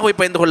நீங்களும் அல்லாஹ்வை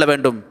பயந்து கொள்ள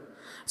வேண்டும்.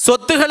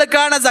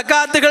 சொத்துகளுக்கான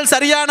ஜகாத்துகள்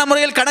சரியான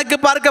முறையில் கணக்கு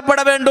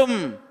பார்க்கப்பட வேண்டும்.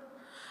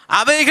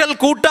 அவைகள்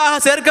கூட்டாக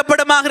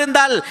சேர்க்கப்படுமாக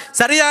இருந்தால்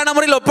சரியான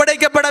முறையில்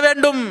ஒப்படைக்கப்பட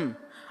வேண்டும்.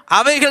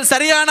 அவைகள்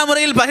சரியான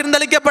முறையில்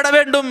பகிர்ந்தளிக்கப்பட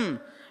வேண்டும்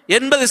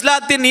என்பது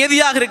இஸ்லாத்தின்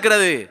நியதியாக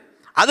இருக்கிறது.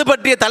 அது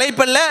பற்றிய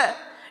தலைப்பல்ல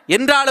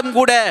என்றாலும்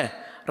கூட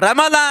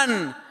ரமலான்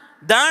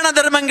தான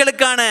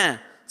தர்மங்களுக்கான,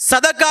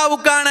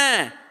 சதகாவுக்கான,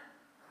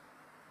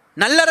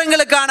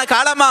 நல்லறங்களுக்கான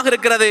காலமாக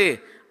இருக்கிறது.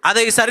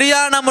 அதை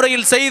சரியான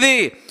முறையில் செய்து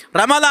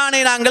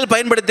ரமலானை நாங்கள்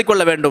பயன்படுத்திக்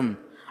கொள்ள வேண்டும்.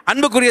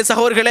 அன்புக்குரிய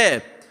சகோதரர்களே,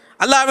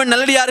 அல்லாஹ்வின்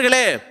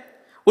நல்லடியார்களே,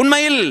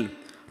 உண்மையில்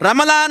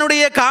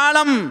ரமலானுடைய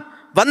காலம்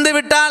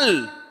வந்துவிட்டால்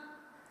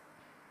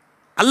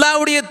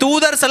அல்லாஹ்வுடைய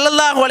தூதர்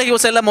ஸல்லல்லாஹு அலைஹி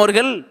வஸல்லம்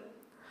அவர்கள்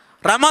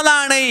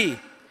ரமலானை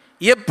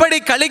எப்படி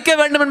கழிக்க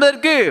வேண்டும்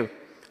என்பதற்கு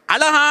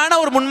அழகான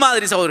ஒரு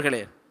முன்மாதிரி.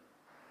 சகோதரர்களே,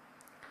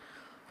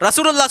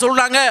 ரசூலுல்லாஹ்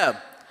சொல்றாங்க,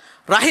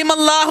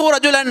 ரஹிமல்லாஹு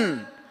ரஜுலன்,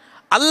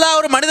 அல்லாஹ்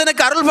ஒரு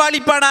மனிதனுக்கு அருள்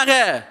பாலிப்பானாக.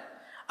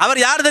 அவர்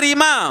யார்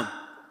தெரியுமா?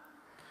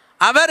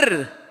 அவர்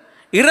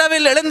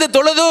இரவில் எழுந்து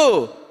தொழுது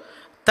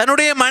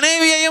தன்னுடைய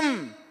மனைவியையும்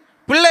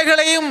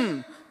பிள்ளைகளையும்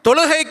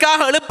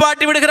தொழுகைக்காக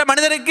எழுப்பாட்டி விடுகிற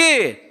மனிதனுக்கு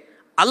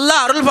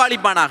அல்லாஹ் அருள்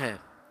பாலிப்பானாக.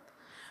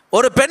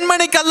 ஒரு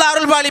பெண்மணிக்கு அல்லாஹ்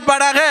அருள்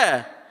பாலிப்பானாக.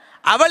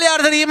 அவள்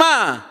யார் தெரியுமா?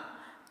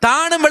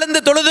 தானும் எழுந்து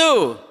தொழுது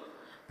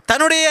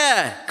தன்னுடைய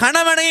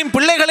கணவனையும்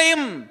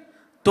பிள்ளைகளையும்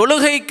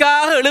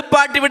தொழுகைக்காக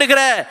எழுப்பாட்டி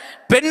விடுகிற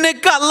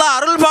பெண்ணுக்கு அல்லாஹ்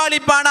அருள்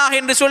பாலிப்பானாக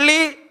என்று சொல்லி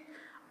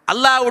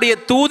அல்லாஹ்வுடைய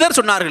தூதர்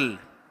சொன்னார்கள்.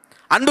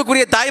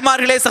 அன்புக்குரிய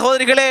தாய்மார்களே,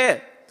 சகோதரிகளே,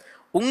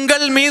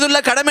 உங்கள் மீதுள்ள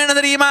கடமை என்ன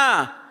தெரியுமா?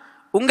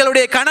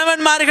 உங்களுடைய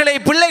கணவன்மார்களை,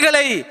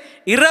 பிள்ளைகளை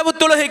இரவு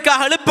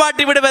தொழுகைக்காக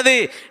எழுப்பாட்டி விடுவது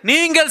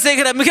நீங்கள்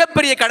செய்கிற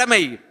மிகப்பெரிய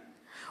கடமை.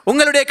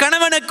 உங்களுடைய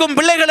கணவனுக்கும்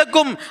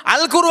பிள்ளைகளுக்கும்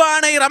அல்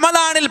குர்ஆனை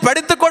ரமலானில்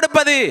படித்துக்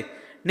கொடுப்பது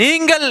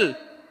நீங்கள்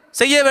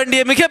செய்ய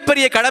வேண்டிய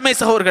மிகப்பெரிய கடமை.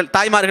 சகோதரர்கள்,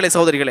 தாய்மார்களே,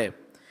 சகோதரிகளே,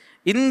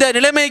 இந்த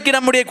நிலைமைக்கு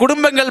நம்முடைய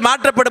குடும்பங்கள்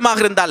மாற்றப்படுமாக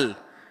இருந்தால்,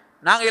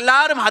 நாங்கள்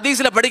எல்லாரும்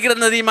ஹதீஸில்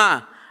படிக்கிறது தெரியுமா?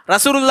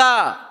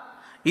 ரசூலுல்லாஹ்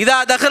இதா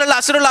தஹரல்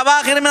அஸ்ருல்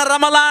அவாஹிர் மின்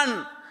ரமலான்,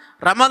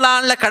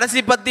 ரமலான்ல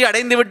கடைசி பத்தி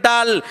அடைந்து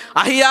விட்டால்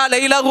அஹ்யா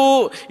லைலஹு,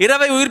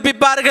 இரவை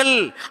உயிர்ப்பிப்பார்கள்.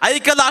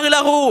 ஐக்கல்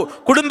அஹ்லஹு,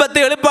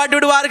 குடும்பத்தை எழுப்பாட்டி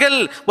விடுவார்கள்.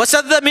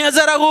 வஸத்த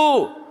மிஹ்ஸரஹு,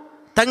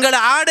 தங்கள்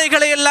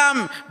ஆடைகளை எல்லாம்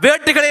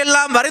வேட்டுகளை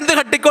எல்லாம் வரைந்து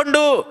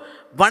கட்டிக்கொண்டு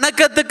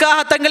வணக்கத்துக்காக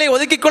தங்களை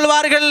ஒதுக்கிக்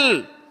கொள்வார்கள்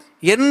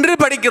என்று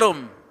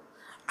படிக்கிறோம்.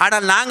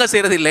 ஆனால் நாங்கள்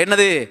செய்யறது இல்லை.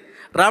 என்னது?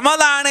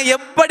 ரமலானை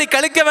எப்படி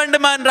கழிக்க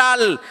வேண்டுமா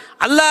என்றால்,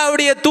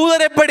 அல்லாஹ்வுடைய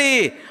தூதர் எப்படி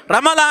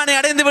ரமலானை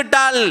அடைந்து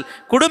விட்டால்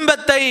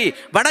குடும்பத்தை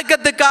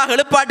வணக்கத்துக்காக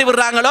எழுப்பாட்டி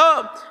விடுறாங்களோ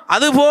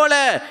அதுபோல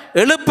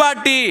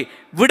எழுப்பாட்டி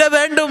விட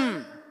வேண்டும்.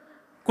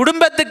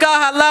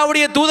 குடும்பத்துக்காக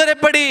அல்லாஹ்வுடைய தூதர்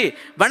எப்படி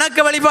வணக்க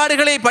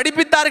வழிபாடுகளை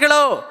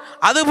படிப்பித்தார்களோ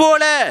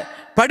அதுபோல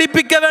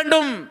படிப்பிக்க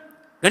வேண்டும்.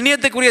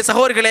 கண்ணியத்துக்குரிய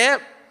சகோதரர்களே,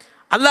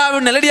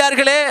 அல்லாஹ்வின்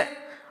நல்லடியார்களே,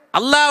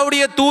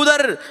 அல்லாஹ்வுடைய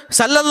தூதர்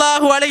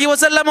ஸல்லல்லாஹு அலைஹி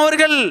வஸல்லம்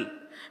அவர்கள்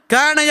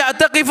கான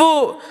யஅதகிஃபு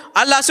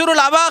அல்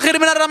அஷ்ருல் அவாகிர்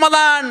மின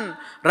ரமலான்,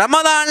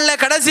 ரமலான்ல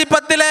கடைசி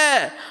 10ல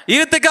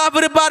இத்காஃப்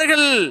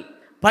இருப்பார்கள்.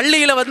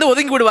 பள்ளியில வந்து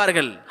ஒதுங்கி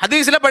விடுவார்கள்.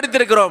 ஹதீஸ்ல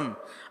படித்திருக்கிறோம்.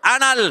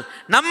 ஆனால்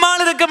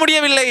நம்மால் இருக்க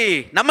முடியவில்லை.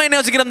 நம்ம என்ன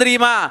யோசிக்கிறோம்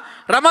தெரியுமா?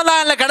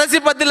 ரமலான்ல கடைசி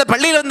 10ல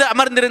பள்ளியில் வந்து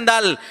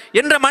அமர்ந்திருந்தால்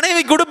என்ற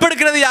மனைவிக்கு உடுப்பு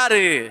எடுக்கிறது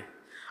யாரு?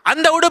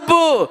 அந்த உடுப்பு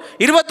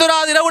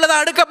 21வது இரவுல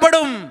தான்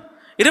அடுக்கப்படும்.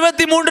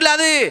 23ல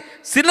அது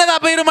சின்னதா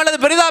போயிரும் அல்லது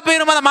பெரிதா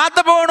போயிரும், அதை மாத்த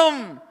போகணும்.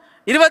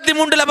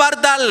 23ல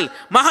பார்த்தால்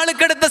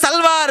மகளுக்கு எடுத்த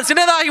சல்வார்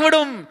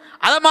சின்னதாகிவிடும்,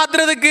 அதை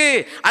மாத்துறதுக்கு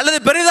அல்லது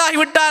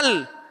பெரிதாகிவிட்டால்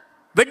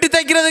வெட்டி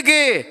தைக்கிறதுக்கு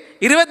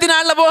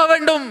 24ல போக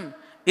வேண்டும்.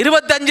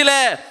 25ல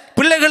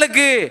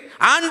பிள்ளைகளுக்கு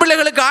ஆண்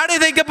பிள்ளைகளுக்கு ஆடை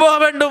தைக்க போக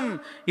வேண்டும்.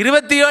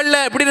 27ல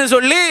இப்படின்னு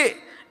சொல்லி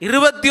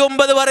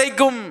 29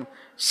 வரைக்கும்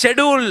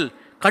ஷெட்யூல்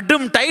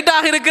கடும்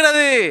டைட்டாக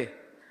இருக்கிறது.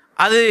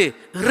 அது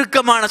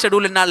இறுக்கமான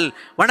ஷெட்யூல், என்னால்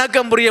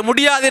வணக்கம் புரிய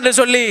முடியாது என்று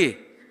சொல்லி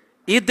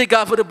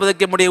ஈத்திகாஃப்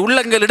இருப்பதற்கு நம்முடைய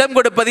உள்ளங்கள் இடம்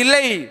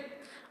கொடுப்பதில்லை.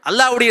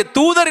 அல்லாஹ்வுடைய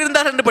தூதர்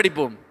இருந்தார் என்று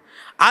படிப்போம்,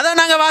 அதை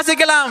நாங்கள்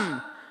வாசிக்கலாம்,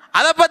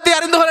 அதை பற்றி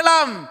அறிந்து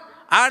கொள்ளலாம்.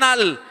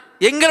 ஆனால்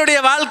எங்களுடைய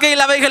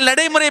வாழ்க்கையில் அவைகள்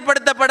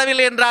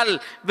நடைமுறைப்படுத்தப்படவில்லை என்றால்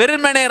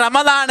வெறுமனே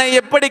ரமலானை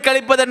எப்படி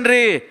கழிப்பதென்று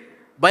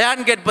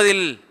பயான்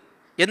கேட்பதில்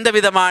எந்த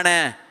விதமான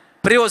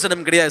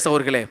பிரயோசனம் கிடையாது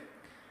சகோதரர்களே.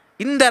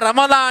 இந்த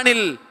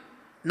ரமலானில்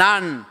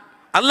நான்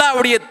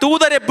அல்லாஹ்வுடைய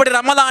தூதர் எப்படி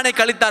ரமலானை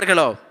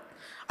கழித்தார்களோ,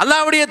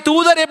 அல்லாஹ்வுடைய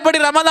தூதர் எப்படி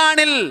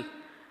ரமலானில்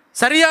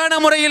சரியான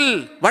முறையில்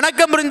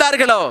வணக்கம்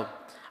புரிந்தார்களோ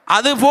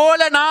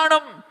அதுபோல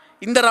நானும்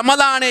இந்த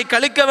ரமலானை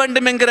கழிக்க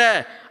வேண்டும் என்கிற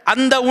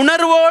அந்த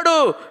உணர்வோடு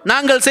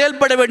நாங்கள்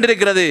செயல்பட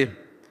வேண்டியிருக்கிறது.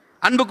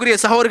 அன்புக்குரிய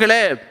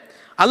சகோதரர்களே,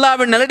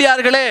 அல்லாஹ்வின்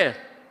நல்லடியார்களே,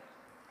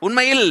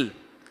 உண்மையில்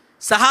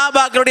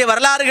சஹாபாக்களுடைய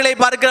வரலாறுகளை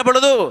பார்க்கிற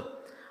பொழுது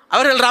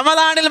அவர்கள்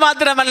ரமலானில்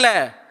மாத்திரமல்ல,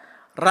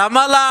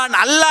 ரமலான்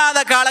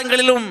அல்லாத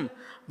காலங்களிலும்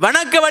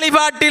வணக்க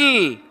வழிபாட்டில்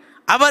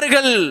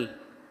அவர்கள்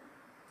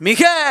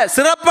மிக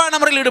சிறப்பான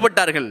முறையில்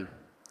ஈடுபட்டார்கள்,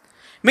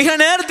 மிக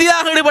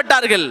நேர்த்தியாக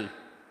ஈடுபட்டார்கள்.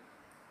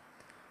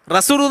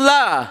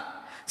 ரசூலுல்லாஹ்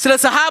சில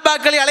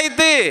சஹாபாக்களை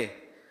அழைத்து,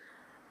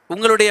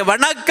 உங்களுடைய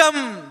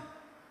வணக்கம்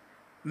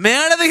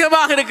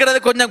மேலதிகமாக இருக்கிறது,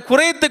 கொஞ்சம்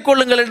குறைத்துக்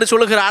கொள்ளுங்கள் என்று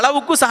சொல்லுகிற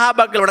அளவுக்கு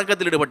சஹாபாக்கள்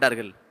வணக்கத்தில்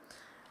ஈடுபட்டார்கள்.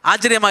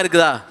 ஆச்சரியமா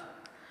இருக்குதா?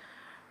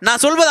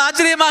 நான் சொல்வது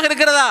ஆச்சரியமாக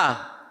இருக்கிறதா?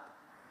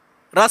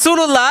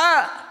 ரசூலுல்லாஹ்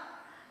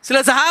சில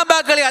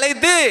சஹாபாக்களை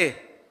அழைத்து,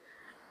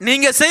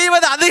 நீங்க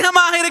செய்வது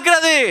அதிகமாக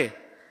இருக்கிறது,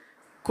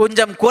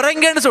 கொஞ்சம்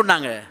குறைங்கன்னு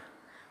சொன்னாங்க.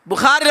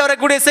 புகாரில்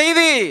வரக்கூடிய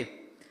செய்தி,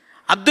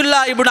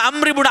 அப்துல்லா இப்னு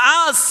அம்ர் இப்னு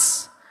ஆஸ்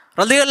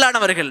ரலியல்லாஹு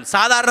அன்ஹு அவர்கள்,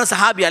 சாதாரண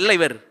சஹாபி அல்ல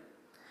இவர்,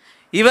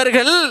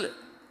 இவர்கள்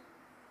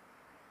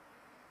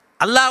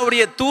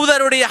அல்லாஹ்வுடைய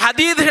தூதருடைய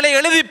ஹதீஸ்களை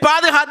எழுதி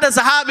பாதுகாத்த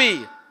சஹாபி.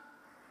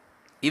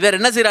 இவர்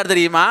என்ன செய்றார்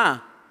தெரியுமா?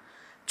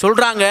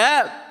 சொல்றாங்க,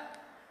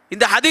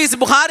 இந்த ஹதீஸ்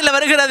புகாரில்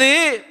வருகிறது,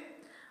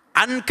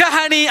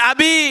 அன்கஹனி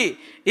அபி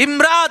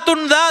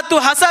இம்ராத்துன் தாத்து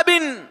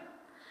ஹஸபின்,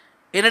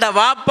 என்னோட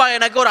வாப்பா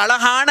எனக்கு ஒரு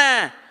அழகான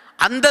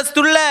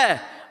அந்தஸ்துள்ள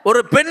ஒரு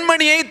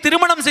பெண்மணியை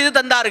திருமணம் செய்து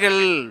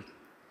தந்தார்கள்.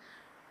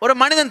 ஒரு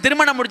மனிதன்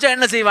திருமணம் முடிச்சா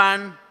என்ன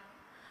செய்வான்?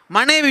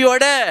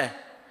 மனைவியோட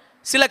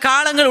சில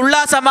காலங்கள்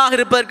உல்லாசமாக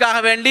இருப்பதற்காக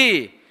வேண்டி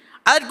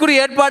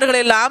அதற்குரிய ஏற்பாடுகளை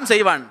எல்லாம்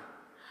செய்வான்.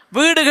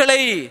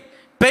 வீடுகளை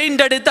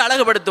பெயிண்ட் அடித்து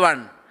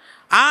அழகுபடுத்துவான்,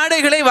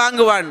 ஆடைகளை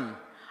வாங்குவான்,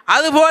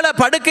 அதுபோல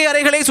படுக்கை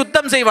அறைகளை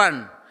சுத்தம் செய்வான்.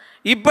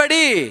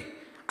 இப்படி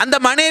அந்த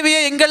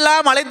மனைவியை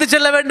எங்கெல்லாம் அழைத்து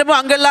செல்ல வேண்டுமோ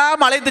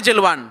அங்கெல்லாம் அழைத்து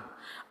செல்வான்.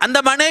 அந்த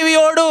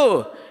மனைவியோடு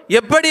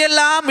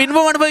எப்படியெல்லாம்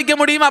இன்பம் அனுபவிக்க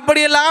முடியும்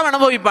அப்படியெல்லாம்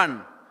அனுபவிப்பான்.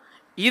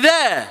 இதை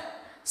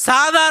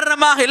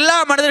சாதாரணமாக எல்லா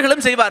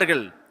மனிதர்களும்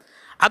செய்வார்கள்.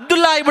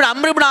 அப்துல்லா இப்னு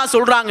அம்ர் இப்னு ஆஸ்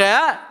சொல்றாங்க,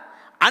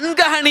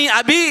 அன்கஹனி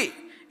அபி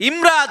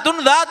இம்ராத்துன்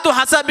தாத்து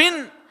ஹஸபின்,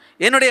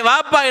 என்னுடைய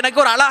வாப்பா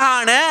எனக்கு ஒரு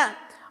அழகான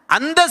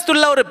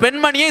அந்தஸ்துள்ள ஒரு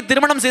பெண்மணியை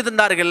திருமணம் செய்து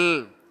தந்தார்கள்.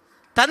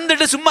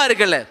 தந்துட்டு சும்மா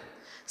இருக்கல,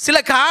 சில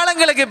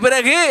காலங்களுக்கு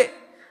பிறகு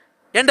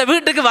என்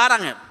வீட்டுக்கு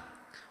வராங்க.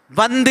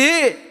 வந்து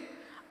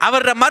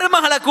அவரோட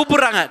மருமகளை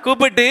கூப்பிடுறாங்க.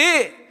 கூப்பிட்டு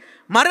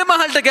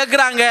மருமகள்கிட்ட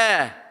கேட்குறாங்க.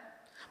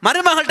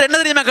 மருமகள்கிட்ட என்ன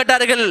தெரியுமா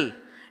கேட்டார்கள்?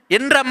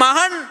 என்ற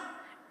மகன்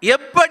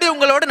எப்படி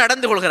உங்களோடு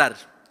நடந்து கொள்கிறார்?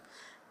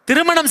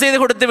 திருமணம் செய்து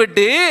கொடுத்து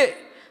விட்டு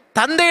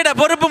தந்தையிட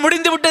பொறுப்பு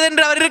முடிந்து விட்டது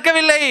என்று அவர்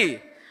இருக்கவில்லை.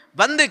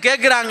 வந்து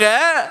கேட்கிறாங்க,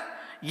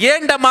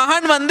 ஏண்ட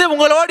மகன் வந்து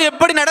உங்களோடு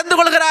எப்படி நடந்து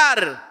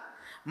கொள்கிறார்?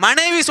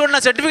 மனைவி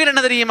சொன்ன சர்டிபிகேட்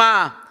என்ன தெரியுமா?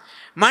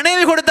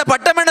 மனைவி கொடுத்த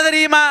பட்டம் என்ன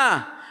தெரியுமா?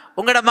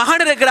 உங்களோட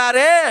மகன்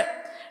இருக்கிறாரு,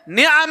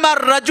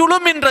 நிஅமர்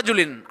ரஜுலும் மின்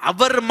ரஜுலின்,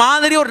 அவர்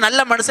மாதிரி ஒரு நல்ல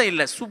மனுஷன்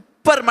இல்லை,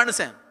 சூப்பர்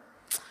மனுஷன்,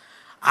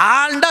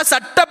 ஆண்டா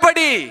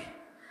சட்டப்படி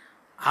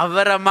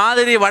அவரை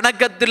மாதிரி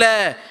வணக்கத்தில்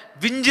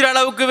விஞ்சிற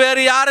அளவுக்கு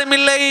வேறு யாரும்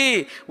இல்லை.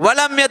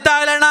 வலம்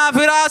யதாலனா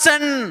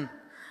ஃபிராசன்,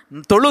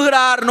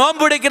 தொழுகிறார்,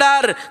 நோன்பு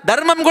பிடிக்கிறார்,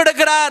 தர்மம்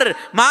கொடுக்கிறார்,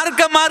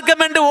 மார்க்கம்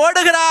மார்க்கம் என்று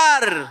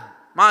ஓடுகிறார்.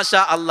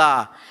 மாஷா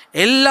அல்லாஹ்,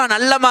 எல்லாம்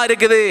நல்லமா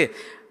இருக்குது.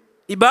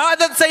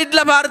 இபாதத் சைட்ல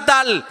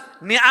பார்த்தால்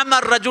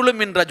நிஅமர் ரஜுலு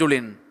மின்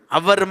ரஜுலின்,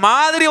 அவர்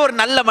மாதிரி ஒரு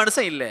நல்ல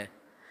மனுஷன் இல்லை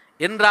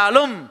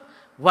என்றாலும்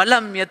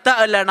வலம்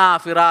யத்தஅலனா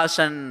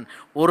ஃபிராஷன்,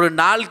 ஒரு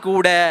நாள்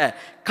கூட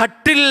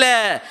கட்டில்ல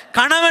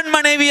கணவன்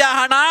மனைவியாக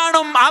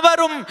நானும்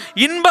அவரும்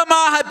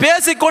இன்பமாக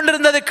பேசிக்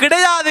கொண்டிருந்தது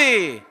கிடையாது.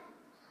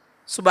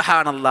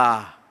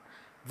 சுபஹானல்லாஹ்,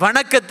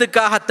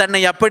 வணக்கத்துக்காக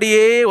தன்னை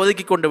அப்படியே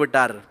ஒதுக்கி கொண்டு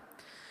விட்டார்.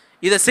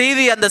 இதை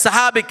செய்தி அந்த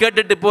சஹாபி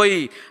கேட்டுட்டு போய்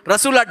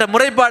ரசூலாட்ட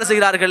முறைப்பாடு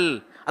செய்கிறார்கள்.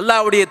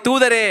 அல்லாஹ்வுடைய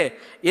தூதரே,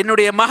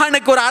 என்னுடைய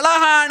மகனுக்கு ஒரு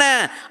அழகான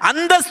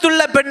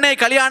அந்தஸ்துள்ள பெண்ணை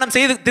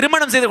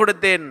திருமணம் செய்து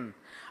கொடுத்தேன்.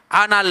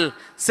 ஆனால்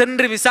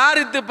சென்று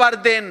விசாரித்து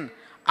பார்த்தேன்,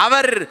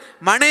 அவர்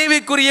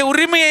மனைவிக்குரிய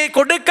உரிமையை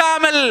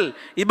கொடுக்காமல்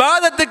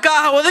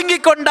இபாதத்துக்காக ஒதுங்கி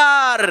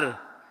கொண்டார்.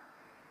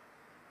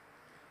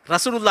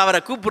 ரசூலுல்லாஹ்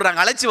அவரை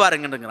கூப்பிடுறாங்க, அழைச்சி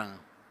வாருங்கன்றாங்க.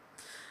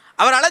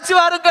 அவர் அழைச்சி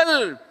வாருங்கள்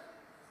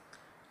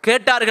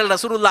கேட்டார்கள்.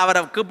 ரசூலுல்லாஹ்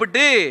அவரை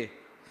கூப்பிட்டு,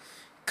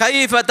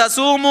 கைஃப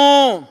தசூமு,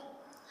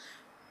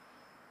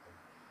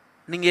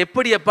 நீங்க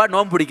எப்படியப்பா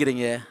நோன்பு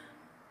பிடிக்கிறீங்க?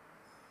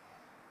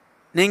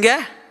 நீங்க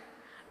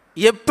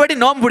எப்படி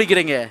நோன்பு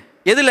பிடிக்கிறீங்க?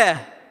 எதுல?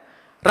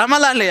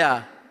 ரமலான்லையா?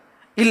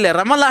 இல்ல,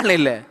 ரமலான்ல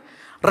இல்ல,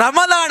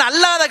 ரமலான்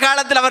அல்லாத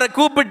காலத்தில் அவரை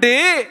கூப்பிட்டு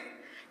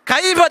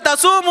கைஃப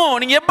தசூமு,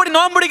 நீங்க எப்படி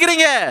நோன்பு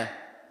பிடிக்கிறீங்க?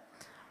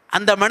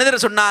 அந்த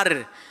மனிதர் சொன்னார்,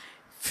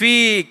 ஃபீ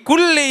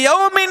குல்லி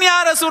யௌமின் யா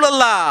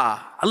ரசூலல்லாஹ்,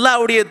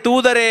 அல்லாஹ்வுடைய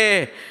தூதரே,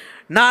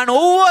 நான்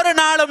ஒவ்வொரு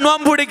நாளும்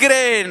நோன்பு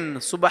பிடிக்கிறேன்.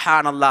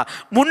 சுபஹானல்லாஹ்,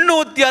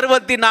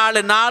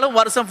 364 நாளும்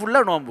வருஷம்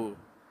ஃபுல்லா நோன்பு.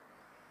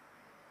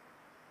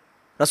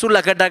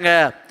 ரசூலுல்லாஹ் கேட்டாங்க,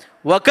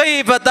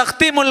 வகைஃப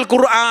தக்திமுல்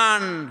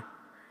குர்ஆன்,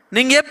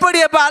 நீங்க எப்படி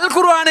அப்ப அல்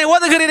குர்ஆனை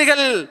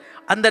ஓதுகிறீர்கள்?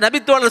 அந்த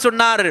நபித்தோழர்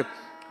சொன்னார்,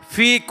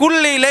 ஃபீ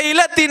குல்லி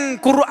லைலத்தின்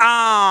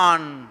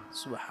குர்ஆன்.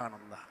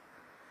 சுபஹானல்லாஹ்,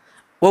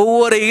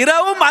 ஒவ்வொரு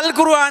இரவும் அல்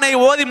குர்ஆனை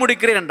ஓதி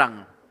முடிக்கிறேன் என்றாங்க.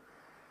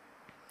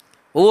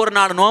 ஒவ்வொரு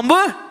நாள் நோன்பு,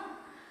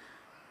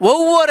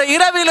 ஒவ்வொரு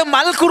இரவிலும்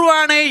அல்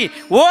குர்ஆனை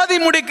ஓதி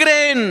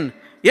முடிக்கிறேன்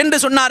என்று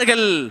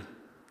சொன்னார்கள்.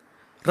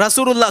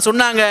 ரசூலுல்லாஹ்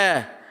சொன்னாங்க,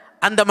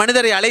 அந்த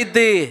மனிதரை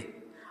அழைத்து,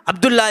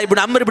 அப்துல்லா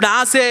இப்னு அம்ர் இப்னு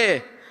ஆஸே,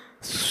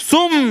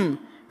 சும்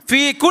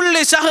ஃபீ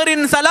குல்லி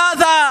ஷஹரின்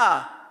ஸலாஸா,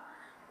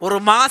 ஒரு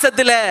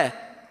மாசத்துல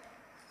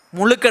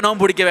முழுக்க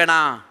நோன்பு பிடிக்க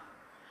வேணாம்,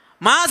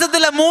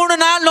 மாசத்துல 3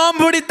 நாள்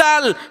நோன்பு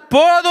பிடித்தால்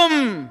போதும்.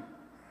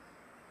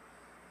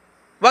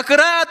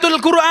 வக்ராத்துல்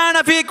குர்ஆன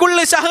ஃபீ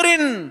குல்லி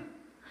ஷஹரின்,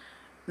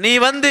 நீ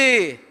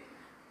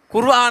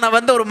குர்ஆனை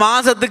ஒரு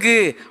மாசத்துக்கு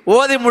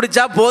ஓதி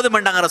முடிச்சா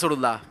போதும்ண்டாங்க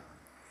ரசூலுல்லாஹ்.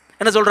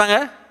 என்ன சொல்றாங்க?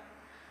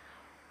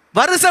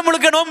 வருஷம்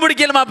முழுக்க நோன்பு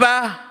பிடிக்கலுமாப்பா?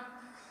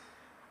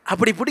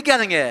 அப்படி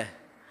பிடிக்காதீங்க,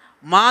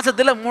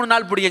 மாசத்துல 3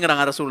 நாள்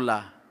பிடிங்கிறாங்க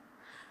ரசூலுல்லாஹ்.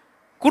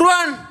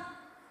 குர்ஆன்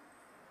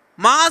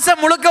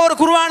மாசம் முழுக்க ஒரு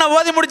குர்ஆனை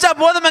ஓதி முடிச்சா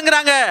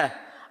போதும்ங்கிறாங்க.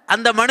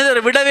 அந்த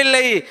மனிதர்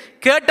விடவில்லை,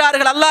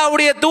 கேட்டார்கள்,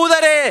 அல்லாஹ்வுடைய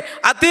தூதரே,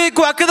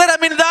 அதீகு அக்தர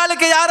மின்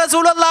தாலிக யா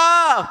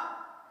ரசூலல்லாஹ்,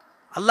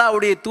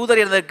 அல்லாஹ்வுடைய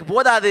தூதர், எனக்கு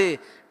போதாது,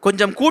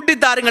 கொஞ்சம் கூட்டி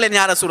தாருங்களேன்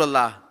யா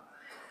ரசூலல்லாஹ்.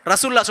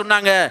 ரசூலுல்லாஹ்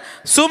சொன்னாங்க,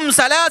 சும்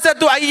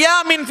ஸலாஸத்து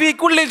அய்யாமின் ஃபீ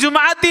குல்லி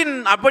ஜும்ஆத்தின்,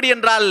 அப்படி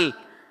என்றால்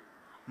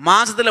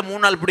மாசத்துல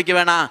 3 நாள் பிடிக்க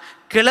வேணாம்,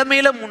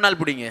 கிழமையில 3 நாள்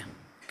பிடிங்க.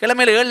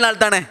 கிழமையில 7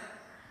 நாள் தானே,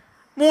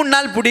 3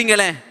 நாள்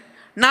பிடிங்களே,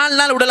 4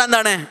 நாள் விடலாம்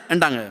தானே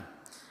என்றாங்க.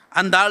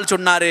 அந்த ஆள்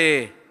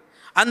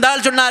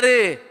சொன்னாரு,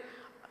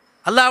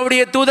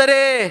 அல்லாஹ்வுடைய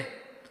தூதரே,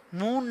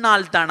 3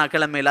 நாள் தானா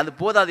கிழமையில், அது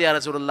போதாது யா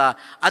ரசூலுல்லாஹ்.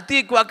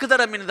 அதீகு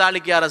அக்தர மின்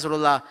தாலிக யா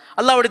ரசூலுல்லாஹ்,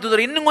 அல்லாஹ்வுடைய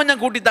தூதர், இன்னும்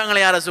கொஞ்சம்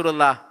கூட்டித்தாங்களே யா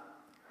ரசூலுல்லாஹ்.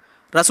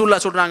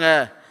 ரசூலுல்லாஹ் சொல்றாங்க,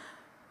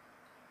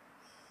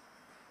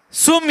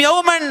 சும்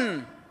யௌமன்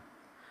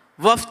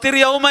வஃப்திர்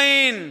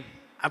யௌமைன்,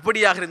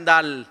 அப்படியாக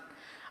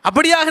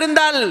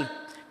இருந்தால்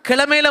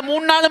கிழமையில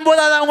 3 நாளும்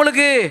போதாதா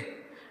உங்களுக்கு?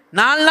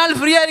 4 நாள்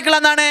ஃப்ரீயா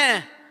இருக்கலாம் தானே,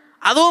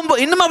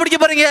 அதுவும் இன்னுமா பிடிக்க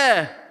போறீங்க?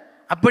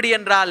 அப்படி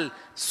என்றால்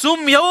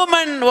சும்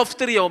யௌமன்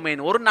வஃப்திர்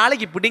யௌமைன், ஒரு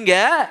நாளைக்கு பிடிங்க,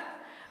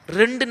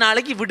 2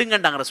 நாளைக்கு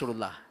விடுங்கண்டாங்க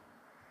ரசூலுல்லாஹ்.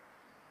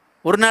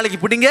 ஒரு நாளைக்கு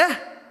பிடிங்க,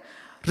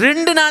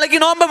 2 நாளைக்கு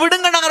நோன்பை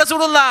விடுங்கண்டாங்க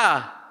ரசூலுல்லாஹ்.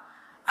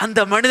 அந்த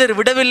மனிதர்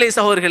விடவில்லை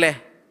சகோதரர்களே,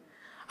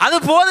 அது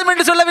போதும்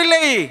என்று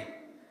சொல்லவில்லை.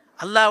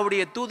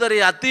 அல்லாஹ்வுடைய தூதரை,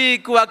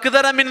 அதீகு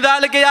அக்தர மின்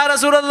தாலிக யா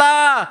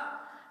ரசூலல்லாஹ்,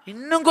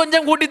 இன்னும்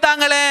கொஞ்சம்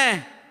கூட்டித்தாங்களே,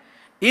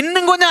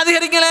 இன்னும் கொஞ்சம்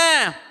அதிகரிங்களே.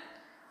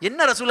 என்ன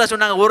ரசூலுல்லாஹ்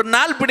சொன்னாங்க? ஒரு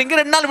நாள் பிடிங்க,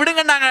 2 நாள்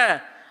விடுங்கன்னாங்க.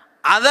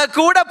 அதை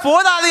கூட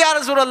போதாது யா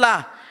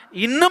ரசூலல்லாஹ்,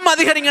 இன்னும்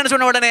அதிகரிங்கன்னு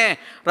சொன்ன உடனே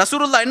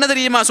ரசூலுல்லாஹ் என்ன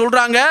தெரியுமா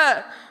சொல்றாங்க?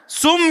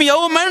 சும்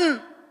யௌமன்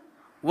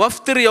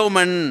வஃப்திர்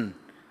யௌமன்.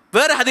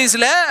 வேற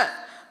ஹதீஸ்ல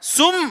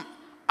சும்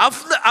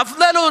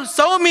அஃதலு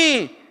சௌமி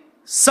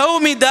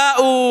சௌமி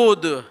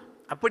தாவூத்,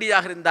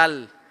 அப்படியாக இருந்தால்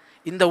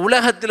இந்த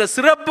உலகத்தில்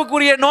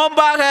சிறப்புக்குரிய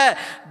நோன்பாக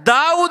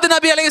தாவூத்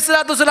நபி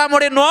அலைஹிஸ்ஸலாத்து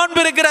வஸலாமுடைய நோன்பு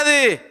இருக்கிறது.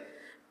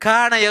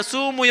 கான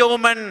யசூமு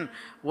யௌமன்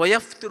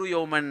வயஃப்திரு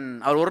யௌமன்,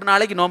 அவர் ஒரு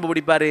நாளைக்கு நோன்பு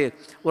பிடிப்பாரு,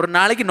 ஒரு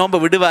நாளைக்கு நோன்பு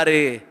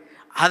விடுவாரு.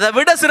 அதை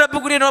விட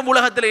சிறப்புக்குரிய நோன்பு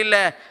உலகத்தில்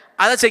இல்லை,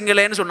 அதை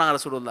செங்கலேன்னு சொன்னாங்க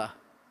ரசூலுல்லாஹ்.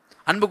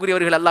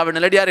 அன்புக்குரியவர்கள், அல்லாஹ்வின்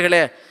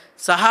நல்லடியார்களே,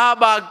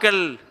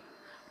 சஹாபாக்கள்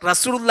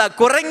ரசூலுல்லாஹ்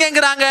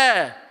குறைங்கிறாங்க,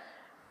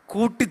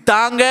 கூட்டி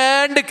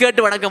தாங்கன்னு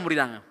கேட்டு வணக்க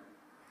முடியாங்க.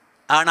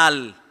 ஆனால்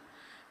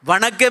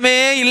வணக்கமே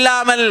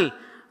இல்லாமல்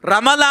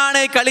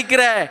ரமலானை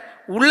கழிக்கிற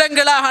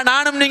உள்ளங்களாக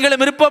நானும்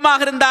நீங்களும்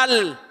விருப்பமாக இருந்தால்,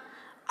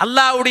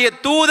 அல்லாஹ்வுடைய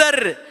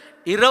தூதர்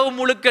இரவு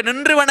முழுக்க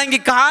நின்று வணங்கி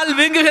கால்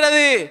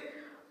வீங்குகிறது.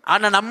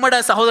 ஆனால் நம்மட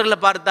சகோதரர்களை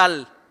பார்த்தால்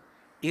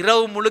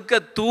இரவு முழுக்க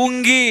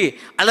தூங்கி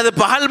அல்லது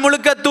பகல்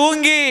முழுக்க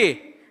தூங்கி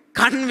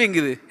கண்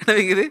வீங்குது. என்ன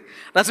வீங்குது?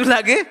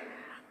 ரசூலுல்லாஹ்க்கு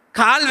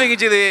கால்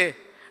வீங்கிச்சுது,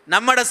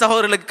 நம்மட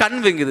சகோதரர்களுக்கு கண்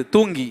வீங்குது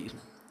தூங்கி.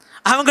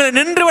 அவங்க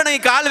நின்று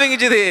வணங்கி கால்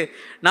வீங்கிச்சுது,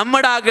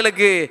 நம்மட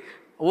ஆக்களுக்கு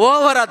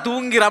ஓவரா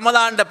தூங்கி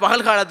ரமலான்ட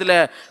பகல் காலத்தில்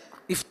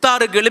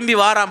இஃப்தாருக்கு எழும்பி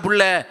வாராம்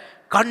புள்ள,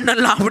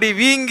 கண்ணெல்லாம் அப்படி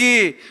வீங்கி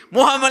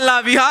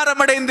முகமெல்லாம்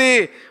விகாரமடைந்து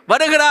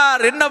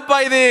வருகிறார். என்னப்பா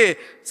இது,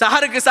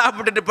 சஹருக்கு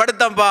சாப்பிட்டுட்டு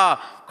படுத்தம்பா,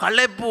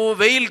 களைப்பு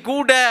வெயில்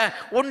கூட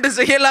ஒன்று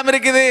செய்யலாம்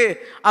இருக்குது.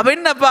 அப்ப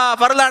என்னப்பா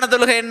பரலான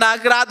தொழுகை என்ன,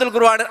 கிராத்துல்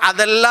குர்ஆன்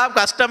அதெல்லாம்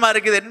கஷ்டமா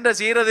இருக்குது, என்ன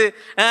செய்யறது,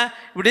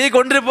 இப்படியே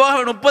கொண்டு போக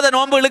 30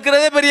 நோன்பு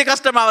இழுக்கிறதே பெரிய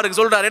கஷ்டமா அவருக்கு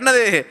சொல்றார்.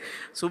 என்னது?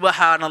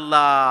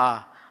 சுபஹானல்லாஹ்,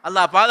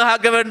 அல்லாஹ்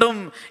பாதுகாக்க வேண்டும்.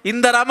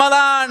 இந்த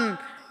ரமலான்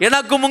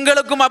எனக்கும்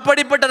உங்களுக்கும்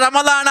அப்படிப்பட்ட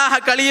ரமலானாக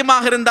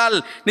கழியுமாக இருந்தால்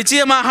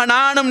நிச்சயமாக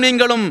நானும்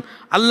நீங்களும்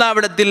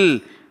அல்லாஹ்விடத்தில்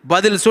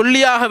பதில்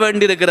சொல்லியாக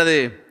வேண்டியிருக்கிறது.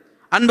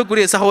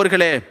 அன்புக்குரிய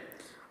சகோதரர்களே,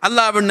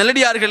 அல்லாஹ்வின்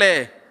நல்லடியார்களே,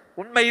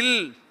 உண்மையில்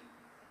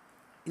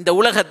இந்த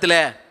உலகத்தில்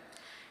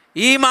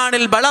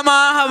ஈமானில்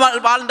பலமாக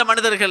வாழ்ந்த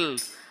மனிதர்கள்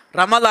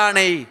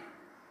ரமலானை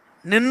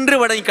நின்று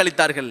வணங்கி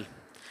கழித்தார்கள்,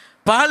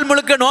 பகல்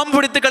முழுக்க நோன்பு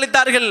பிடித்து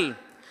கழித்தார்கள்,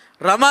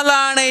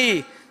 ரமலானை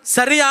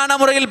சரியான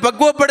முறையில்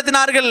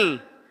பக்குவப்படுத்தினார்கள்.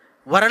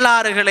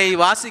 வரலாறுகளை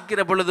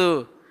வாசிக்கிற பொழுது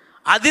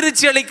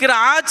அதிர்ச்சி அளிக்கிற,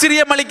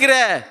 ஆச்சரியம் அளிக்கிற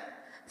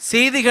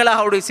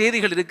செய்திகளாக அவருடைய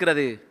செய்திகள்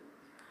இருக்கிறது.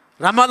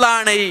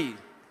 ரமலானை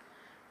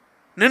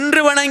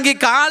நின்று வணங்கி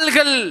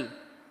கால்கள்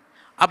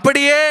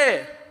அப்படியே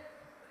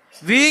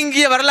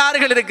வீங்கிய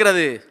வரலாறுகள்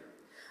இருக்கிறது.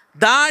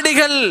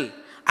 தாடிகள்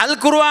அல்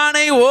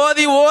குர்ஆனை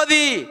ஓதி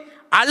ஓதி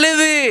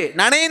அழுது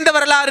நனைந்த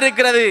வரலாறு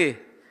இருக்கிறது.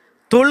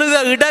 தொழுத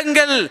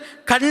இடங்கள்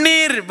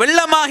கண்ணீர்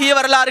வெள்ளமாகிய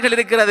வரலாறுகள்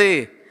இருக்கிறது.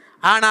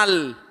 ஆனால்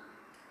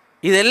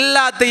இது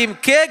எல்லாத்தையும்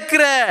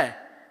கேட்கிற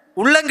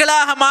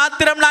உள்ளங்களாக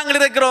மாத்திரம் நாங்கள்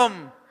இருக்கிறோம்.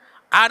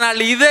 ஆனால்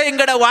இதை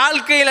எங்களோட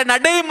வாழ்க்கையில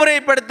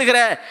நடைமுறைப்படுத்துகிற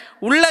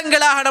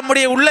உள்ளங்களாக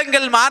நம்முடைய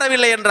உள்ளங்கள்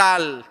மாறவில்லை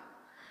என்றால்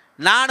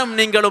நானும்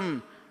நீங்களும்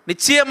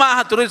நிச்சயமாக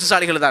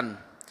துரதிர்ஷ்டசாலிகள் தான்.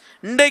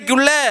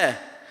 இன்றைக்குள்ள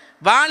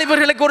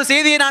வாலிபர்களுக்கு ஒரு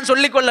செய்தியை நான்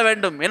சொல்லிக்கொள்ள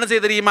வேண்டும். என்ன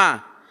செய்ய தெரியுமா?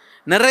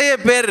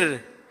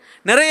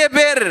 நிறைய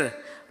பேர்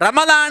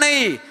ரமலானை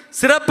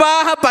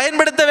சிறப்பாக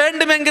பயன்படுத்த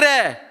வேண்டும் என்கிற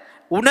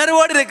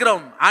உணர்வோடு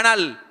இருக்கிறோம்.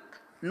 ஆனால்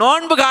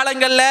நோன்பு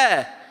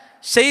காலங்களில்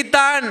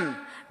ஷைத்தான்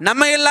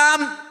நம்ம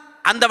எல்லாம்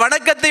அந்த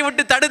வணக்கத்தை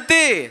விட்டு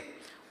தடுத்து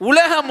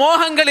உலக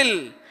மோகங்களில்,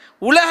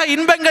 உலக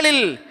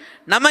இன்பங்களில்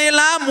நம்ம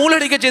எல்லாம்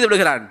மூழ்கடிக்க செய்து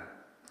விடுகிறான்.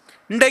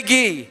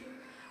 இன்றைக்கு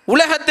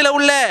உலகத்தில்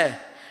உள்ள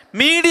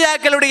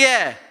மீடியாக்களுடைய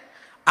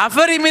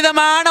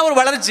அபரிமிதமான ஒரு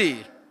வளர்ச்சி,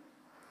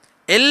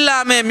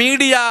 எல்லாமே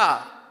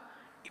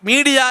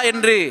மீடியா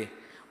என்று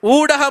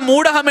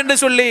ஊடகம் என்று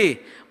சொல்லி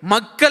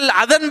மக்கள்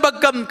அதன்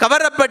பக்கம்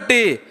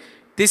கவரப்பட்டு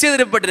திசை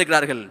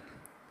திருப்பப்பட்டிருக்கிறார்கள்.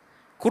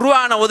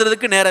 குர்ஆனை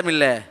ஓதுறதுக்கு நேரம்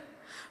இல்லை,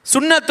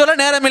 சுன்னத்தொல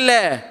நேரம் இல்லை,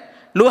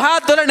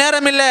 லுஹாத்தொல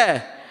நேரம் இல்லை,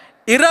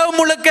 இரவு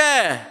முழுக்க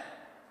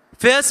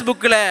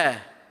ஃபேஸ்புக்கில்,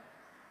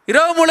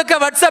 இரவு முழுக்க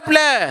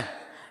வாட்ஸ்அப்பில்,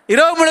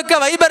 இரவு முழுக்க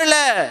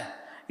வைபரில்,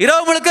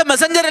 இரவு முழுக்க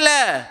மெசஞ்சரில்,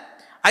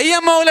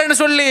 ஐஎம்ஓன்னு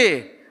சொல்லி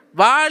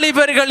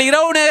வாலிபர்கள்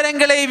இரவு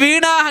நேரங்களை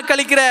வீணாக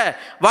கழிக்கிற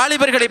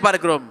வாலிபர்களை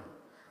பார்க்கிறோம்.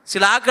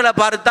 சில ஆக்களை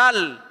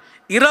பார்த்தால்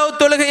இரவு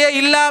தொழுகையே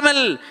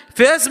இல்லாமல்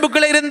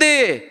ஃபேஸ்புக்கில் இருந்து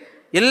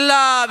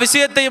எல்லா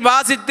விஷயத்தையும்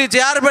வாசித்து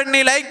ஷேர் பண்ணி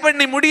லைக்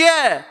பண்ணி முடிய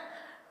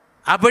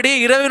அப்படி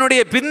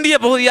இரவினுடைய பிந்திய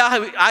பகுதியாக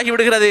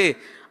ஆகிவிடுகிறது.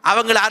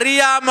 அவங்கள்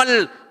அறியாமல்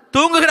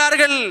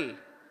தூங்குகிறார்கள்.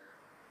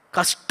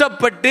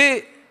 கஷ்டப்பட்டு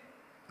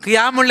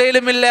கியாமுல்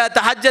லைலும் இல்லை,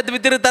 தஹஜ்ஜத்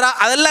வித்ர் தரா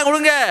அதெல்லாம்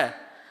கொடுங்க,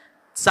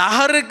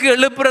 சஹருக்கு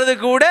எழுப்புறது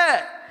கூட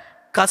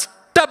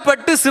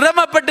கஷ்டப்பட்டு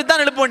சிரமப்பட்டு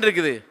தான் எழுப்ப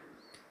வேண்டியிருக்குது.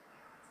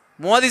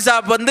 மோதி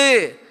சாப்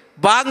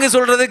பாங்கு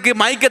சொல்றதுக்கு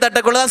மைக்க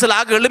தட்டக்குள்ள தான் சில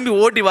ஆக்கு எழும்பி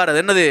ஓட்டி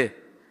வாரது. என்னது?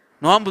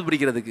 நோன்பு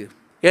பிடிக்கிறதுக்கு.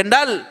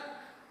 என்றால்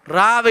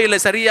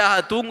ராவையில்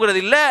சரியாக தூங்குறது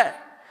இல்லை,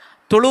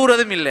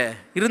 தொழுகிறதும் இல்லை.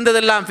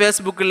 இருந்ததெல்லாம்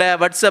ஃபேஸ்புக்கில்,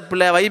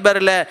 வாட்ஸ்அப்பில்,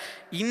 வைபரில்.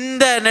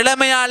 இந்த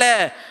நிலைமையால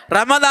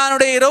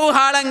ரமதானுடைய இரவு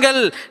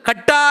காலங்கள்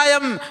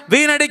கட்டாயம்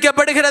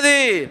வீணடிக்கப்படுகிறது.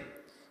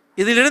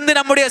 இதிலிருந்து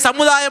நம்முடைய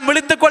சமுதாயம்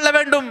விழித்துக் கொள்ள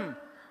வேண்டும்.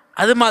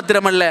 அது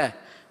மாத்திரமல்ல,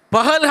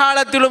 பகல்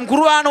காலத்திலும்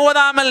குர்ஆன்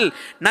ஓதாமல்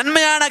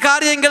நன்மையான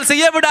காரியங்கள்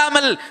செய்ய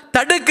விடாமல்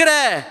தடுக்கிற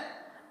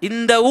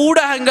இந்த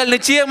ஊடகங்கள்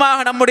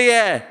நிச்சயமாக நம்முடைய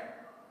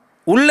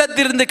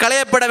உள்ளத்திலிருந்து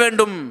களையப்பட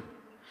வேண்டும்.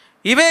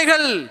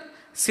 இவைகள்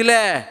சில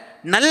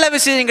நல்ல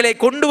விஷயங்களை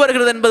கொண்டு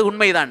வருகிறது என்பது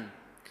உண்மைதான்.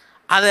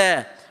 அதை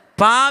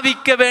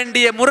பாவிக்க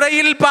வேண்டிய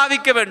முறையில்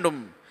பாவிக்க வேண்டும்.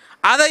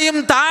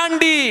 அதையும்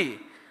தாண்டி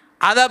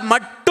அதை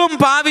மட்டும்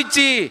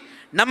பாவிச்சு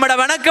நம்முடைய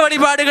வணக்க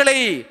வழிபாடுகளை,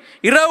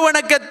 இரவு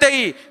வணக்கத்தை,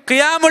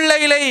 கியாமுல்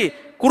லைலை,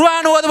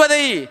 குர்ஆன்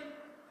ஓதுவதை,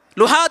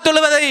 லுஹா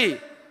தொழுவதை,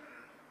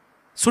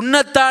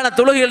 சுன்னத்தான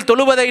தொழுகைகள்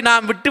தொழுவதை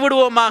நாம்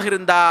விட்டுவிடுவோமாக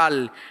இருந்தால்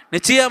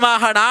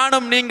நிச்சயமாக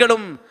நானும்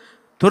நீங்களும்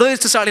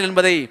துரதிர்ஷ்டசாலிகள்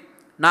என்பதை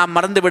நாம்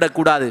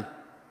மறந்துவிடக்கூடாது.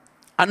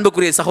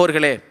 அன்புக்குரிய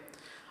சகோதரர்களே,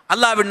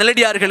 அல்லாஹ்வின்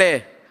நல்லடியார்களே,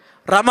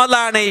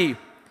 ரமலானை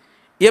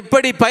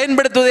எப்படி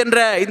பயன்படுத்துவது என்ற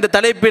இந்த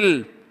தலைப்பில்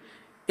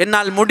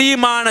என்னால்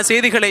முடியுமான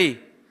செய்திகளை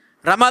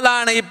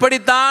ரமலானை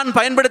இப்படித்தான்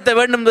பயன்படுத்த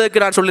வேண்டும்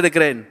என்பதற்கு நான்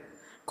சொல்லியிருக்கிறேன்.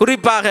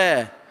 குறிப்பாக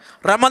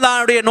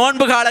ரமலானுடைய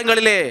நோன்பு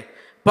காலங்களிலே,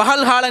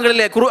 பகல்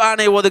காலங்களிலே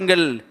குர்ஆனை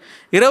ஓதுங்கள்,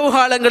 இரவு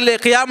காலங்களிலே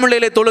கியாமுல்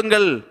லைலை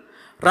தொழுங்கள்.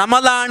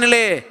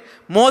 ரமலானிலே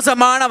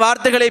மோசமான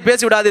வார்த்தைகளை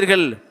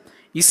பேசிவிடாதீர்கள்.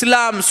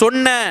 இஸ்லாம்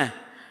சொன்ன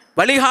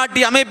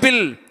வழிகாட்டி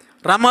அமைப்பில்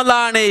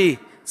ரமலானை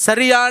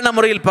சரியான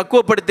முறையில்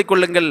பக்குவப்படுத்திக்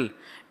கொள்ளுங்கள்.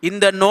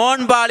 இந்த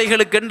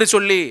நோன்பாளிகளுக்கென்று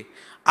சொல்லி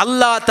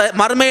அல்லாஹ்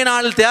மறுமை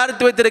நாளில்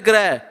தயாரித்து வைத்திருக்கிற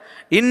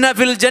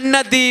இன்னஃபில்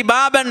ஜன்னதி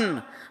பாபன்,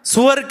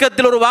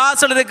 சுவர்க்கத்தில் ஒரு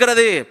வாசல்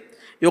இருக்கிறது.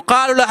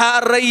 யுகாலு லஹா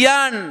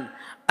ரையான்,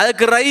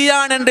 அதுக்கு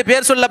ரையான் என்று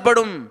பெயர்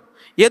சொல்லப்படும்.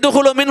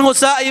 யதுகுலு மின்ஹு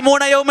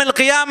ஸாயிமூன யௌமல்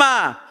கியாமா,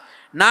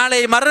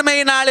 நாளை மறுமை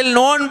நாளில்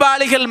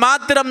நோன்பாளிகள்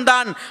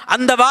மாத்திரம்தான்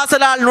அந்த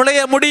வாசலால்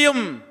நுழைய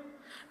முடியும்.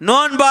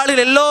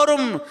 நோன்பாளிகள்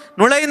எல்லோரும்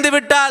நுழைந்து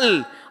விட்டால்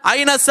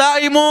ஐன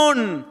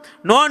ஸாயிமூன்,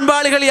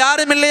 நோன்பாளிகள்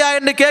யாரும் இல்லையா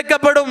என்று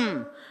கேட்கப்படும்.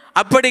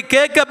 அப்படி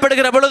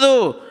கேட்கப்படுகிற பொழுது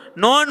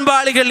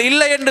நோன்பாளிகள்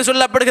இல்லை என்று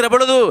சொல்லப்படுகிற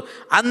பொழுது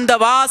அந்த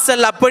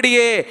வாசல்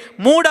அப்படியே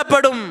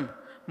மூடப்படும்.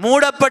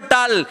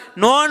 மூடப்பட்டால்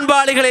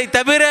நோன்பாளிகளை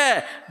தவிர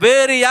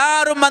வேறு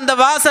யாரும் அந்த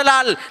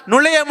வாசலால்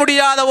நுழைய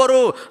முடியாத ஒரு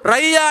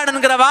ரையான்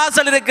என்கிற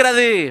வாசல்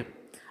இருக்கிறது.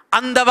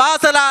 அந்த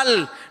வாசலால்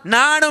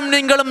நானும்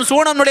நீங்களும்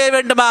சூனம் நுழைய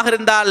வேண்டுமாக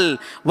இருந்தால்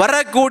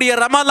வரக்கூடிய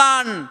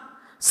ரமலான்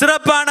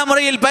சிறப்பான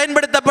முறையில்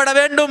பயன்படுத்தப்பட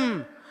வேண்டும்.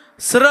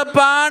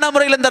 சிறப்பான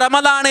முறையில் இந்த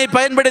ரமலானை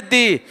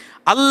பயன்படுத்தி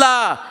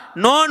அல்லாஹ்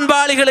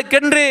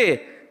நோன்பாளிகளுக்கென்று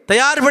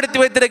தயார்படுத்தி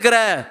வைத்திருக்கிற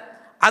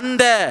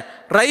அந்த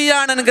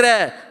ரையான் என்கிற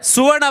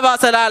சுவன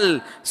வாசலால்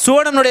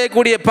சுவனம்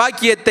நுழையக்கூடிய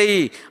பாக்கியத்தை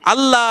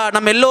அல்லாஹ்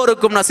நம்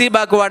எல்லோருக்கும்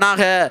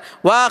நசீபாக்குவானாக.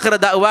 வாஹிர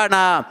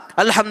தஅவானா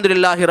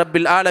அல்ஹம்துலில்லாஹி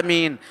ரப்பில்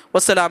ஆலமீன்.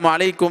 வஸ்ஸலாமு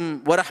அலைக்கும்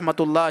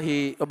வரஹ்மத்துல்லாஹி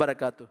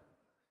வபரகாத்துஹு.